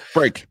close.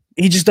 Break.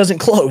 He just doesn't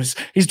close.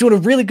 He's doing a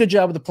really good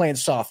job of the playing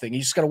soft thing.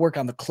 You just got to work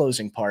on the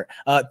closing part.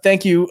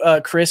 Thank you,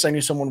 Chris. I knew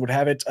someone would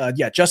have it.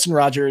 Justin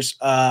Rogers.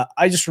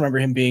 I just remember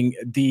him being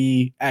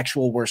the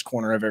actual worst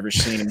corner I've ever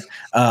seen.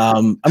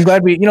 I'm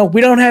glad we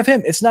don't have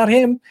him. It's not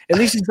him. At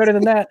least he's better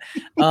than that.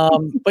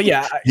 But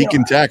yeah, he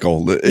can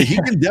tackle. He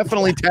can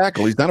definitely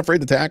tackle. He's not afraid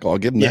to tackle. I'll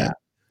give him that.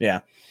 Yeah.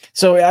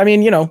 So I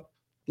mean,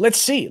 let's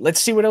see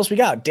what else we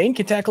got. Dane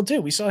can tackle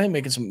too. We saw him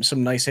making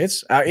some nice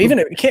hits. Even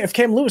if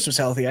Cam Lewis was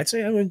healthy, I'd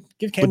say I would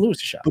give Cam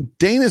Lewis a shot. But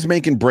Dane is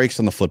making breaks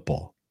on the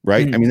football,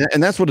 right? I mean,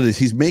 and that's what it is.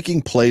 He's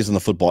making plays on the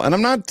football. And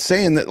I'm not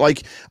saying that,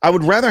 like, I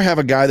would rather have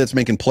a guy that's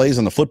making plays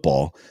on the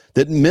football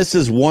that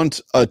misses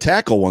a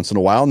tackle once in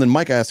a while, and then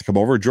Mike has to come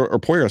over, or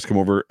Poyer has to come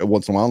over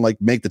once in a while and,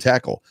 like, make the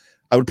tackle.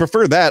 I would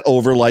prefer that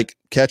over, like,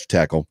 catch,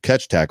 tackle,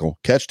 catch, tackle,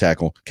 catch,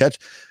 tackle, catch.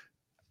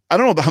 I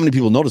don't know how many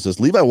people notice this.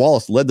 Levi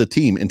Wallace led the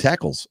team in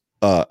tackles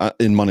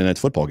in Monday Night's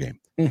football game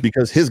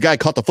because his guy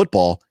caught the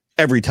football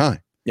every time.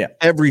 Yeah.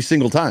 Every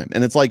single time.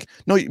 And it's like,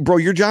 no, bro,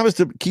 your job is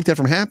to keep that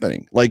from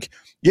happening. Like,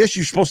 yes,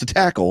 you're supposed to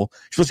tackle,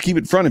 you're supposed to keep it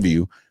in front of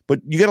you,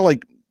 but you got to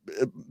like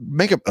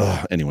make it.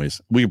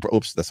 Anyways,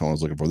 that's what I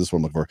was looking for. This one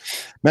I'm looking for.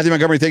 Matthew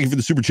Montgomery, thank you for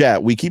the super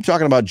chat. We keep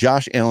talking about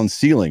Josh Allen's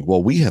ceiling.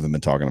 Well, we haven't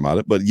been talking about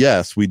it, but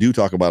yes, we do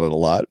talk about it a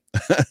lot.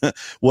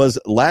 Was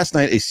last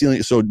night a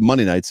ceiling? So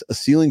Monday night's a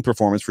ceiling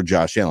performance for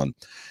Josh Allen.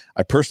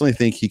 I personally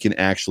think he can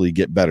actually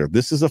get better.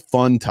 This is a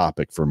fun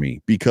topic for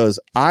me because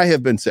I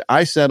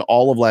said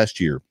all of last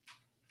year.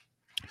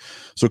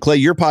 So Clay,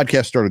 your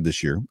podcast started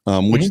this year,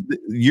 which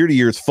year to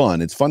year is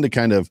fun. It's fun to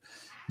kind of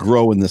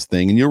grow in this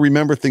thing. And you'll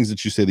remember things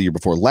that you say the year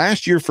before.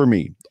 Last year for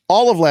me,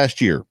 all of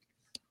last year,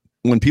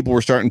 when people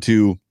were starting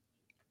to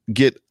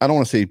get, I don't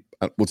want to say,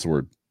 what's the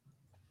word?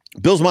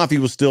 Bills Mafia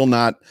was still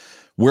not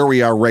where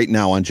we are right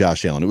now on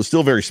Josh Allen. It was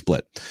still very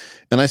split.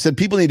 And I said,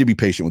 people need to be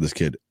patient with this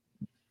kid.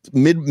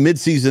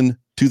 Mid-season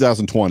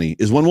 2020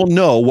 is when we'll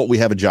know what we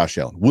have at Josh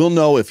Allen. We'll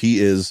know if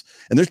he is,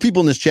 and there's people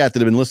in this chat that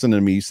have been listening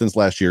to me since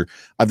last year.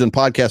 I've done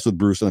podcasts with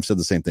Bruce and I've said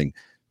the same thing.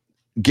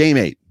 Game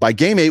 8. By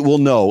game 8, we'll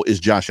know, is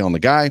Josh Allen the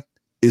guy?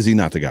 Is he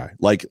not the guy?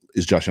 Like,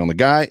 is Josh Allen the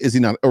guy? Is he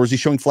not? Or is he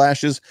showing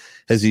flashes?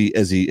 Has he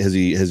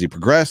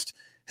progressed?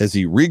 Has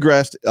he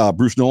regressed?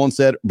 Bruce Nolan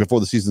said before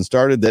the season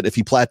started that if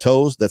he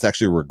plateaus, that's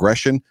actually a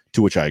regression,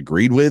 to which I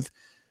agreed with.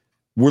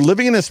 We're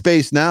living in a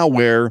space now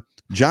where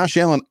Josh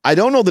Allen, I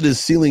don't know that his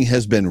ceiling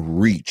has been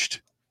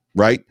reached,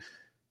 right?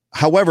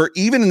 However,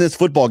 even in this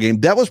football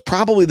game, that was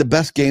probably the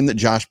best game that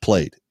Josh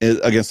played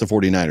against the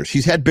 49ers.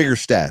 He's had bigger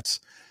stats,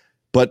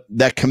 but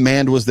that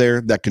command was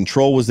there. That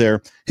control was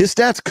there. His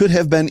stats could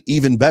have been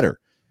even better.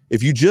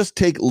 If you just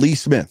take Lee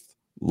Smith,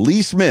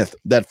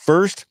 that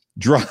first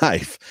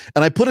drive,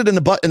 and I put it in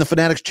the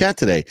Fanatics chat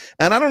today,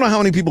 and I don't know how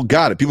many people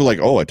got it. People are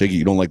like, oh, I take it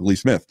you don't like Lee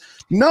Smith.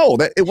 No,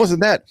 it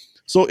wasn't that.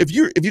 So if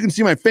you can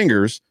see my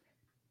fingers,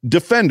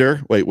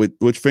 defender, wait,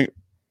 which finger?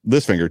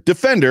 This finger.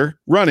 Defender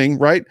running,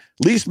 right?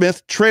 Lee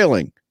Smith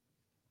trailing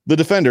the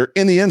defender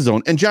in the end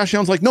zone. And Josh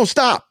Allen's like, no,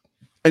 stop.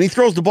 And he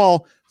throws the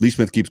ball. Lee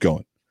Smith keeps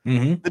going.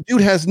 The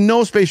dude has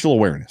no spatial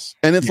awareness.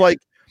 And it's like,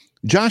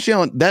 Josh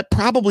Allen, that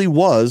probably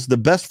was the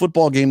best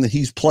football game that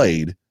he's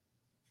played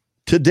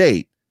to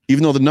date,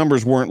 even though the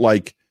numbers weren't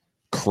like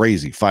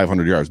crazy,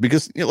 500 yards.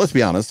 Because let's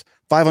be honest,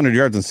 500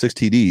 yards and 6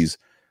 TDs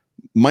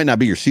might not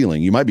be your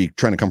ceiling. You might be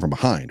trying to come from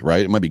behind,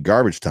 right? It might be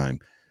garbage time.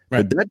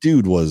 Right. But that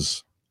dude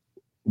was.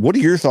 What are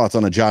your thoughts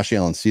on a Josh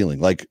Allen ceiling?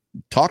 Like,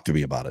 talk to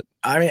me about it.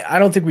 I mean, I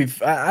don't think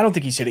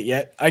he's hit it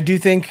yet. I do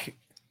think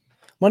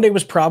Monday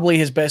was probably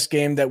his best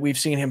game that we've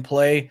seen him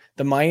play.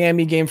 The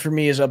Miami game for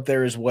me is up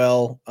there as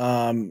well.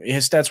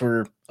 His stats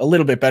were a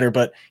little bit better,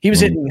 but he was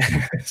hitting.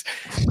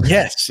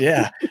 Yes.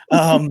 Yeah.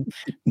 And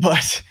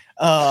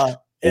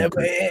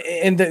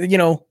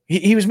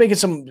he was making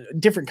some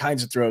different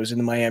kinds of throws in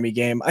the Miami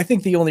game. I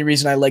think the only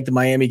reason I like the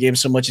Miami game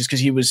so much is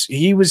because he was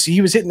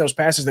hitting those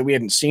passes that we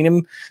hadn't seen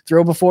him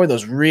throw before.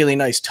 Those really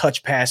nice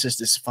touch passes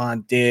to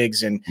Stephon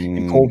Diggs and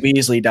Cole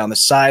Beasley down the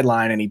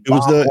sideline, and he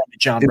bombed to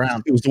John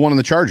Brown. It was the one in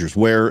the Chargers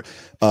where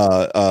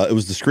it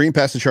was the screen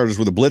pass to Chargers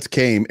where the blitz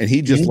came and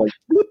he just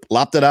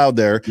lopped it out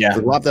there. Yeah,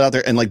 lopped it out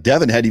there, and like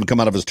Devin hadn't even come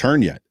out of his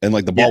turn yet, and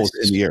like the ball was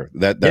in the air.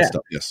 That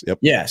stuff. Yes. Yep.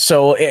 Yeah.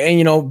 So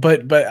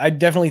but I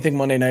definitely think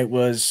Monday night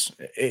was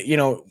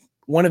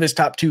one of his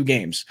top 2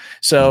 games.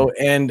 So,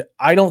 and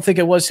I don't think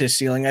it was his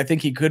ceiling. I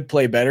think he could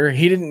play better.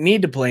 He didn't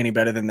need to play any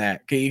better than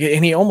that.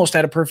 And he almost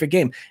had a perfect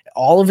game.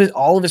 All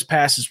of his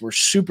passes were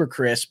super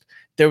crisp.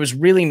 There was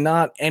really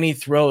not any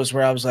throws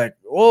where I was like,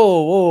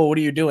 whoa, what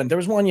are you doing? There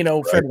was one,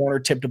 Fred Warner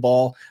tipped a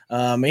ball.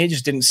 He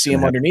just didn't see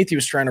him underneath. He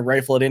was trying to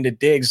rifle it into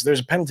Diggs. There's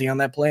a penalty on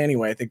that play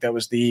anyway. I think that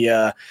was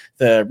the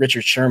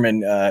Richard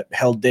Sherman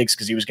held Diggs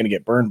because he was going to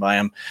get burned by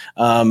him.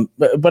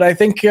 But I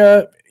think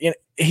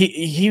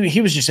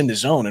he was just in the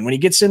zone. And when he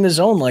gets in the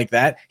zone like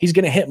that, he's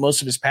going to hit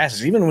most of his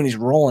passes, even when he's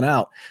rolling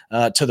out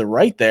to the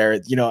right there.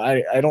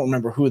 I don't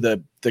remember who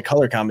the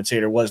color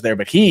commentator was there,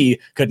 but he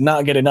could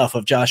not get enough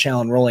of Josh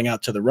Allen rolling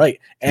out to the right.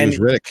 And it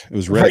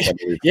was Riddick.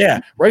 Right,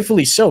 yeah,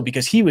 rightfully so,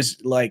 because he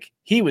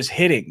was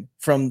hitting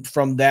from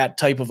that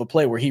type of a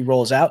play where he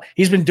rolls out.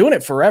 He's been doing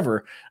it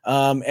forever.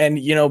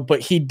 But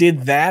he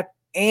did that.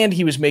 And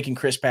he was making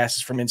crisp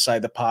passes from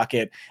inside the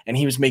pocket, and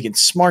he was making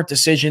smart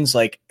decisions.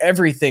 Like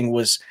everything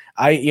was,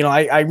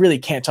 I really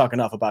can't talk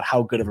enough about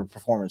how good of a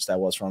performance that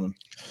was from him.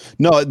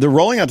 No, the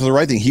rolling out to the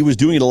right thing, he was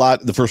doing it a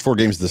lot the first 4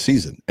 games of the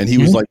season, and he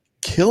was like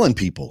killing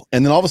people.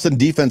 And then all of a sudden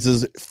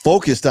defenses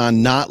focused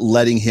on not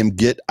letting him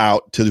get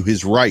out to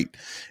his right.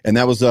 And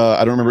that was, I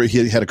don't remember,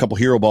 he had a couple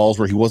hero balls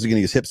where he wasn't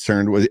getting his hips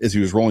turned as he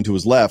was rolling to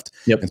his left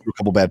and threw a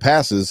couple bad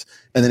passes.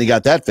 And then he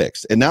got that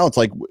fixed. And now it's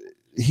like,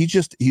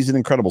 he's an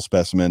incredible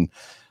specimen.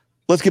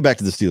 Let's get back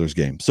to the Steelers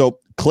game. So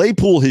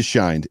Claypool has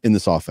shined in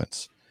this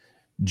offense.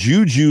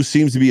 Juju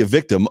seems to be a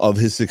victim of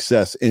his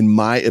success, in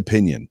my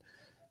opinion.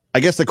 I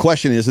guess the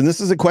question is, and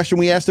this is a question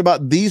we asked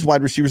about these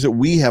wide receivers that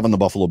we have on the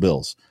Buffalo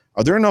Bills.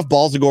 Are there enough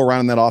balls to go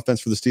around in that offense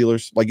for the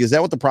Steelers? Like, is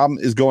that what the problem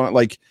is going on?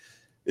 Like,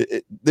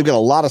 they've got a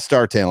lot of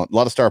star talent, a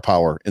lot of star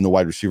power in the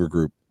wide receiver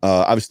group.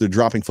 Obviously, they're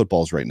dropping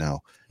footballs right now.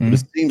 But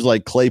it seems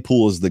like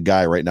Claypool is the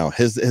guy right now.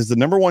 Has the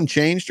number one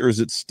changed, or is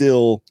it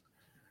still?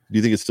 Do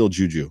you think it's still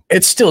Juju?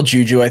 It's still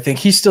Juju. I think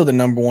he's still the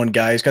number one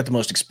guy. He's got the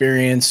most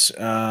experience.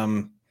 I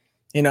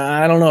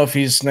don't know if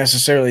he's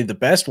necessarily the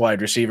best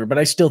wide receiver, but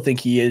I still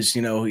think he is.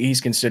 He's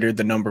considered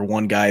the number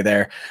one guy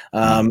there.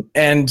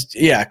 And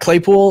yeah,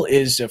 Claypool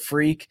is a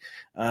freak.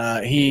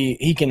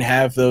 He can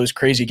have those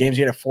crazy games.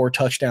 He had a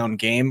 4-touchdown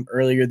game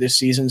earlier this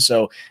season.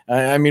 So,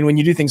 when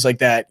you do things like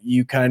that,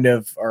 you kind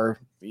of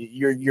are.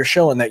 You're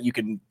showing that you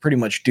can pretty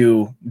much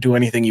do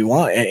anything you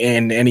want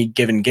in any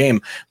given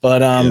game.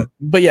 But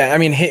yeah,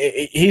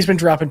 he's been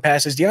dropping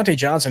passes. Deontay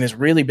Johnson has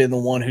really been the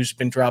one who's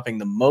been dropping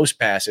the most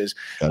passes.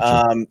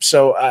 Gotcha.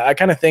 So I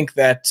kind of think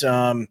that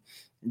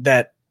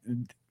that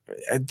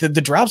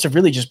the drops have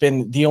really just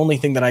been the only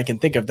thing that I can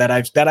think of that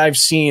I've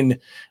seen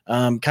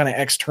kind of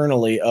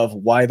externally of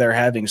why they're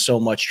having so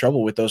much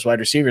trouble with those wide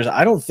receivers.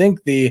 I don't think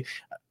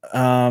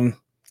I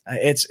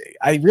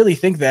really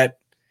think that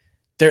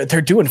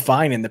they're doing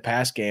fine in the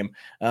pass game.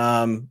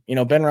 Ben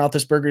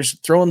Roethlisberger's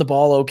throwing the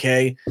ball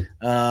okay,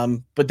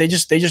 but they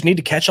just need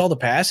to catch all the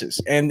passes,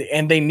 and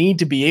they need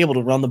to be able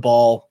to run the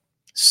ball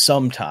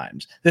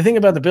sometimes. The thing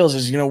about the Bills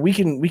is, we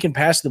can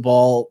pass the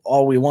ball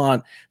all we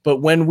want, but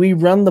when we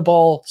run the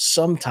ball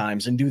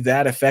sometimes and do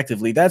that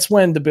effectively, that's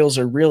when the Bills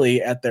are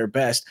really at their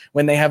best,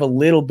 when they have a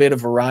little bit of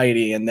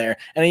variety in there.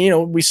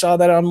 And, we saw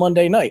that on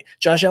Monday night.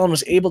 Josh Allen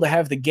was able to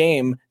have the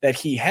game that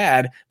he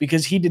had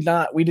because we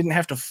didn't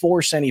have to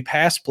force any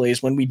pass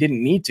plays when we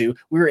didn't need to.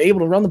 We were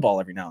able to run the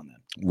ball every now and then.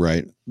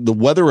 Right. The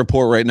weather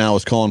report right now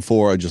is calling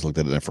for, I just looked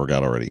at it and I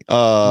forgot already,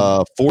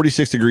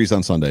 46 degrees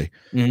on Sunday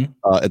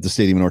at the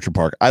stadium in Orchard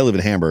Park. I live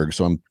in Hamburg,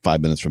 so I'm 5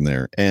 minutes from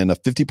there, and a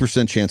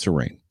 50% chance of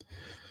rain.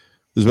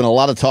 There's been a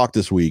lot of talk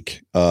this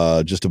week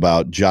just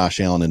about Josh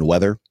Allen and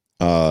weather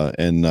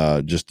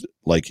and just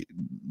like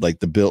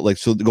the Bill,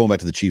 so going back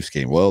to the Chiefs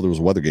game. Well, there was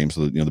a weather game,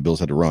 so the Bills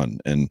had to run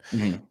and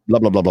blah,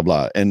 blah, blah, blah,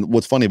 blah. And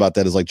what's funny about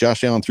that is like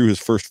Josh Allen threw his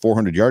first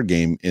 400-yard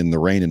game in the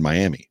rain in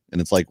Miami. And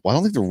it's like, well, I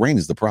don't think the rain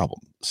is the problem.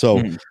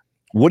 So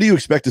what do you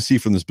expect to see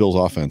from this Bills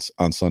offense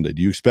on Sunday?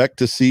 Do you expect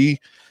to see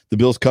the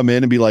Bills come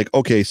in and be like,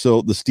 okay,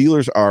 so the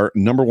Steelers are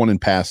number 1 in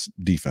pass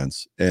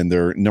defense and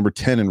they're number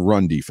 10 in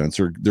run defense,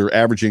 or they're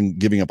averaging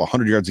giving up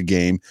 100 yards a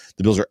game.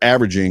 The Bills are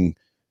averaging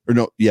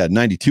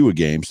 92 a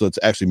game. So that's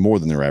actually more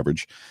than their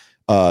average.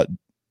 How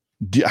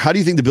do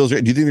you think the Bills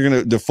are? Do you think they're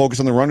going to focus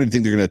on the run, or do you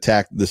think they're going to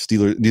attack the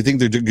Steelers? Do you think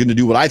they're going to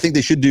do what I think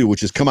they should do,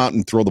 which is come out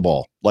and throw the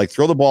ball,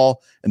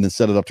 and then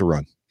set it up to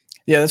run?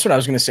 Yeah, that's what I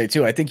was going to say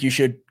too. I think you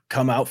should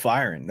come out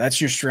firing. That's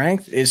your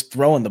strength, is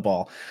throwing the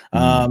ball.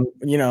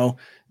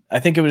 I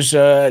think it was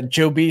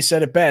Joe B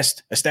said it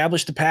best: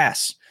 establish the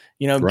pass.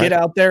 Get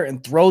out there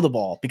and throw the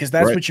ball, because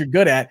that's what you're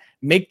good at.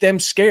 Make them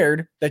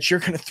scared that you're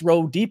going to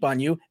throw deep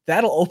on you.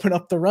 That'll open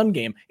up the run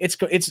game. It's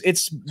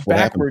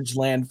backwards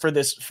land for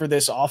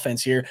this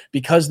offense here,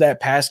 because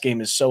that pass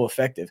game is so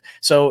effective.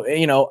 So,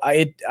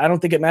 I don't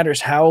think it matters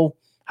how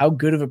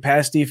good of a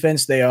pass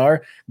defense they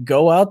are.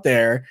 Go out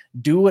there,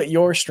 do what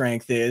your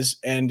strength is.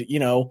 And,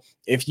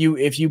 if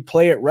you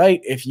play it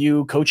right, if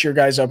you coach your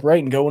guys up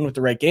right and go in with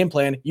the right game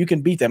plan, you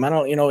can beat them.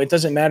 It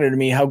doesn't matter to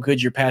me how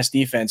good your pass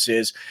defense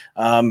is.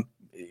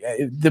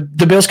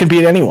 The Bills can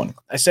beat anyone.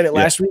 I said it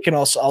last week, and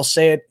I'll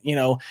say it,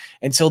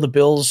 until the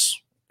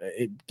Bills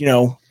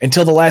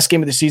until the last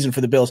game of the season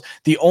for the Bills.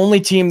 The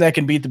only team that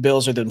can beat the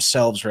Bills are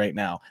themselves right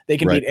now. They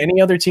can beat any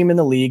other team in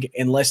the league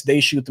unless they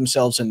shoot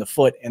themselves in the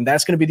foot, and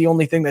that's going to be the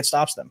only thing that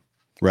stops them.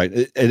 Right.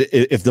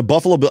 If the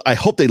Buffalo Bills, I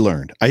hope they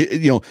learned.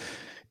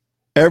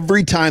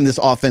 Every time this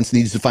offense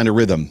needs to find a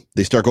rhythm,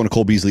 they start going to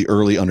Cole Beasley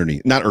early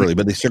underneath. Not early,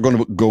 but they start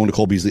going to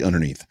Cole Beasley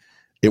underneath.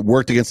 It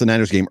worked against the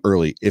Niners game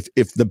early.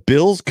 If the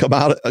Bills come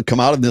out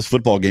of this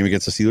football game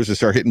against the Steelers and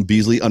start hitting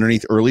Beasley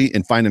underneath early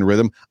and finding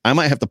rhythm, I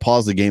might have to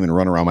pause the game and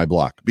run around my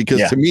block,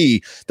 because to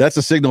me, that's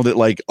a signal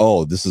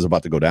that this is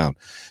about to go down.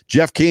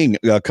 Jeff King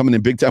coming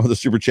in big time with a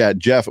super chat.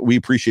 Jeff, we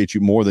appreciate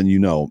you more than you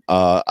know.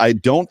 I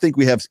don't think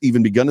we have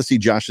even begun to see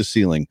Josh's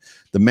ceiling.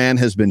 The man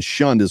has been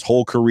shunned his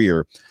whole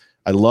career.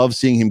 I love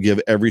seeing him give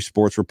every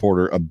sports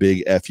reporter a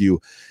big FU.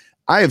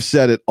 I have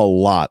said it a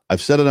lot. I've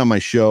said it on my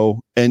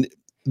show, and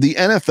the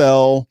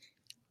NFL,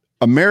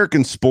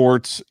 American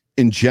sports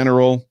in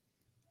general,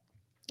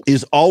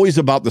 is always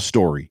about the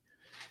story.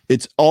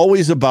 It's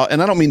always about,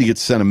 and I don't mean to get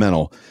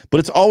sentimental, but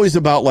it's always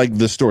about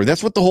the story.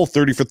 That's what the whole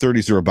 30 for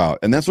 30s are about.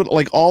 And that's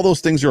what all those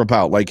things are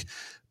about.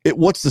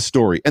 What's the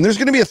story? And there's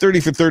going to be a 30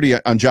 for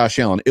 30 on Josh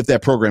Allen if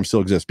that program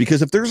still exists.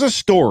 Because if there's a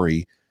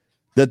story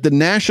that the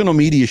national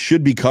media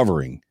should be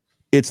covering,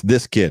 it's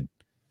this kid.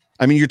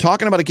 I mean, you're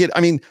talking about a kid.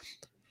 I mean,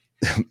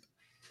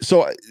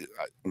 so,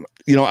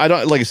 I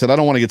don't, like I said, I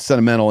don't want to get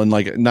sentimental and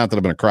not that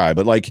I'm going to cry,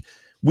 but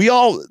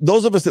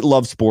those of us that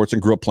love sports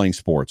and grew up playing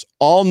sports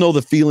all know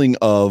the feeling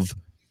of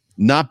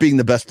not being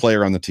the best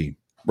player on the team,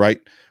 right?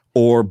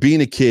 Or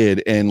being a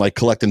kid and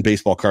collecting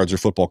baseball cards or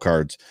football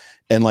cards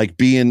and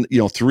being,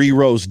 3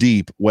 rows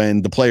deep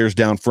when the player's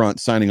down front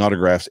signing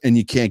autographs and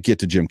you can't get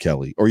to Jim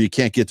Kelly or you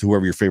can't get to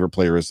whoever your favorite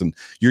player is. And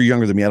you're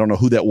younger than me. I don't know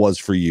who that was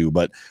for you,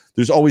 but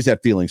there's always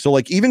that feeling. So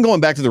even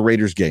going back to the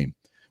Raiders game,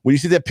 when you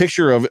see that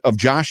picture of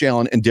Josh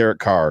Allen and Derek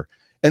Carr,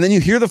 and then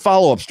you hear the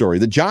follow-up story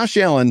that Josh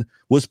Allen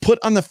was put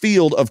on the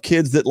field of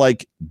kids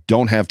that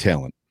don't have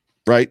talent,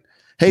 right?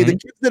 Hey, the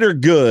kids that are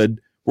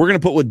good, we're going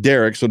to put with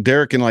Derek so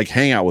Derek can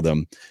hang out with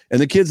them. And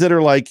the kids that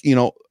are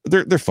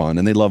they're fun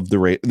and they love they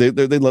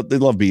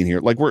love being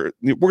here. We're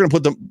going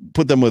to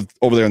put them with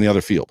over there on the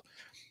other field.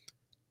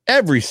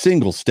 Every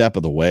single step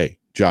of the way,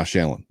 Josh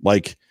Allen,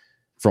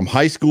 from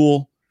high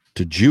school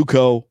to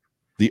JUCO,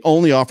 the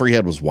only offer he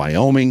had was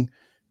Wyoming.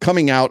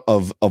 Coming out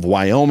of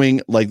Wyoming,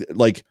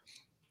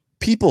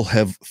 people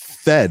have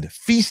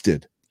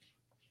feasted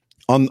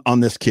on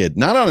this kid,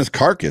 not on his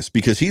carcass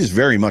because he's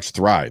very much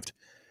thrived,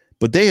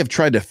 but they have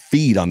tried to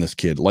feed on this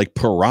kid like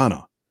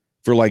piranha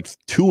for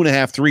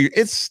 2.5, 3 years.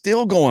 It's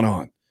still going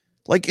on.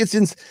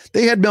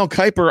 They had Mel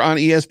Kiper on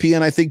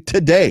ESPN, I think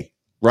today,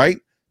 right?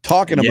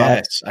 Talking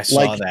about, I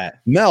saw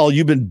that. Mel,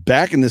 you've been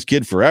backing this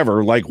kid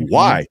forever.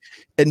 Why?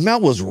 And Mel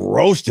was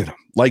roasting him,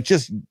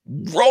 just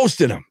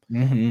roasted him.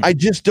 Mm-hmm. I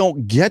just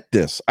don't get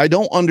this. I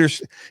don't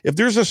understand. If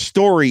there's a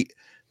story,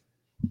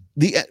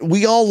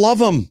 we all love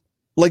them.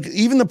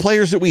 Even the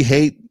players that we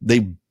hate,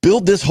 they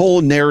build this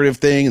whole narrative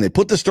thing and they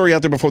put the story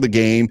out there before the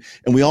game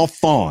and we all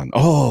fawn.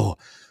 Oh,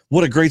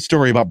 what a great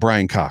story about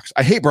Brian Cox.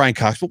 I hate Brian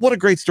Cox, but what a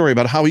great story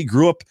about how he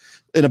grew up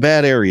in a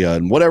bad area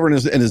and whatever. And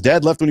his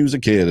dad left when he was a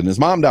kid and his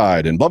mom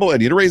died and blah, blah, blah.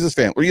 And he had to raise his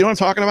family. You know what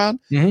I'm talking about?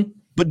 Mm-hmm.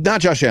 But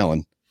not Josh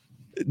Allen.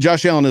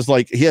 Josh Allen is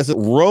he has a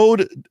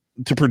road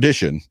to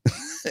perdition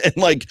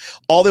and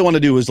all they want to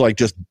do is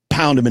just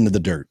pound him into the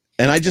dirt.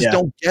 And I just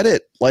don't get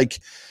it.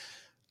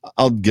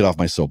 I'll get off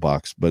my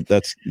soapbox, but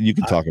you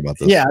can talk about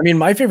this. Yeah. I mean,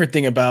 my favorite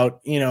thing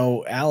about,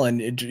 Allen,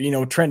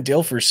 Trent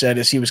Dilfer said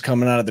as he was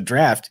coming out of the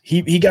draft,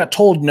 he got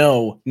told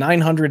no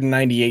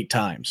 998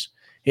 times.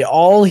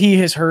 All he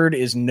has heard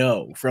is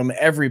no from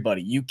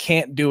everybody. You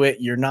can't do it.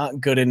 You're not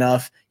good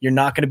enough. You're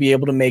not going to be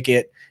able to make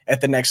it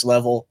at the next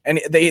level.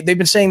 And they've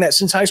been saying that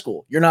since high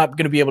school. You're not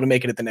going to be able to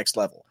make it at the next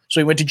level. So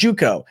he went to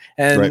JUCO,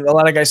 and a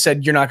lot of guys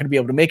said, you're not going to be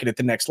able to make it at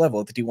the next level,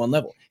 at the D1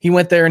 level. He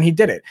went there and he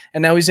did it.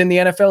 And now he's in the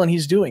NFL and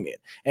he's doing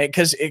it.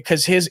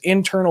 Because his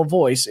internal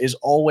voice is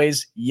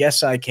always,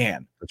 yes, I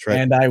can. That's right.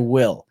 And I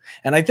will.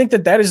 And I think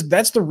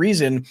that's the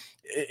reason,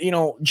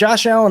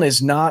 Josh Allen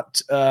is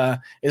not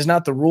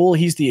the rule.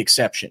 He's the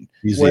exception.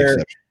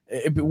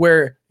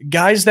 Where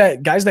guys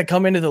that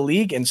come into the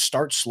league and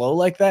start slow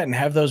like that and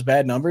have those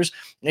bad numbers,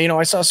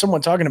 I saw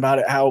someone talking about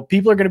it, how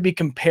people are going to be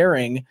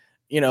comparing,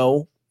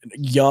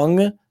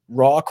 young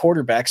raw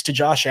quarterbacks to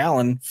Josh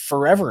Allen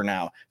forever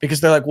now, because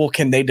they're like, well,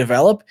 can they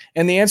develop?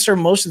 And the answer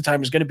most of the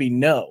time is going to be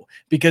no,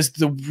 because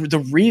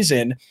the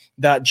reason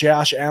that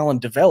Josh Allen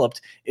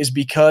developed is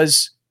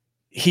because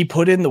he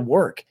put in the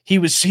work.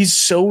 He's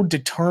so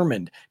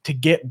determined to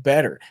get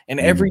better. And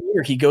every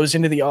year he goes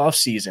into the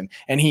offseason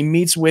and he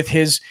meets with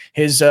his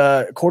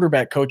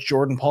quarterback coach,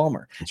 Jordan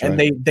Palmer. That's and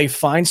right. they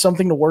find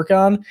something to work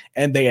on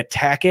and they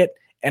attack it.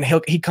 And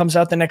he comes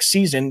out the next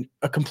season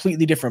a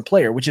completely different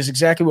player, which is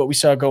exactly what we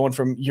saw going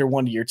from year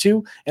 1 to year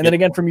 2. And then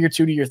again from year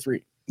 2 to year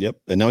 3. Yep.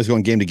 And now he's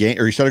going game to game,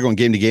 or he started going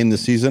game to game this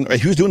season.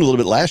 He was doing a little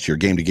bit last year,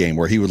 game to game,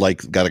 where he would I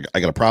got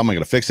a problem, I got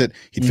to fix it.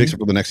 He'd fix it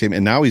for the next game.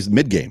 And now he's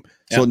mid game.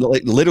 So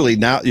literally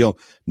now,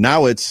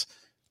 now it's,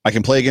 I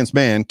can play against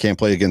man, can't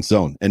play against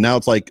zone. And now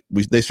it's like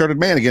they started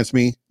man against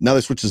me. Now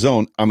they switch to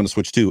zone. I'm going to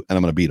switch too, and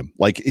I'm going to beat them.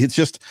 Like, it's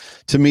just,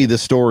 to me,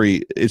 this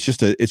story, it's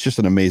just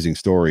an amazing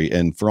story.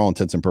 And for all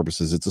intents and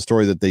purposes, it's a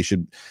story that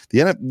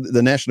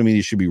the national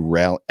media should be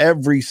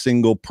every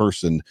single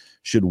person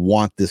should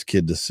want this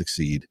kid to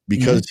succeed,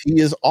 because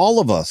he is all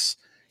of us.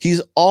 He's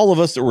all of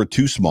us that were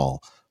too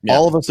small. Yeah.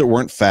 All of us that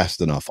weren't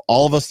fast enough.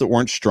 All of us that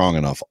weren't strong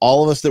enough.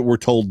 All of us that were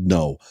told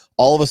no.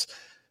 All of us.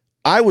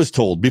 I was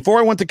told before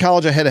I went to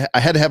college, I had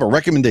to have a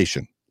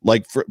recommendation,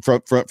 like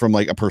from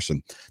like a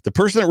person. The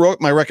person that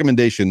wrote my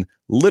recommendation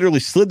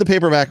literally slid the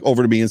paperback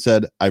over to me and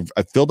said, I've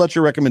filled out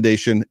your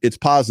recommendation. It's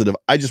positive.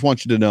 I just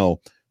want you to know,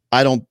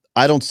 I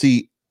don't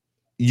see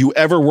you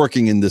ever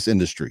working in this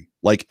industry,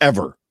 like,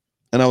 ever.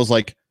 And I was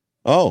like,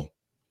 oh,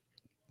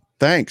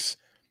 thanks.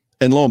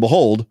 And lo and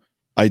behold,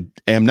 I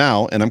am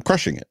now, and I'm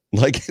crushing it.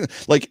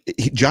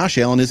 Josh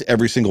Allen is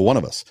every single one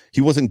of us.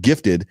 He wasn't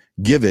gifted,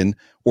 given,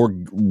 or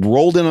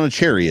rolled in on a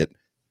chariot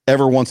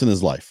ever once in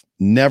his life.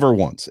 Never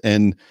once.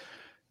 And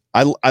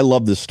I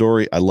love this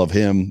story. I love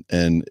him.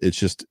 And it's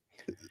just,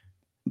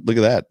 look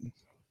at that.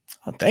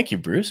 Oh, thank you,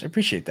 Bruce. I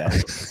appreciate that.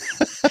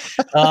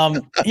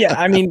 Yeah,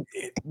 I mean,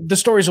 the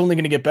story's only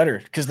going to get better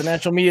because the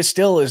national media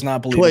still is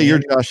not believing. Clay,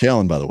 you're Josh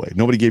Allen, by the way.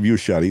 Nobody gave you a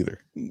shot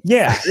either.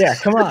 Yeah,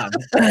 come on.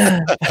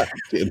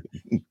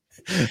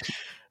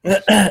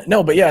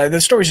 No, but yeah,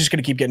 the story's just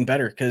going to keep getting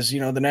better because,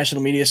 the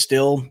national media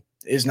still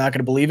is not going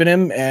to believe in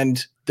him,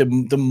 and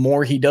the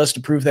more he does to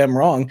prove them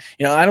wrong,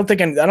 I don't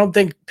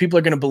think people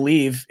are going to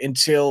believe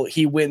until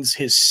he wins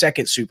his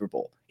second Super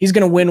Bowl. He's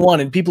going to win one,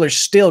 and people are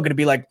still going to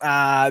be like,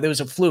 there was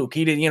a fluke.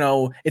 He did,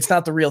 it's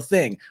not the real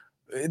thing.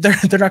 They're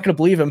not going to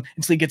believe him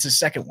until he gets his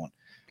second one.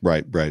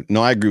 Right.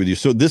 No, I agree with you.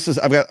 So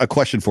I've got a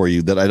question for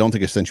you that I don't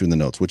think I sent you in the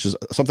notes, which is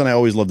something I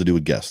always love to do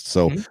with guests.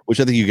 So, which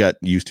I think you got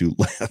used to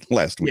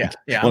last week.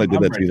 Yeah. When I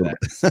did that to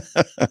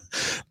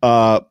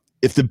you.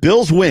 If the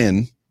Bills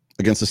win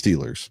against the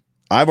Steelers,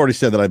 I've already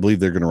said that I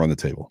believe they're going to run the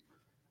table.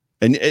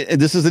 And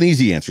this is an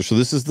easy answer. So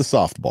this is the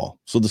softball.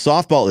 So the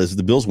softball is,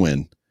 the Bills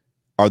win.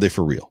 Are they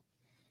for real?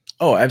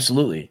 Oh,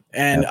 absolutely.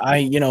 And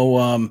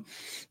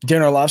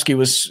Dan Orlovsky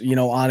was,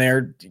 on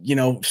air,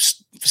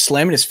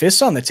 slamming his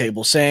fists on the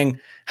table saying,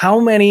 how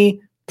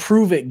many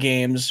prove it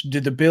games do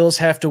the Bills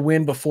have to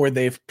win before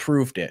they've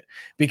proved it?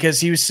 Because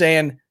he was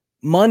saying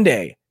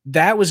Monday,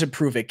 that was a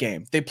prove it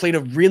game. They played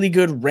a really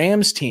good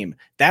Rams team.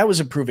 That was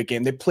a prove it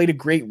game. They played a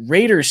great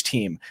Raiders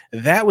team.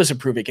 That was a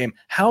prove it game.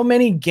 How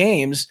many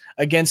games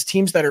against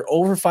teams that are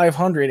over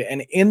 500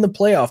 and in the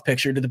playoff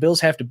picture do the Bills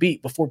have to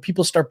beat before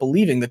people start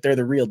believing that they're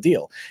the real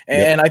deal?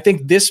 And I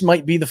think this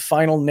might be the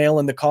final nail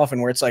in the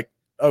coffin where it's like,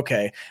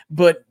 okay,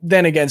 but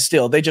then again,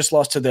 still, they just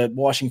lost to the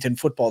Washington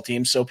football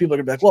team, so people are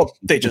gonna be like, "Well,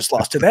 they just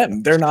lost to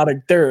them.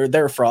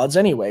 They're frauds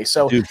anyway."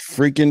 So, dude,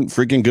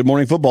 freaking Good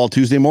Morning Football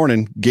Tuesday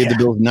morning gave the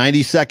Bills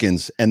 90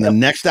 seconds, and the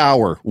next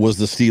hour was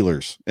the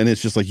Steelers, and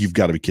it's just like, you've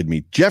got to be kidding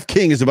me. Jeff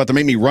King is about to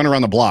make me run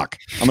around the block.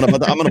 I'm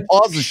gonna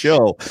pause the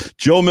show.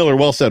 Joe Miller,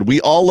 well said.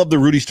 We all love the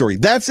Rudy story.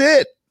 That's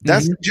it.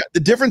 That's the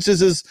difference.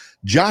 Is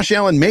Josh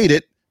Allen made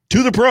it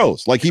to the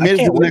pros. Like, he made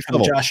it to the next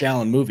level. Josh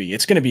Allen movie.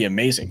 It's going to be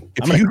amazing.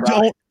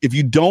 If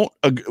you don't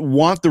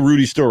want the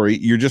Rudy story,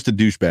 you're just a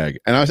douchebag.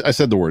 And I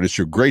said the word. It's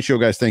true. Great show,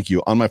 guys. Thank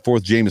you. On my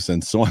fourth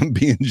Jameson, so I'm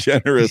being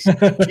generous. Keep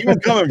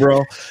it coming,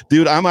 bro.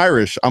 Dude, I'm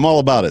Irish. I'm all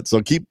about it.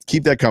 So keep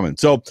that coming.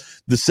 So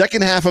the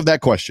second half of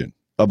that question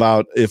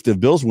about if the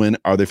Bills win,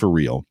 are they for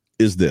real,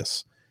 is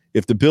this.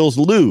 If the Bills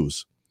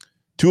lose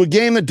to a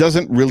game that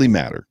doesn't really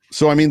matter.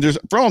 So, I mean, there's,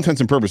 for all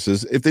intents and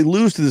purposes, if they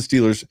lose to the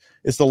Steelers,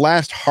 it's the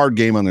last hard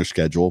game on their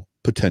schedule,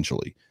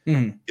 potentially.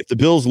 If the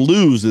Bills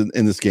lose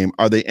in this game,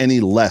 are they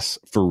any less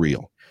for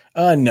real?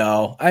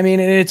 No. I mean,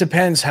 it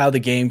depends how the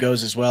game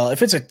goes as well.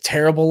 If it's a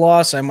terrible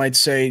loss, I might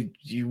say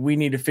we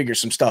need to figure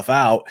some stuff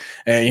out,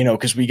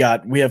 because we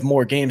have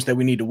more games that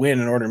we need to win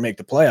in order to make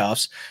the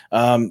playoffs.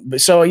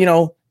 So,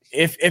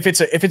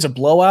 if it's a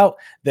blowout,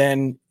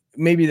 then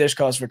maybe there's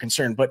cause for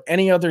concern. But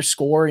any other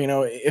score,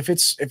 if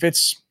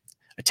it's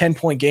a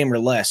 10-point game or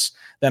less,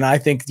 then I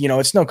think,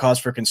 it's no cause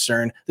for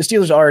concern. The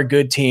Steelers are a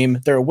good team.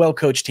 They're a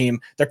well-coached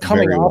team. They're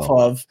coming off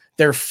of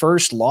their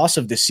first loss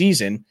of the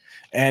season,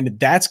 and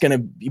that's going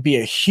to be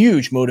a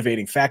huge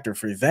motivating factor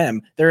for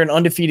them. They're an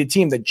undefeated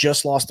team that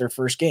just lost their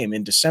first game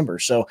in December.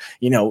 So,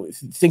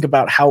 think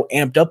about how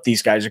amped up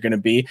these guys are going to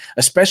be,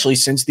 especially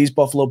since these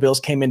Buffalo Bills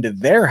came into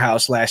their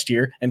house last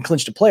year and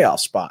clinched a playoff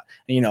spot.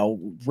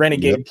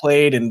 Renegade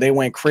played and they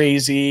went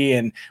crazy,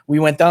 and we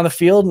went down the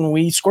field and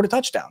we scored a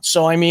touchdown.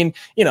 So, I mean,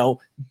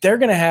 they're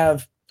going to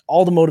have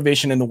all the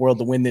motivation in the world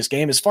to win this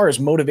game. As far as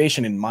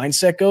motivation and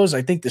mindset goes,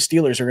 I think the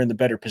Steelers are in the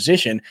better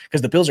position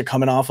because the Bills are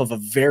coming off of a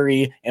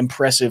very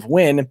impressive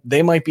win.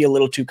 They might be a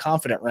little too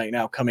confident right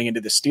now coming into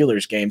the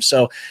Steelers game.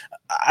 So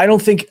I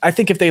think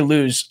if they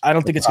lose, I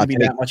don't think it's going to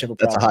be that much of a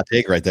problem. That's a hot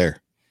take right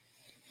there.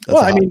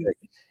 Well, I mean,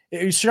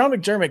 Sean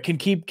McDermott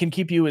can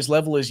keep you as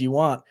level as you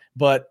want,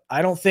 but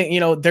I don't think,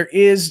 there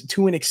is,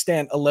 to an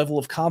extent, a level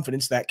of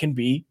confidence that can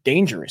be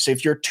dangerous.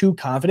 If you're too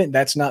confident,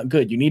 that's not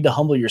good. You need to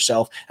humble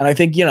yourself. And I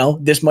think,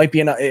 this might be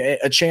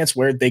a chance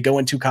where they go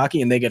in too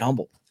cocky and they get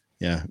humbled.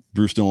 Yeah.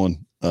 Bruce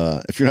Nolan,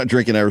 if you're not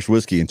drinking Irish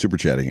whiskey and super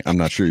chatting, I'm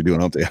not sure you're doing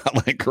Hump Day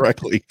Hotline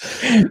correctly.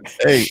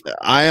 Hey,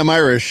 I am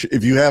Irish,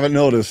 if you haven't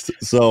noticed.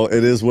 So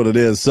it is what it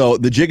is. So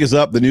the jig is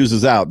up. The news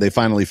is out. They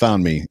finally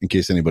found me, in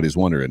case anybody's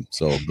wondering.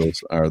 So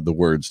those are the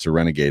words to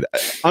Renegade.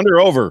 Under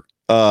over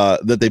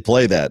that they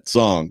play that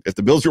song. If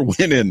the Bills are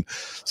winning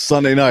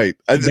Sunday night,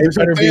 they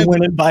better be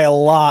winning by a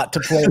lot to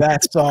play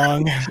that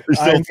song. There's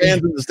still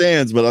fans in the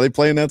stands, but are they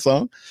playing that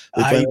song?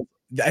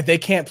 They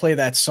can't play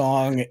that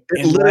song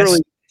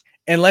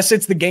unless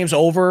it's the game's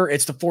over,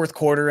 it's the fourth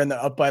quarter and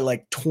they're up by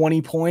like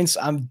 20 points.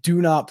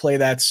 Do not play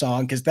that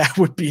song, because that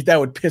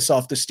would piss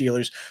off the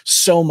Steelers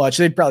so much.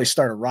 They'd probably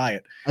start a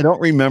riot. I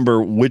don't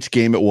remember which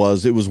game it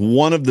was. It was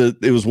one of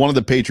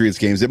the Patriots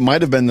games. It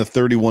might have been the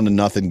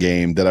 31-0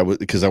 game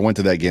because I went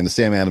to that game, the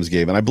Sam Adams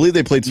game, and I believe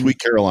they played Sweet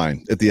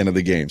Caroline at the end of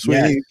the game.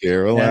 Sweet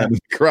Caroline. Yeah.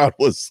 The crowd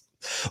was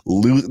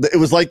it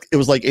was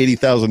like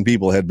 80,000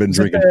 people had been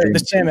drinking. The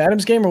Sam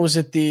Adams game, or was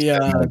it the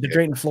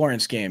Drayton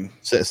Florence game?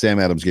 Sam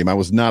Adams game. I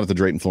was not at the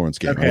Drayton Florence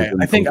game. Okay,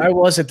 I think I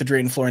was at the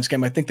Drayton Florence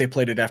game. I think they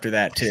played it after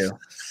that too.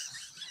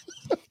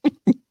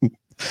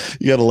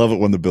 You got to love it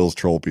when the Bills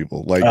troll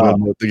people. Like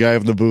when the guy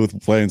in the booth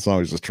playing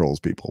songs just trolls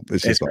people.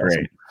 It's just awesome.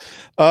 Great.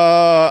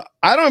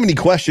 I don't have any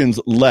questions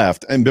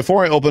left. And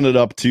before I open it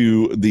up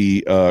to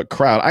the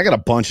crowd, I got a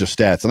bunch of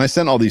stats, and I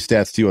sent all these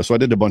stats to you. So I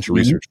did a bunch of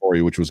research for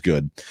you, which was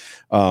good.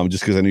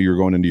 Just because I knew you were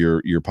going into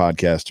your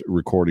podcast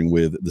recording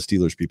with the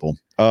Steelers people.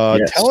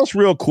 Yes. Tell us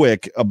real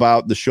quick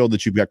about the show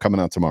that you've got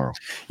coming out tomorrow.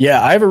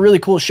 Yeah, I have a really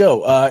cool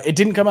show. It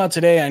didn't come out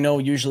today. I know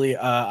usually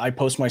I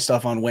post my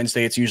stuff on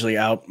Wednesday. It's usually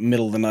out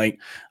middle of the night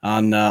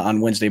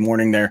on Wednesday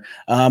morning there.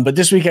 But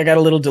this week I got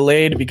a little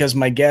delayed because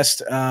my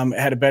guest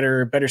had a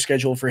better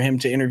schedule for him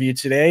to interview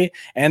today.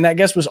 And that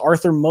guest was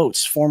Arthur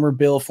Moats, former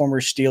Bill, former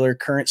Steeler,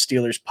 current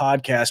Steelers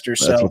podcaster.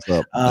 So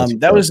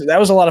that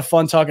was a lot of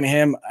fun talking to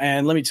him.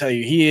 And let me tell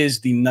you, he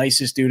is the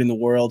nicest dude in the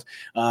world.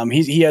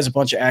 He has a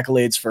bunch of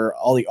accolades for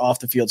all the off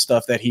the field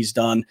stuff that he's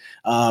done.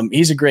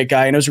 He's a great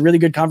guy, and it was a really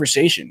good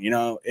conversation.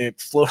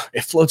 It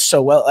floats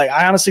so well. Like,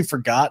 I honestly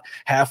forgot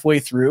halfway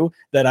through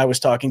that I was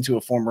talking to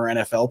a former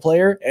NFL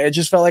player. It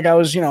just felt like I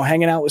was,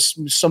 hanging out with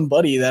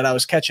somebody that I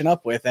was catching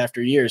up with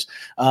after years.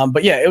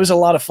 But yeah, it was a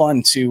lot of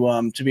fun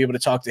to be able to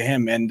talk to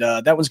him, and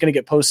that one's going to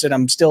get posted.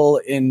 I'm still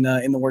in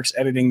the works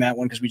editing that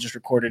one because we just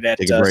recorded at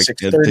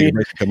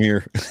 6:30. Come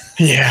here.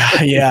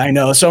 Yeah, I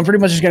know. So I'm pretty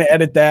much just going to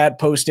edit that,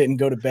 post it, and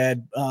go to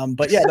bed.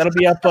 But yeah, that'll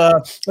be up.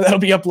 That'll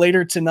be up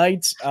later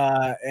tonight.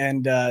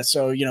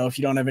 So if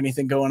you don't have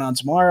anything going on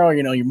tomorrow,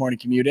 your morning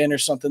commute in or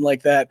something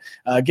like that,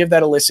 give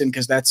that a listen,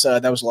 because that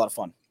was a lot of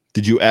fun.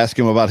 Did you ask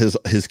him about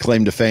his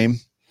claim to fame?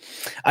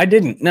 I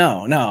didn't.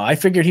 No. I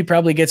figured he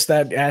probably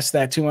asked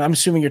that too. I'm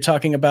assuming you're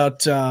talking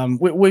about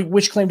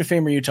which claim to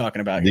fame are you talking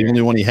about? The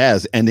only one he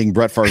has, ending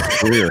Brett Favre's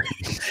career.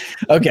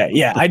 Okay,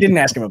 yeah, I didn't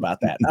ask him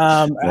about that.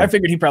 I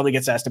figured he probably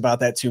gets asked about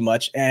that too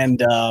much.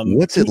 And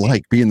what's it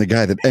like being the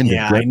guy that ended?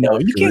 Yeah, Brett I know.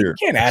 You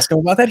can't ask him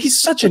about that. He's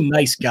such a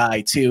nice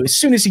guy too. As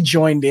soon as he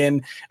joined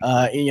in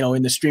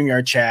the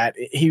StreamYard chat,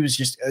 he was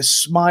just a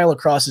smile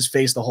across his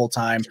face the whole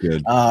time.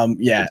 Good.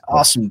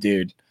 Awesome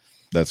dude.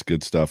 That's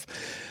good stuff.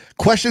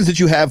 Questions that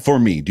you have for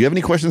me? Do you have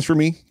any questions for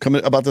me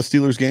coming about the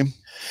Steelers game?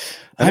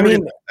 I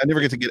never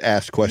get to get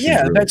asked questions.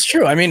 Yeah, really. That's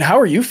true. I mean, how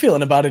are you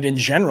feeling about it in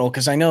general?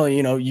 Because I know,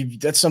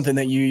 that's something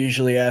that you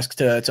usually ask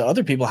to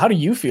other people. How do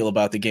you feel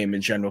about the game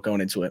in general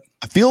going into it?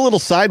 I feel a little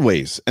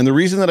sideways. And the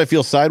reason that I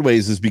feel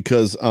sideways is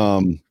because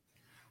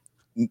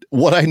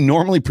what I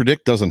normally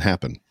predict doesn't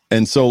happen.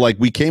 And so, like,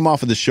 we came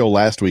off of the show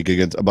last week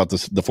about the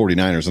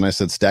 49ers, and I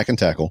said stack and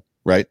tackle,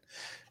 right?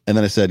 And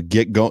then I said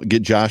get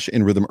Josh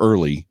in rhythm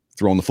early,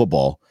 throwing the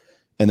football.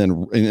 And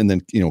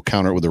then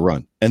counter it with a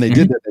run, and they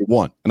did that. They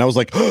won, and I was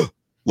like,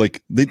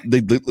 like they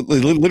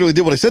literally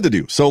did what I said to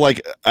do. So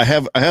like I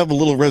have a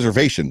little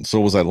reservation. So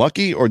was I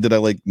lucky, or did I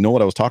know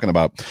what I was talking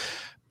about?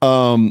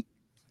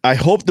 I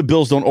hope the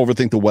Bills don't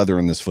overthink the weather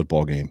in this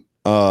football game.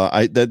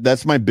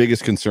 That's my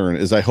biggest concern.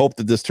 Is I hope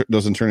that this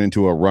doesn't turn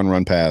into a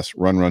run pass.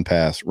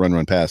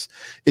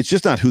 It's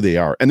just not who they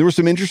are. And there were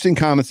some interesting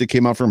comments that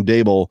came out from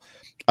Dable.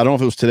 I don't know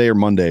if it was today or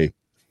Monday,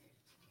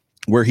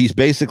 where he's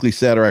basically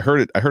said, or I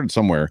heard it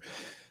somewhere,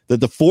 that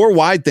the 4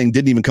 wide thing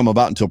didn't even come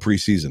about until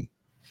preseason.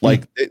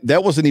 Like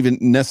that wasn't even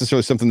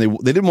necessarily something they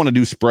didn't want to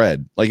do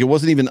spread. Like it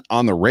wasn't even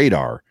on the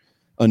radar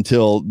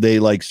until they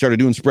started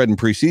doing spread in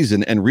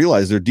preseason and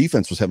realized their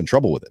defense was having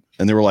trouble with it.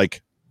 And they were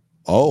like,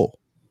 oh,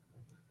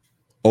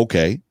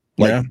 okay.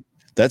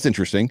 That's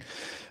interesting.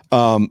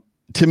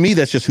 To me,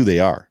 that's just who they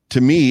are. To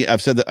me,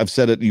 I've said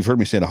it. You've heard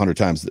me say it 100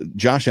 times.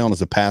 Josh Allen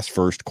is a pass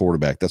first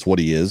quarterback. That's what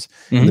he is.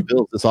 And the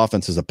Bills, this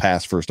offense is a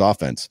pass first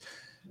offense.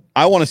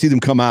 I want to see them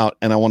come out,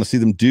 and I want to see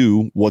them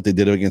do what they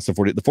did against the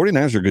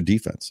 49ers are a good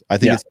defense. I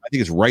think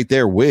it's right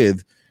there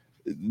with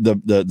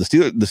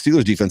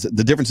Steelers defense,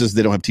 the difference is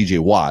they don't have TJ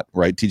Watt,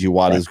 right? TJ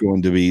Watt is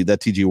going to be that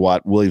TJ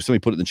Watt Williams. Somebody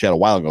put it in the chat a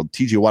while ago.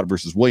 TJ Watt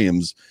versus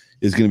Williams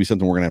is going to be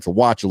something we're going to have to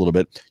watch a little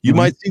bit. You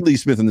might see Lee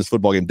Smith in this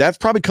football game. That's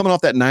probably coming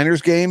off that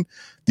Niners game.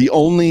 The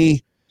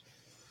only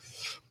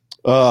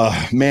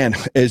man,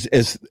 as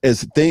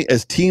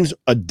teams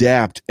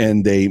adapt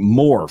and they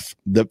morph,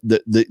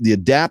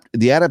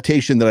 the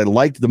adaptation that I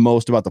liked the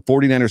most about the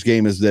 49ers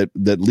game is that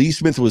Lee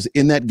Smith was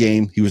in that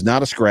game. He was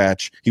not a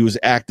scratch. He was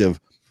active,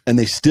 and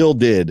they still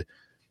did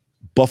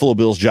Buffalo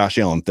Bills Josh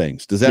Allen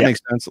things. Does that make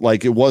sense?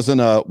 Like, it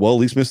wasn't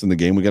Lee Smith's in the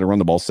game, we got to run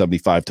the ball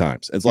 75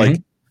 times. It's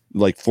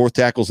like fourth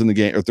tackles in the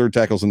game or third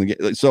tackles in the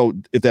game. So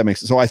if that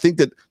makes sense. So I think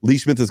that Lee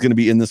Smith is going to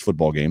be in this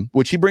football game,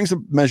 which he brings a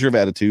measure of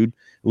attitude,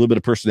 a little bit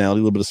of personality,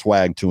 a little bit of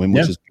swag to him,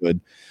 which is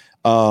good.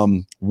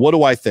 What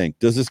do I think?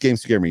 Does this game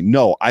scare me?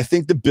 No, I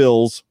think the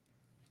Bills,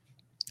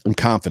 I'm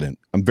confident.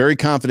 I'm very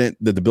confident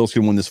that the Bills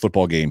can win this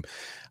football game.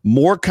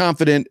 More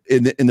confident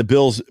in the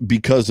Bills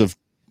because of,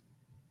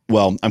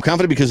 I'm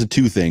confident because of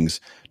two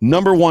things.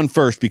 Number one,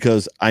 first,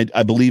 because I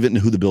believe in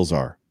who the Bills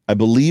are. I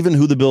believe in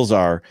who the Bills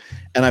are,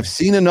 and I've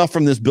seen enough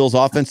from this Bills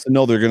offense to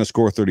know they're going to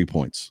score 30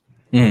 points,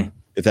 if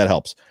that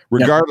helps,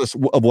 regardless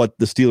of what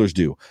the Steelers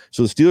do.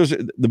 So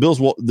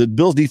the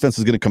Bills defense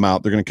is going to come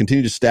out. They're going to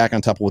continue to stack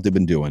on top of what they've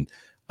been doing.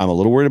 I'm a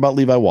little worried about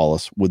Levi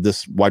Wallace with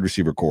this wide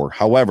receiver core.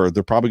 However,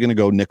 they're probably going to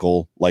go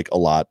nickel like a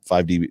lot,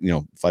 5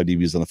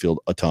 DBs on the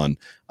field a ton.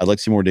 I'd like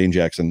to see more Dane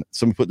Jackson.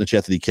 Somebody put in the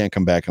chat that he can't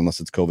come back unless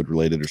it's COVID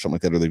related or something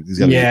like that. Or he's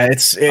got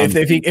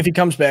if he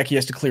comes back, he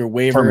has to clear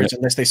waivers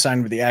unless they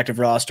sign with the active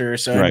roster.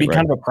 So it'd be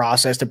kind of a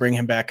process to bring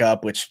him back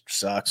up, which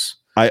sucks.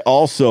 I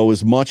also,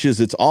 as much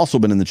as it's also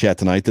been in the chat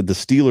tonight, that the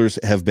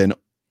Steelers have been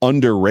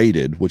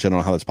underrated, which I don't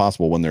know how that's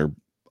possible when they're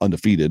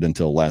undefeated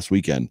until last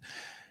weekend.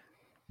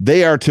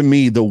 They are, to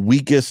me, the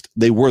weakest.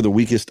 They were the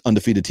weakest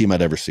undefeated team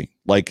I'd ever seen.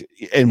 Like,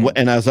 and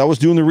as I was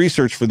doing the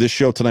research for this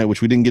show tonight,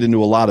 which we didn't get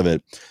into a lot of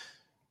it,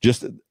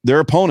 just their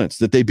opponents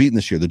that they beat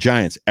this year: the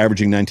Giants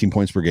averaging 19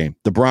 points per game,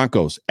 the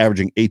Broncos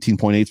averaging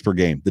 18.8 per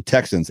game, the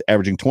Texans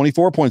averaging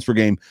 24 points per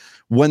game.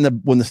 When the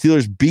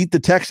Steelers beat the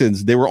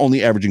Texans, they were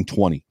only averaging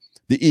 20.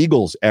 The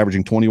Eagles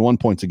averaging 21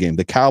 points a game,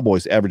 the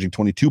Cowboys averaging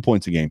 22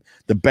 points a game,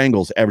 the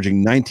Bengals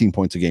averaging 19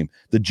 points a game,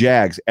 the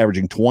Jags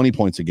averaging 20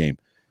 points a game.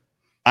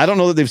 I don't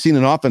know that they've seen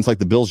an offense like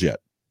the Bills yet.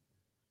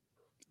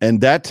 And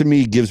that, to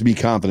me, gives me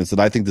confidence that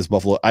I think this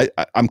Buffalo,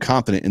 I'm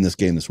confident in this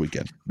game this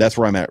weekend. That's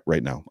where I'm at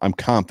right now. I'm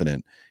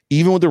confident.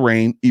 Even with the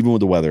rain, even with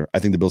the weather, I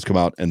think the Bills come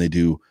out and they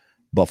do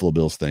Buffalo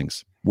Bills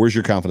things. Where's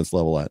your confidence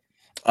level at?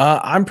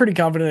 I'm pretty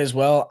confident as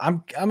well.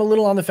 I'm a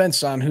little on the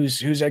fence on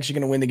who's actually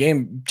going to win the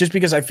game, just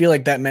because I feel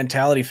like that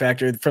mentality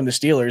factor from the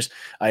Steelers.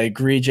 I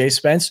agree, Jay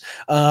Spence.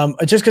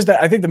 Just because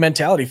I think the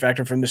mentality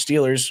factor from the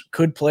Steelers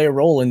could play a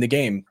role in the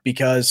game,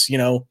 because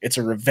it's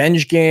a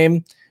revenge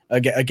game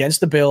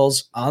against the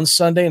Bills on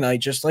Sunday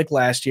night, just like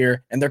last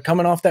year, and they're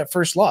coming off that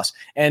first loss,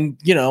 and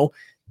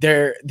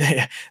those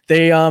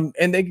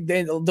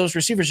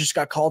receivers just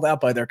got called out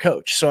by their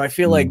coach. So I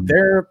feel like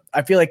they're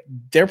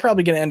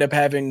probably going to end up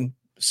having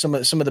some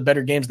of the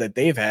better games that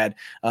they've had,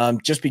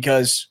 just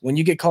because when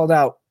you get called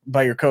out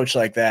by your coach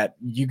like that,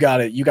 you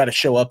gotta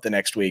show up the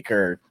next week,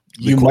 or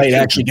you might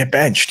actually get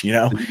benched. Is it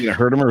going to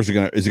hurt him, or is it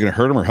going to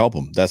hurt him or help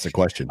him? That's the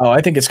question. Oh, I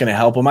think it's going to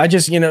help him. I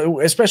just,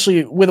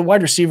 especially with a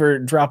wide receiver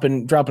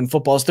dropping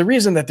footballs, the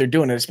reason that they're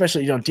doing it,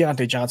 especially,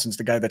 Deontay Johnson's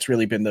the guy that's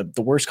really been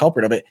the worst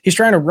culprit of it. He's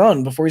trying to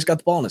run before he's got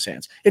the ball in his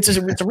hands. It's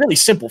a really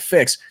simple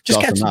fix. Just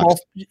catch the ball.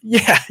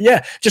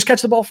 Yeah. Just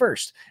catch the ball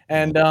first.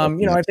 And,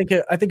 I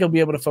think he'll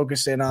be able to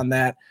focus in on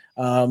that.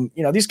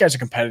 These guys are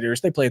competitors.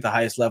 They play at the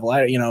highest level.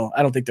 I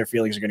don't think their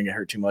feelings are going to get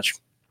hurt too much.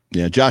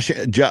 Yeah, Josh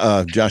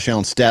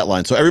Allen stat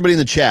line. So everybody in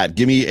the chat,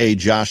 give me a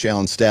Josh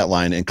Allen stat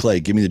line, and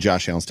Clay, give me the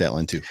Josh Allen stat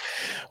line too.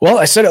 Well,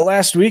 I said it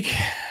last week.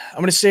 I'm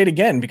going to say it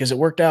again because it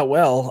worked out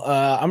well.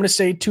 I'm going to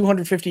say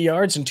 250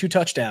 yards and 2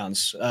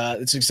 touchdowns.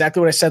 It's exactly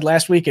what I said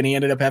last week, and he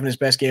ended up having his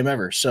best game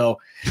ever. So,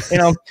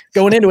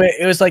 going into it,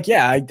 it was like,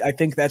 I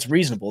think that's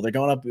reasonable. They're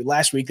going up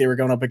last week. They were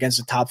going up against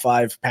the top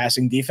 5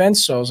 passing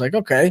defense. So I was like,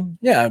 okay,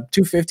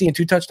 250 and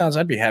 2 touchdowns.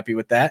 I'd be happy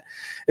with that.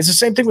 It's the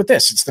same thing with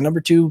this. It's the number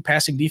 2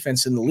 passing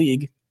defense in the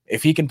league.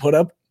 If he can put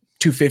up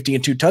 250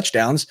 and 2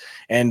 touchdowns,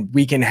 and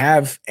we can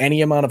have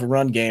any amount of a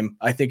run game,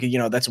 I think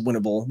that's a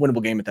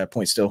winnable game at that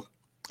point still.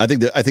 I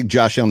think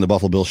Josh Allen, the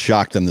Buffalo Bills,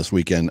 shocked them this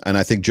weekend, and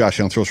I think Josh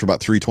Allen throws for about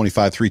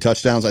 325, 3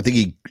 touchdowns. I think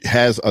he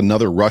has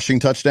another rushing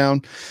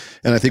touchdown,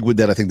 and I think with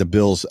that, I think the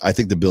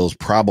Bills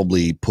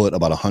probably put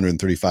about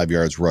 135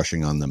 yards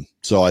rushing on them.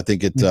 So I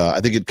think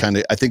I think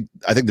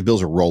the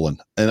Bills are rolling,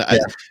 and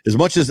as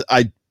much as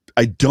I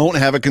don't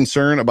have a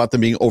concern about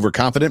them being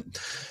overconfident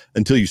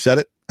until you said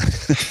it.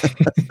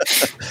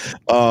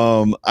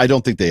 I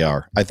don't think they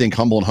are. I think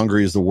humble and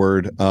hungry is the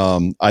word.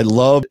 I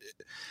love,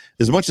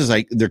 as much as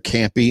they're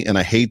campy, and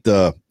I hate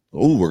we're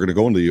going to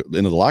go into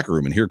the locker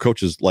room and hear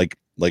coaches like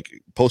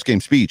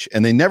post-game speech,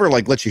 and they never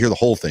let you hear the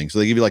whole thing. So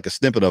they give you a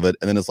snippet of it,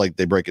 and then it's like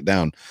they break it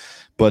down.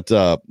 But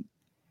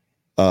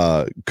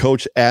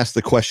coach asked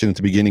the question at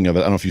the beginning of it.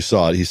 I don't know if you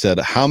saw it. He said,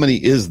 how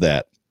many is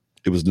that?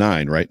 It was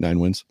 9, right? 9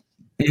 wins.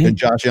 And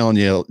Josh Allen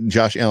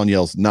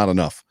yells, not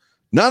enough.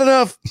 Not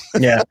enough.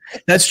 Yeah,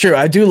 that's true.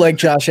 I do like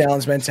Josh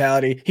Allen's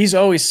mentality. He's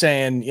always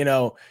saying,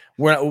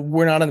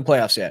 we're not in the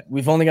playoffs yet.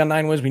 We've only got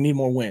 9 wins. We need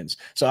more wins.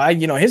 So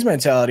his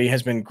mentality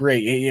has been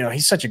great.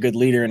 He's such a good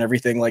leader and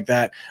everything like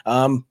that.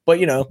 But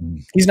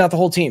he's not the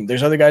whole team.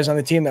 There's other guys on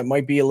the team that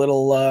might be a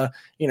little, a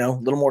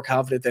little more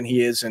confident than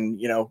he is, and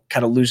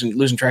kind of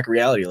losing track of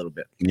reality a little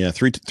bit. Yeah,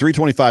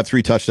 325,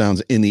 3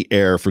 touchdowns in the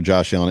air for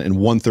Josh Allen, and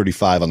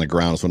 135 on the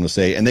ground. Is what I'm going to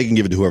say, and they can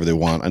give it to whoever they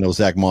want. I know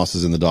Zach Moss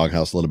is in the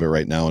doghouse a little bit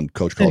right now, and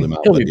Coach called him out.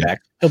 He'll be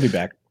back. He'll be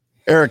back.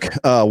 Eric,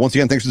 once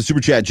again, thanks for the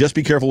super chat. Just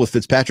be careful with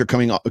Fitzpatrick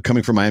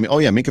coming from Miami. Oh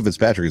yeah, Minkah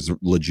Fitzpatrick is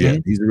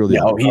legit. Mm-hmm. He's really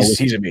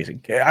he's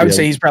amazing. I would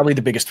say he's probably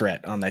the biggest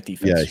threat on that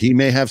defense. Yeah, he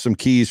may have some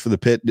keys for the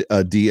Pitt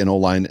D and O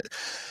line.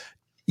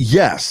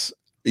 Yes,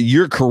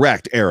 you're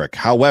correct, Eric.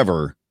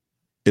 However,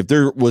 if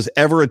there was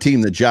ever a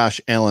team that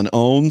Josh Allen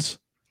owns,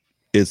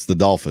 it's the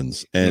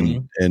Dolphins,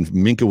 and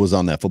Minkah was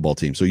on that football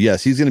team. So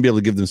yes, he's going to be able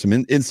to give them some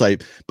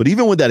insight. But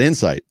even with that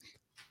insight,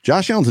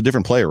 Josh Allen's a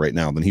different player right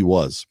now than he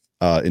was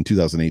in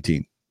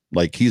 2018.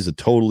 Like, he's a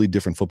totally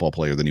different football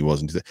player than he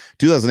was in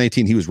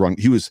 2018. He was wrong.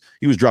 He was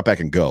drop back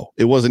and go.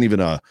 It wasn't even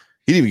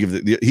he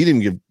didn't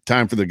even give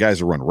time for the guys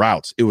to run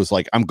routes. It was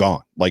like, I'm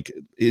gone. Like,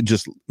 it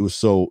was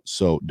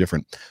so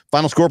different.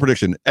 Final score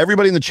prediction.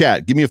 Everybody in the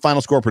chat, give me a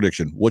final score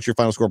prediction. What's your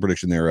final score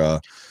prediction there,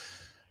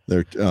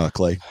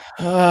 Clay?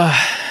 I'm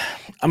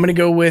going to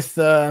go with,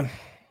 I'll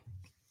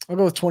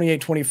go with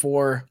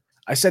 28-24.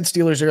 I said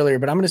Steelers earlier,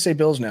 but I'm going to say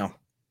Bills now.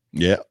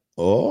 Yeah.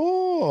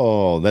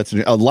 Oh, that's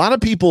a lot of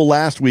people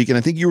last week, and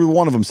I think you were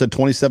one of them, said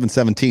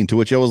 27-17, to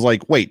which I was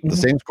like, wait, the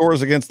same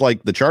scores against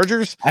like the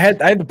Chargers? I had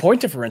the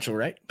point differential,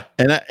 right?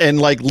 And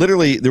like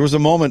literally there was a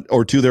moment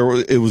or two there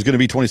where it was going to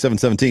be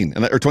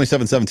 27-17 or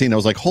 27-17. I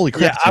was like, holy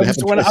crap. Yeah,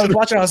 when I was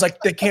watching, I was like,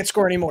 they can't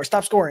score anymore.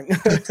 Stop scoring. I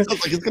was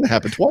like, it's going to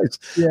happen twice.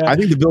 Yeah. I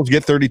think the Bills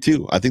get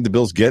 32. I think the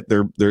Bills get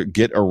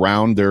get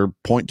around their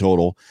point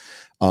total.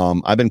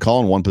 I've been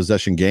calling one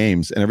possession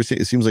games, and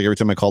it seems like every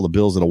time I call the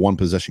Bills at a one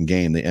possession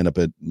game, they end up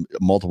at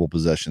multiple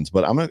possessions.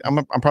 But I'm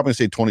probably gonna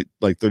say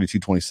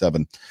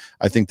 32-27.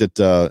 I think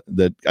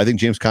that I think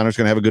James Conner's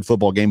gonna have a good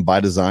football game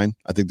by design.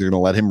 I think they're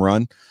gonna let him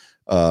run.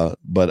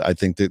 But I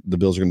think that the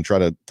Bills are gonna try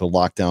to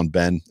lock down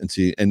Ben and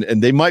see, and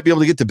they might be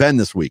able to get to Ben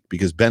this week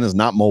because Ben is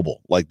not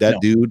mobile. Like that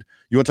dude.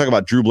 You want to talk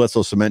about Drew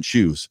Bledsoe cement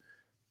shoes?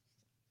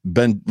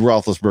 Ben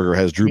Roethlisberger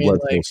has Drew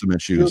Bledsoe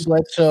cement shoes. Drew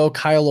Bledsoe,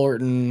 Kyle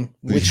Orton,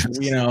 which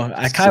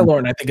Kyle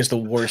Orton I think is the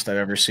worst I've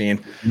ever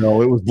seen.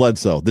 No, it was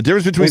Bledsoe. The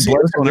difference between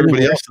Bledsoe and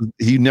everybody else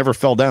is he never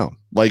fell down.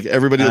 Like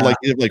everybody,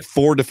 he had like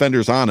 4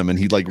 defenders on him, and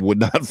he like would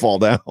not fall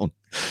down.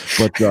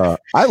 But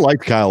I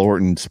liked Kyle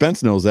Orton.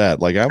 Spence knows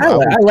that. Like I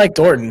liked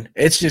Orton.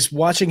 It's just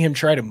watching him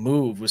try to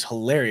move was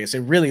hilarious.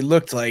 It really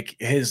looked like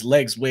his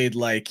legs weighed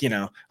like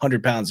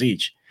 100 pounds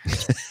each.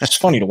 It's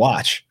funny to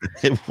watch.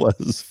 It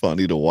was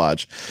funny to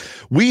watch.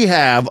 We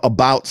have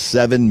about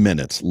 7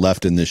 minutes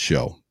left in this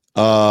show.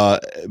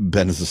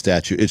 Ben is a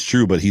statue. It's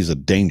true, but he's a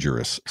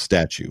dangerous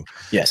statue.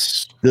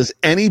 Yes. Does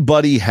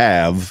anybody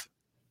have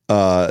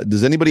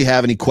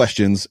any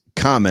questions,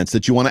 comments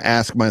that you want to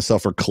ask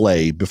myself or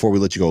Clay before we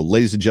let you go?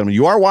 Ladies and gentlemen,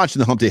 you are watching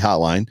the Hump Day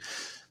Hotline.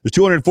 There's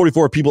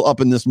 244 people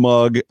up in this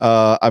mug.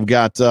 I've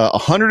got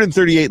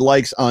 138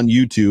 likes on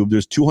YouTube.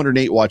 There's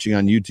 208 watching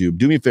on YouTube.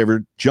 Do me a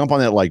favor, jump on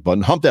that like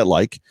button, hump that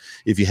like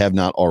if you have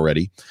not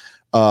already.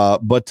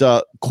 But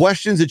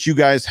questions that you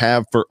guys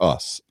have for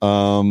us.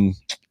 I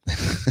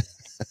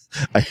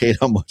hate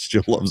how much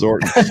Joe loves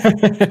Orton.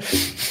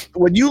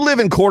 When you live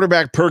in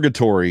quarterback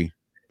purgatory,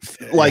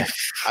 like,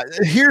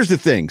 here's the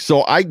thing.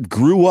 So I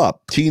grew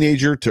up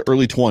teenager to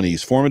early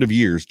 20s, formative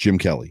years, Jim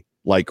Kelly,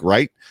 like,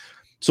 right?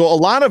 So a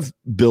lot of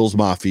Bills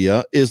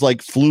Mafia is like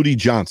Flutie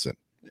Johnson.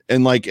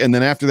 And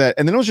then after that,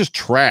 and then it was just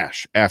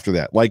trash after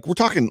that. Like, we're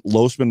talking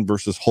Losman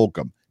versus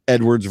Holcomb,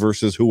 Edwards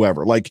versus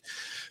whoever. Like,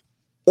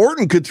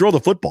 Orton could throw the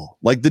football.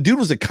 Like, the dude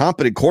was a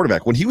competent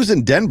quarterback. When he was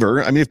in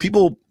Denver, I mean, if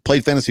people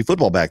played fantasy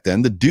football back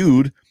then, the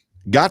dude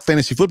got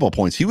fantasy football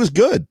points. He was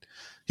good.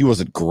 He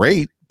wasn't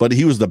great, but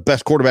he was the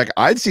best quarterback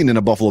I'd seen in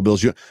a Buffalo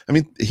Bills. I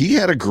mean, he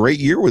had a great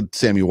year with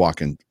Sammy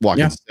Watkins,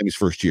 Sammy's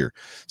first year.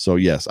 So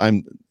yes,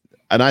 and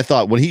I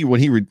thought when he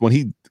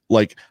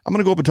like, I'm going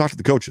to go up and talk to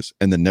the coaches,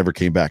 and then never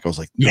came back. I was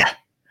like, yeah,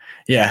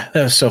 that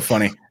was so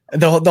funny.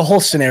 The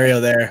whole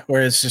scenario there,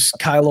 where it's just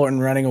Kyle Orton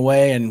running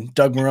away and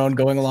Doug Marrone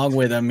going along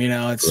with him.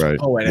 It's right.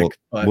 Poetic.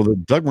 Well, the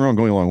Doug Marrone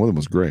going along with him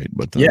was great.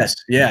 But yes,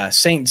 yeah,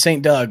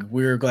 Saint Doug.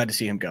 We were glad to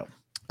see him go.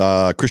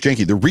 Chris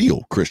Jenke, the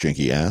real Chris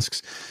Jenke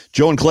asks,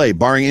 Joe and Clay,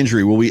 barring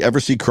injury, will we ever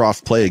see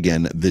Croft play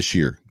again this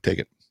year? Take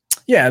it.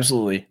 Yeah,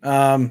 absolutely.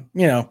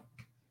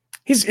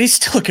 He's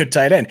still a good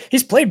tight end.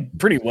 He's played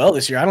pretty well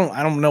this year. I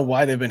don't know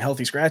why they've been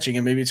healthy scratching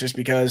him. Maybe it's just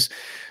because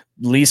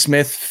Lee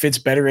Smith fits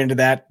better into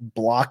that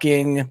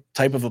blocking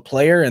type of a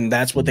player, and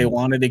that's what they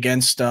wanted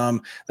against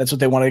the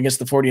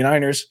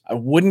 49ers. I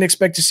wouldn't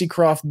expect to see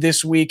Kroft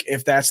this week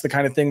if that's the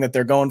kind of thing that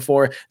they're going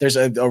for. There's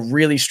a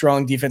really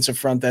strong defensive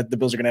front that the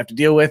Bills are going to have to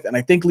deal with, and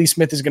I think Lee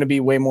Smith is going to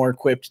be way more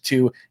equipped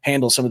to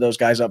handle some of those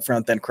guys up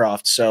front than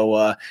Kroft.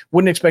 So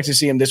wouldn't expect to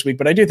see him this week,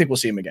 but I do think we'll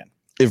see him again.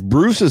 If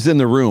Bruce is in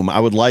the room, I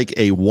would like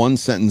a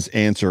one-sentence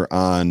answer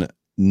on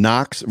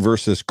Knox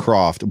versus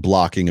Kroft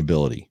blocking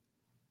ability.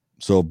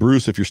 So,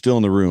 Bruce, if you're still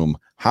in the room,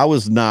 how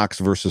is Knox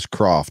versus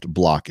Kroft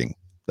blocking?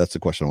 That's the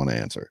question I want to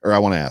answer, or I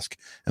want to ask,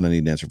 and I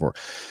need an answer for.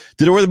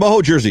 Did I wear the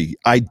Boho jersey?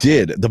 I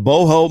did. The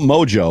Boho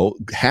Mojo,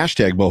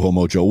 hashtag Boho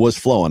Mojo, was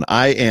flowing.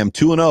 I am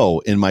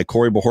 2-0 in my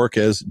Corey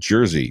Bojorquez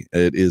jersey.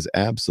 It is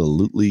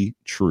absolutely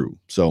true.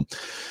 So,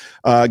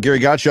 Gary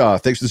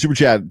Gottschall, thanks for the super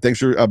chat. Thanks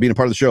for being a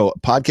part of the show.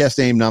 Podcast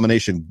name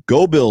nomination,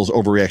 Go Bills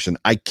overreaction.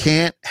 I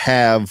can't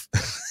have...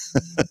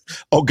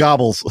 oh,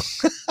 Gobbles.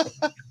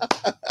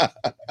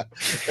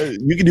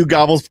 You can do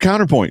Gobbles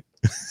counterpoint.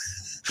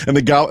 And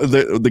the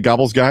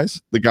Gobbles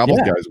guys,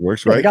 guys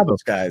works, right? The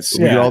Gobbles guys.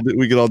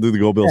 We could all do the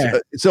Go Bills. Yeah.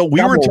 So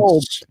we were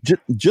told,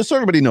 just so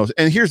everybody knows,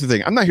 and here's the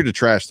thing, I'm not here to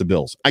trash the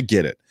Bills. I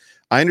get it.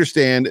 I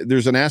understand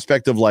there's an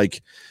aspect of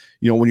like,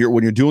 when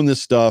you're doing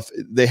this stuff,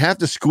 they have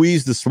to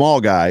squeeze the small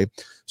guy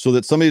so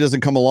that somebody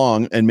doesn't come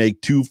along and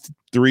make $2,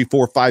 $3,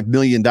 $4, $5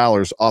 million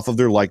off of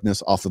their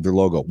likeness, off of their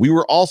logo. We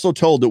were also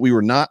told that we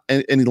were not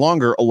any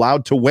longer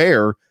allowed to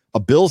wear a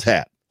Bills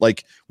hat.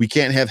 Like, we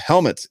can't have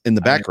helmets in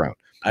the background.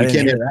 We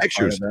can't have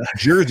pictures,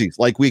 jerseys.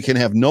 Like, we can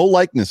have no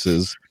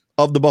likenesses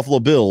of the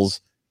Buffalo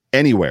Bills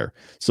anywhere.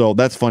 So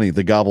that's funny.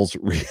 The Gobbles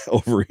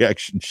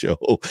overreaction show.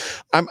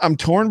 I'm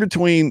torn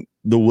between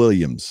the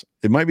Williams.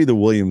 It might be the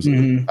Williams.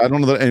 Mm-hmm. I don't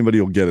know that anybody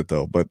will get it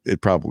though, but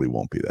it probably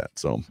won't be that.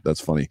 So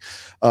that's funny.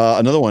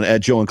 Another one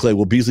at Joe and Clay.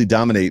 Will Beasley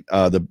dominate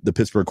the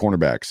Pittsburgh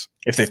cornerbacks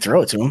if they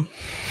throw it to him?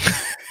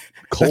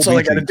 That's all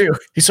I got to do.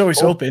 He's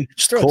always open.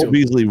 Just throw it to him. Cole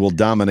Beasley will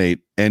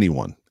dominate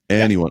anyone.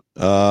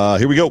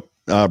 Here we go.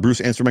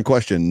 Bruce, answer my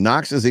question.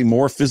 Knox is a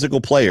more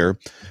physical player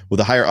with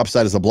a higher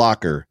upside as a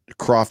blocker.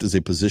 Kroft is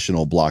a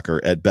positional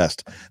blocker at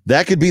best.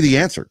 That could be the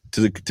answer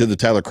to the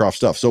Tyler Kroft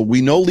stuff. So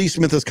we know Lee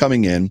Smith is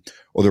coming in,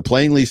 or they're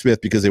playing Lee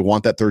Smith because they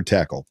want that third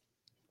tackle,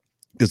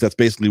 because that's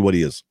basically what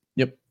he is.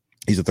 Yep.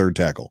 He's a third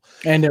tackle.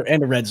 And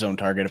a red zone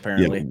target,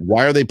 apparently. Yeah.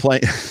 Why are they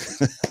playing?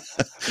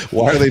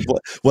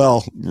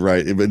 Well,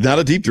 right. But not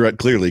a deep threat,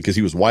 clearly, because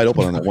he was wide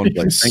open on that one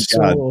play. Thank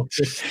God.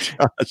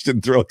 Josh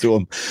didn't throw it to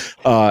him.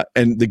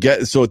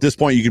 So at this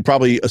point, you could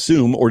probably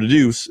assume or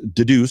deduce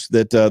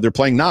that they're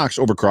playing Knox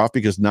over Kroft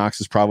because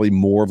Knox is probably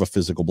more of a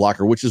physical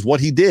blocker, which is what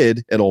he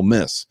did at Ole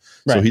Miss.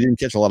 Right. So he didn't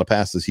catch a lot of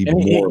passes. I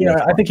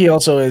think he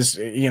also is,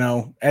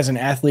 as an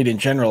athlete in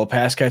general, a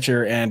pass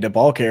catcher and a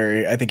ball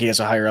carrier, I think he has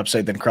a higher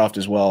upside than Kroft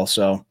as well.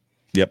 So.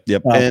 Yep.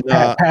 And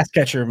pass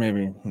catcher,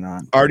 maybe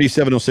not.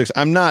 RD706.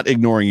 I'm not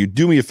ignoring you.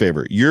 Do me a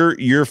favor.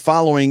 You're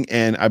following,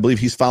 and I believe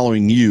he's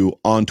following you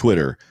on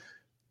Twitter.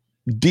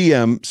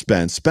 DM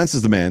Spence. Spence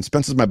is the man.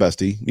 Spence is my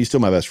bestie. He's still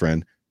my best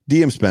friend.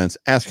 DM Spence.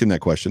 Ask him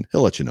that question. He'll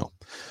let you know.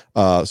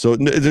 So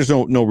there's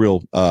no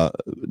real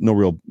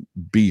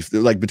beef.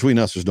 Like, between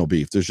us, there's no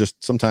beef. There's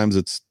just sometimes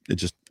it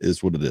just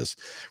is what it is.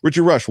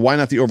 Richard Rush. Why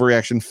not the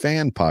Overreaction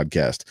Fan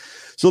Podcast?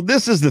 So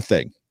this is the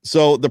thing.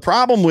 So the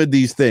problem with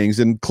these things,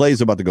 and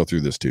Clay's about to go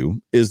through this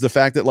too, is the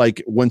fact that,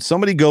 like, when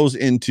somebody goes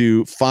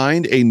into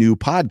find a new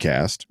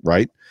podcast,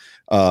 right?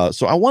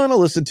 So I want to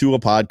listen to a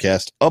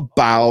podcast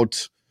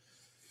about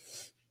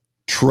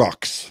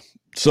trucks.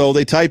 So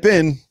they type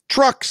in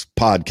trucks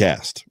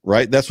podcast,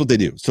 right? That's what they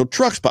do. So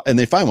trucks, and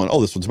they find one.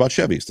 Oh, this one's about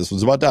Chevys. This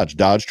one's about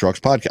Dodge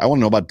trucks podcast. I want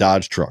to know about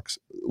Dodge trucks.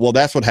 Well,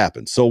 that's what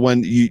happens. So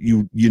when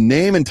you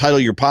name and title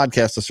your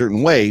podcast a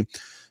certain way,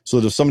 so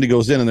that if somebody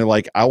goes in and they're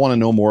like, I want to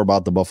know more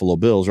about the Buffalo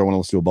Bills, or I want to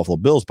listen to a Buffalo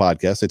Bills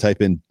podcast, they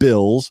type in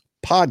Bills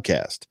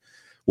podcast.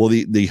 Well,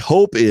 the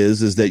hope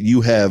is that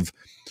you have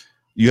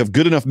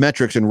good enough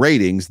metrics and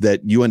ratings that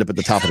you end up at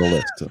the top of the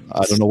list.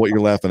 I don't know what you're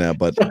laughing at,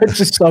 but I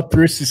just saw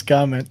Bruce's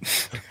comment.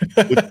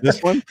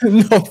 This one?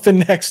 No,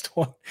 the next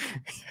one.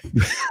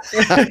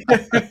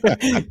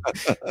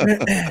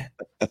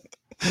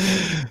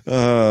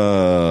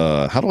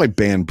 How do I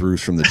ban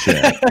Bruce from the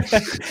chat?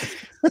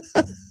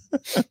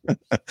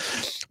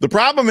 The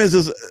problem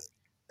is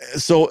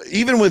so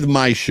even with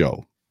my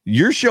show,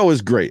 your show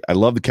is great. I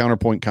love the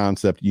counterpoint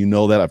concept. You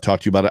know that. I've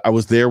talked to you about it. I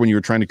was there when you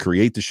were trying to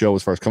create the show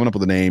as far as coming up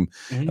with a name.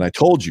 Mm-hmm. And I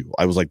told you,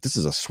 I was like, this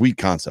is a sweet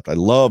concept. I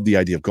love the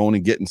idea of going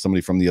and getting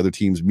somebody from the other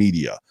team's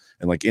media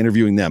and like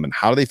interviewing them and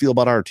how do they feel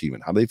about our team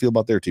and how do they feel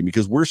about their team,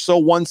 because we're so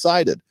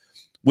one-sided.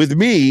 With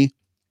me,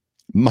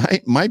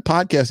 my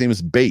podcast name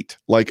is Bait.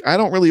 Like, I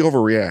don't really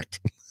overreact.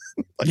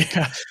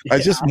 I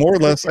just more or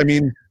less, I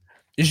mean,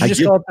 you should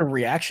just call it the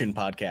Reaction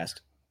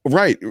Podcast.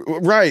 Right.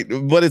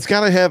 But it's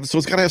got to have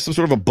some sort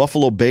of a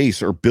Buffalo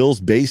base or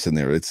Bills base in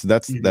there. That's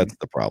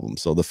the problem.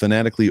 So the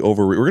fanatically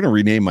we're going to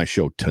rename my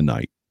show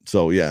tonight.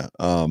 So yeah.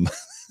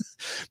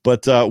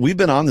 But we've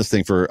been on this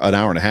thing for an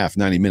hour and a half,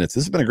 90 minutes.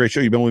 This has been a great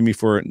show. You've been with me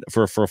for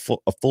a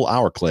full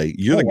hour, Clay.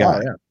 You're the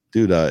guy, yeah.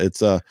 Dude.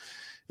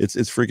 It's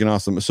freaking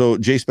awesome. So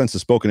Jay Spence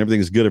has spoken. Everything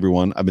is good,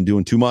 everyone. I've been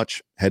doing too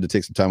much. Had to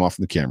take some time off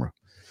from the camera,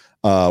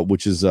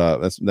 which is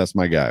that's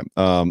my guy.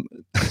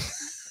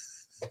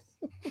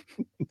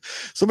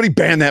 Somebody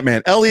ban that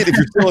man. Elliot, if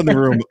you're still in the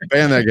room,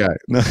 ban that guy.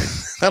 No,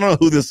 I don't know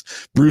who this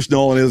Bruce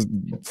Nolan is,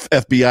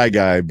 FBI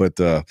guy, but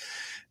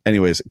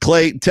anyways,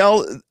 Clay,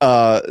 tell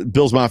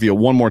Bills Mafia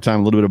one more time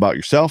a little bit about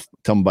yourself.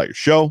 Tell them about your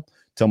show.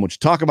 Tell them what you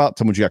talk about.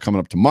 Tell them what you got coming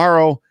up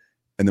tomorrow.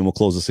 And then we'll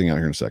close this thing out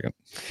here in a second.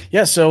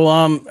 Yeah. So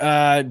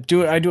I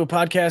do a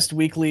podcast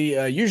weekly,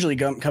 usually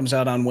comes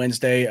out on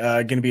Wednesday,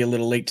 going to be a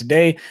little late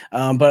today.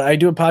 But I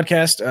do a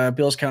podcast,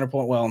 Bill's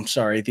Counterpoint. Well, I'm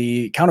sorry,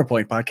 the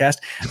Counterpoint podcast,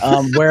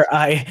 where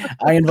I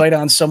invite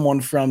on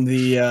someone from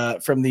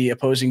the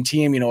opposing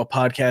team, a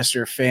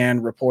podcaster,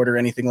 fan, reporter,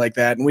 anything like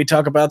that. And we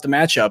talk about the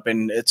matchup,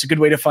 and it's a good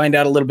way to find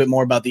out a little bit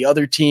more about the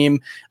other team,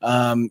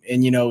 and,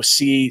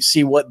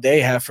 see what they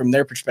have from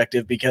their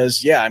perspective,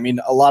 because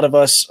a lot of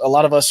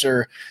us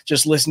are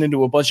just listening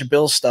to a bunch of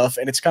Bills stuff,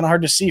 and it's kind of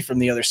hard to see from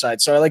the other side.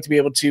 So I like to be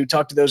able to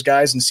talk to those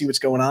guys and see what's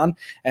going on.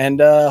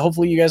 And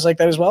hopefully you guys like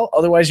that as well.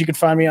 Otherwise, you can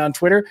find me on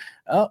Twitter.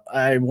 Oh,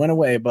 I went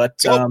away,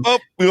 but go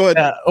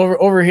ahead.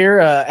 Over here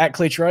at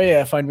Clay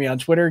Troy, find me on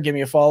Twitter. Give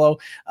me a follow.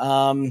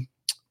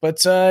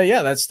 But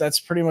that's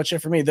pretty much it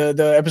for me.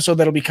 The episode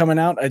that'll be coming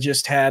out, I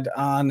just had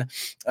on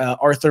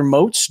Arthur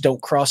Moats,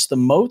 Don't Cross the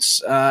Moats,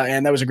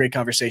 and that was a great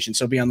conversation.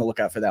 So be on the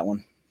lookout for that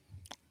one.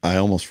 I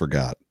almost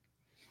forgot.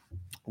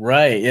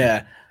 Right.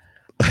 Yeah.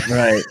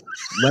 Right.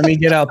 Let me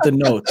get out the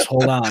notes.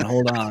 Hold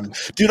on.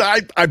 Dude,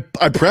 I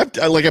prepped,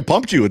 I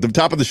pumped you at the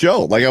top of the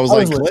show. Like I was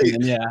like, Clay,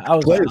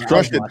 Clay has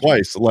crushed it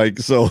twice. Like,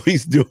 so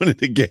he's doing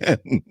it again.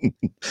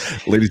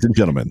 Ladies and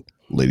gentlemen,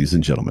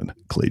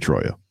 Clay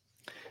Troya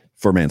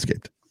for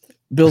Manscaped.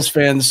 Bills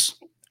fans,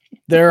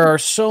 there are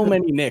so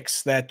many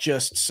Knicks that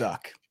just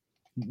suck.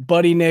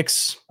 Buddy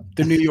Knicks,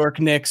 the New York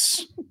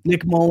Knicks,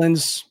 Nick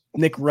Mullins,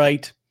 Nick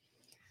Wright.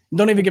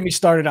 Don't even get me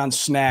started on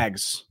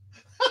snags.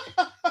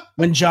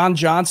 When John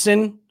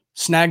Johnson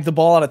snagged the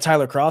ball out of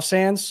Tyler Kroft's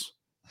hands,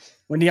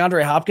 when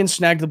DeAndre Hopkins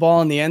snagged the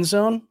ball in the end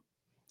zone,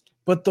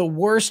 but the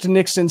worst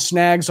nicks and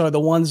snags are the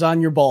ones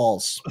on your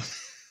balls.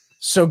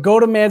 So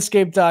go to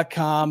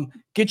manscaped.com,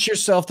 get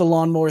yourself the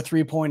Lawnmower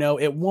 3.0.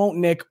 It won't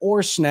nick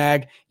or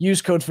snag.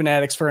 Use code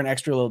Fanatics for an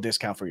extra little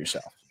discount for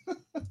yourself.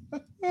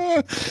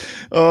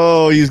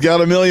 Oh, he's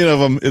got a million of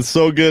them. It's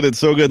so good. It's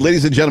so good.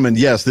 Ladies and gentlemen,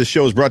 yes, this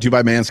show is brought to you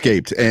by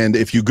Manscaped. And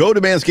if you go to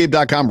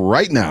manscaped.com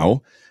right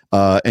now,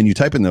 and you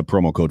type in the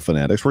promo code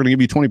Fanatics, we're going to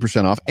give you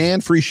 20% off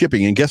and free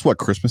shipping. And guess what?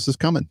 Christmas is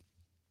coming.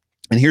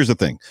 And here's the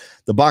thing.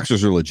 The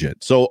boxers are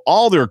legit. So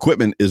all their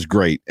equipment is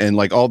great. And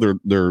like all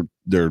their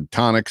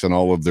tonics and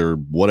all of their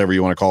whatever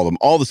you want to call them,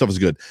 all the stuff is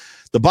good.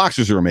 The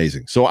boxers are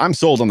amazing. So I'm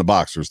sold on the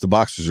boxers. The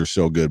boxers are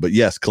so good. But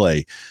yes,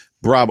 Clay,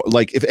 bravo.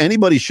 Like if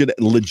anybody should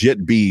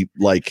legit be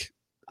like,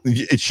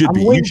 it should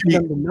be. You should be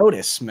to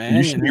notice, man.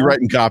 You should be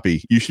writing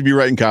copy. You should be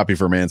writing copy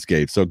for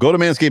Manscaped. So go to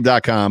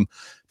manscaped.com.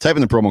 Type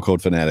in the promo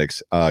code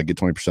Fanatics, get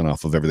 20%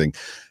 off of everything.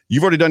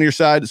 You've already done your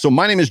side. So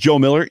my name is Joe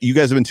Miller. You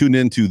guys have been tuned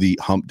in to the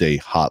Hump Day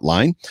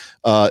Hotline.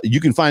 You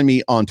can find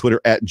me on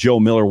Twitter at Joe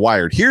Miller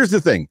Wired. Here's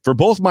the thing for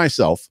both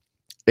myself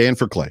and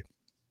for Clay.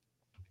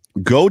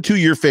 Go to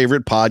your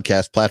favorite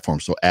podcast platform.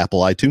 So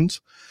Apple iTunes,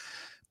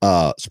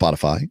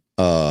 Spotify,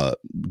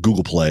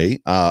 Google Play.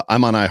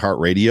 I'm on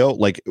iHeartRadio.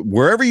 Like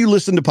wherever you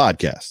listen to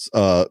podcasts,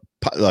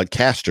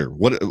 Caster.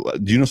 What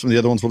do you know? Some of the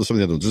other ones. What are some of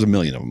the other ones? There's a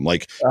million of them.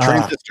 Like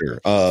Transistor.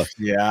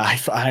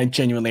 I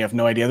genuinely have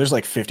no idea. There's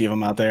like 50 of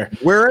them out there.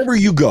 Wherever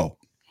you go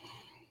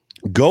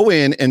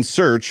in and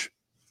search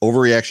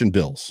Overreaction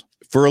Bills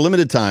for a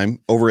limited time.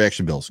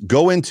 Overreaction Bills.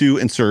 Go into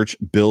and search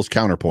Bills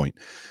Counterpoint.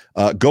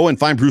 Go and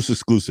find Bruce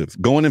Exclusive.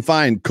 Go in and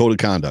find Code of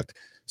Conduct.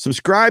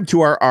 Subscribe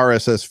to our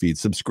RSS feed.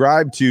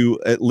 Subscribe to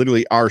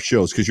literally our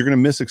shows because you're going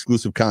to miss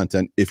exclusive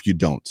content if you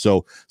don't.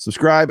 So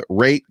subscribe,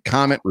 rate,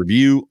 comment,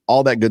 review,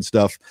 all that good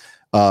stuff.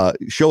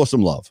 Show us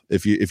some love.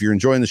 If you're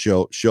enjoying the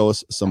show, show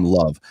us some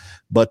love.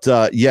 But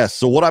yes,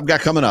 so what I've got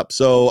coming up.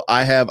 So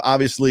I have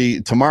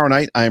obviously tomorrow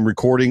night I am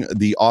recording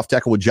the Off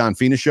Tackle with John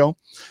Fina show.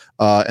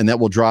 And that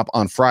will drop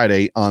on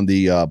Friday on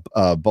the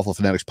Buffalo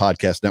Fanatics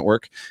Podcast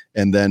Network.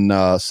 And then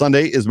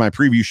Sunday is my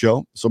preview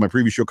show. So my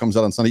preview show comes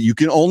out on Sunday. You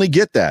can only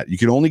get that. You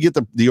can only get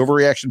the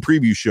Overreaction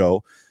preview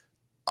show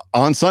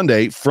on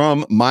Sunday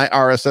from my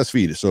RSS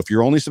feed. So if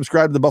you're only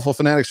subscribed to the Buffalo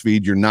Fanatics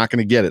feed, you're not going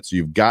to get it. So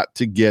you've got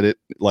to get it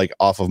like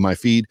off of my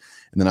feed.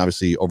 And then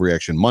obviously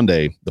Overreaction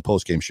Monday, the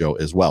post-game show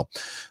as well.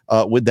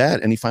 With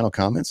that, any final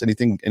comments?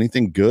 Anything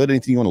good?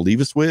 Anything you want to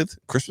leave us with?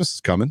 Christmas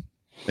is coming.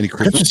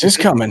 Christmas is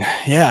coming.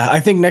 Yeah, I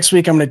think next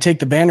week I'm going to take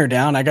the banner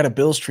down. I got a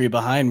Bills tree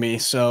behind me,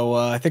 so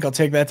I think I'll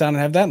take that down and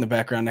have that in the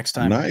background next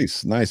time.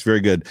 Nice,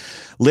 very good.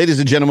 Ladies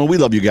and gentlemen, we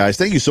love you guys.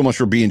 Thank you so much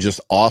for being just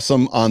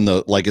awesome on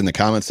the in the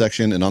comment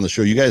section and on the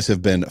show. You guys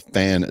have been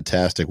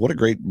fantastic. What a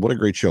great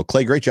show,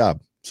 Clay. Great job.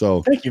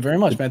 So thank you very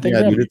much, man. Thank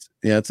you.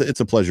 It's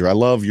a pleasure. I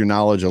love your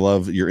knowledge. I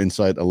love your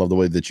insight. I love the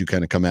way that you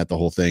kind of come at the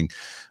whole thing.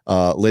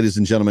 Ladies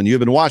and gentlemen, you have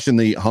been watching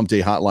the Hump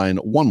Day Hotline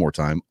one more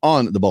time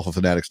on the Buffalo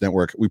Fanatics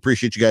Network. We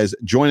appreciate you guys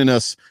joining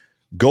us.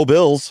 Go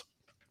Bills.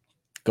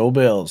 Go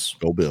Bills.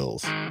 Go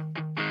Bills.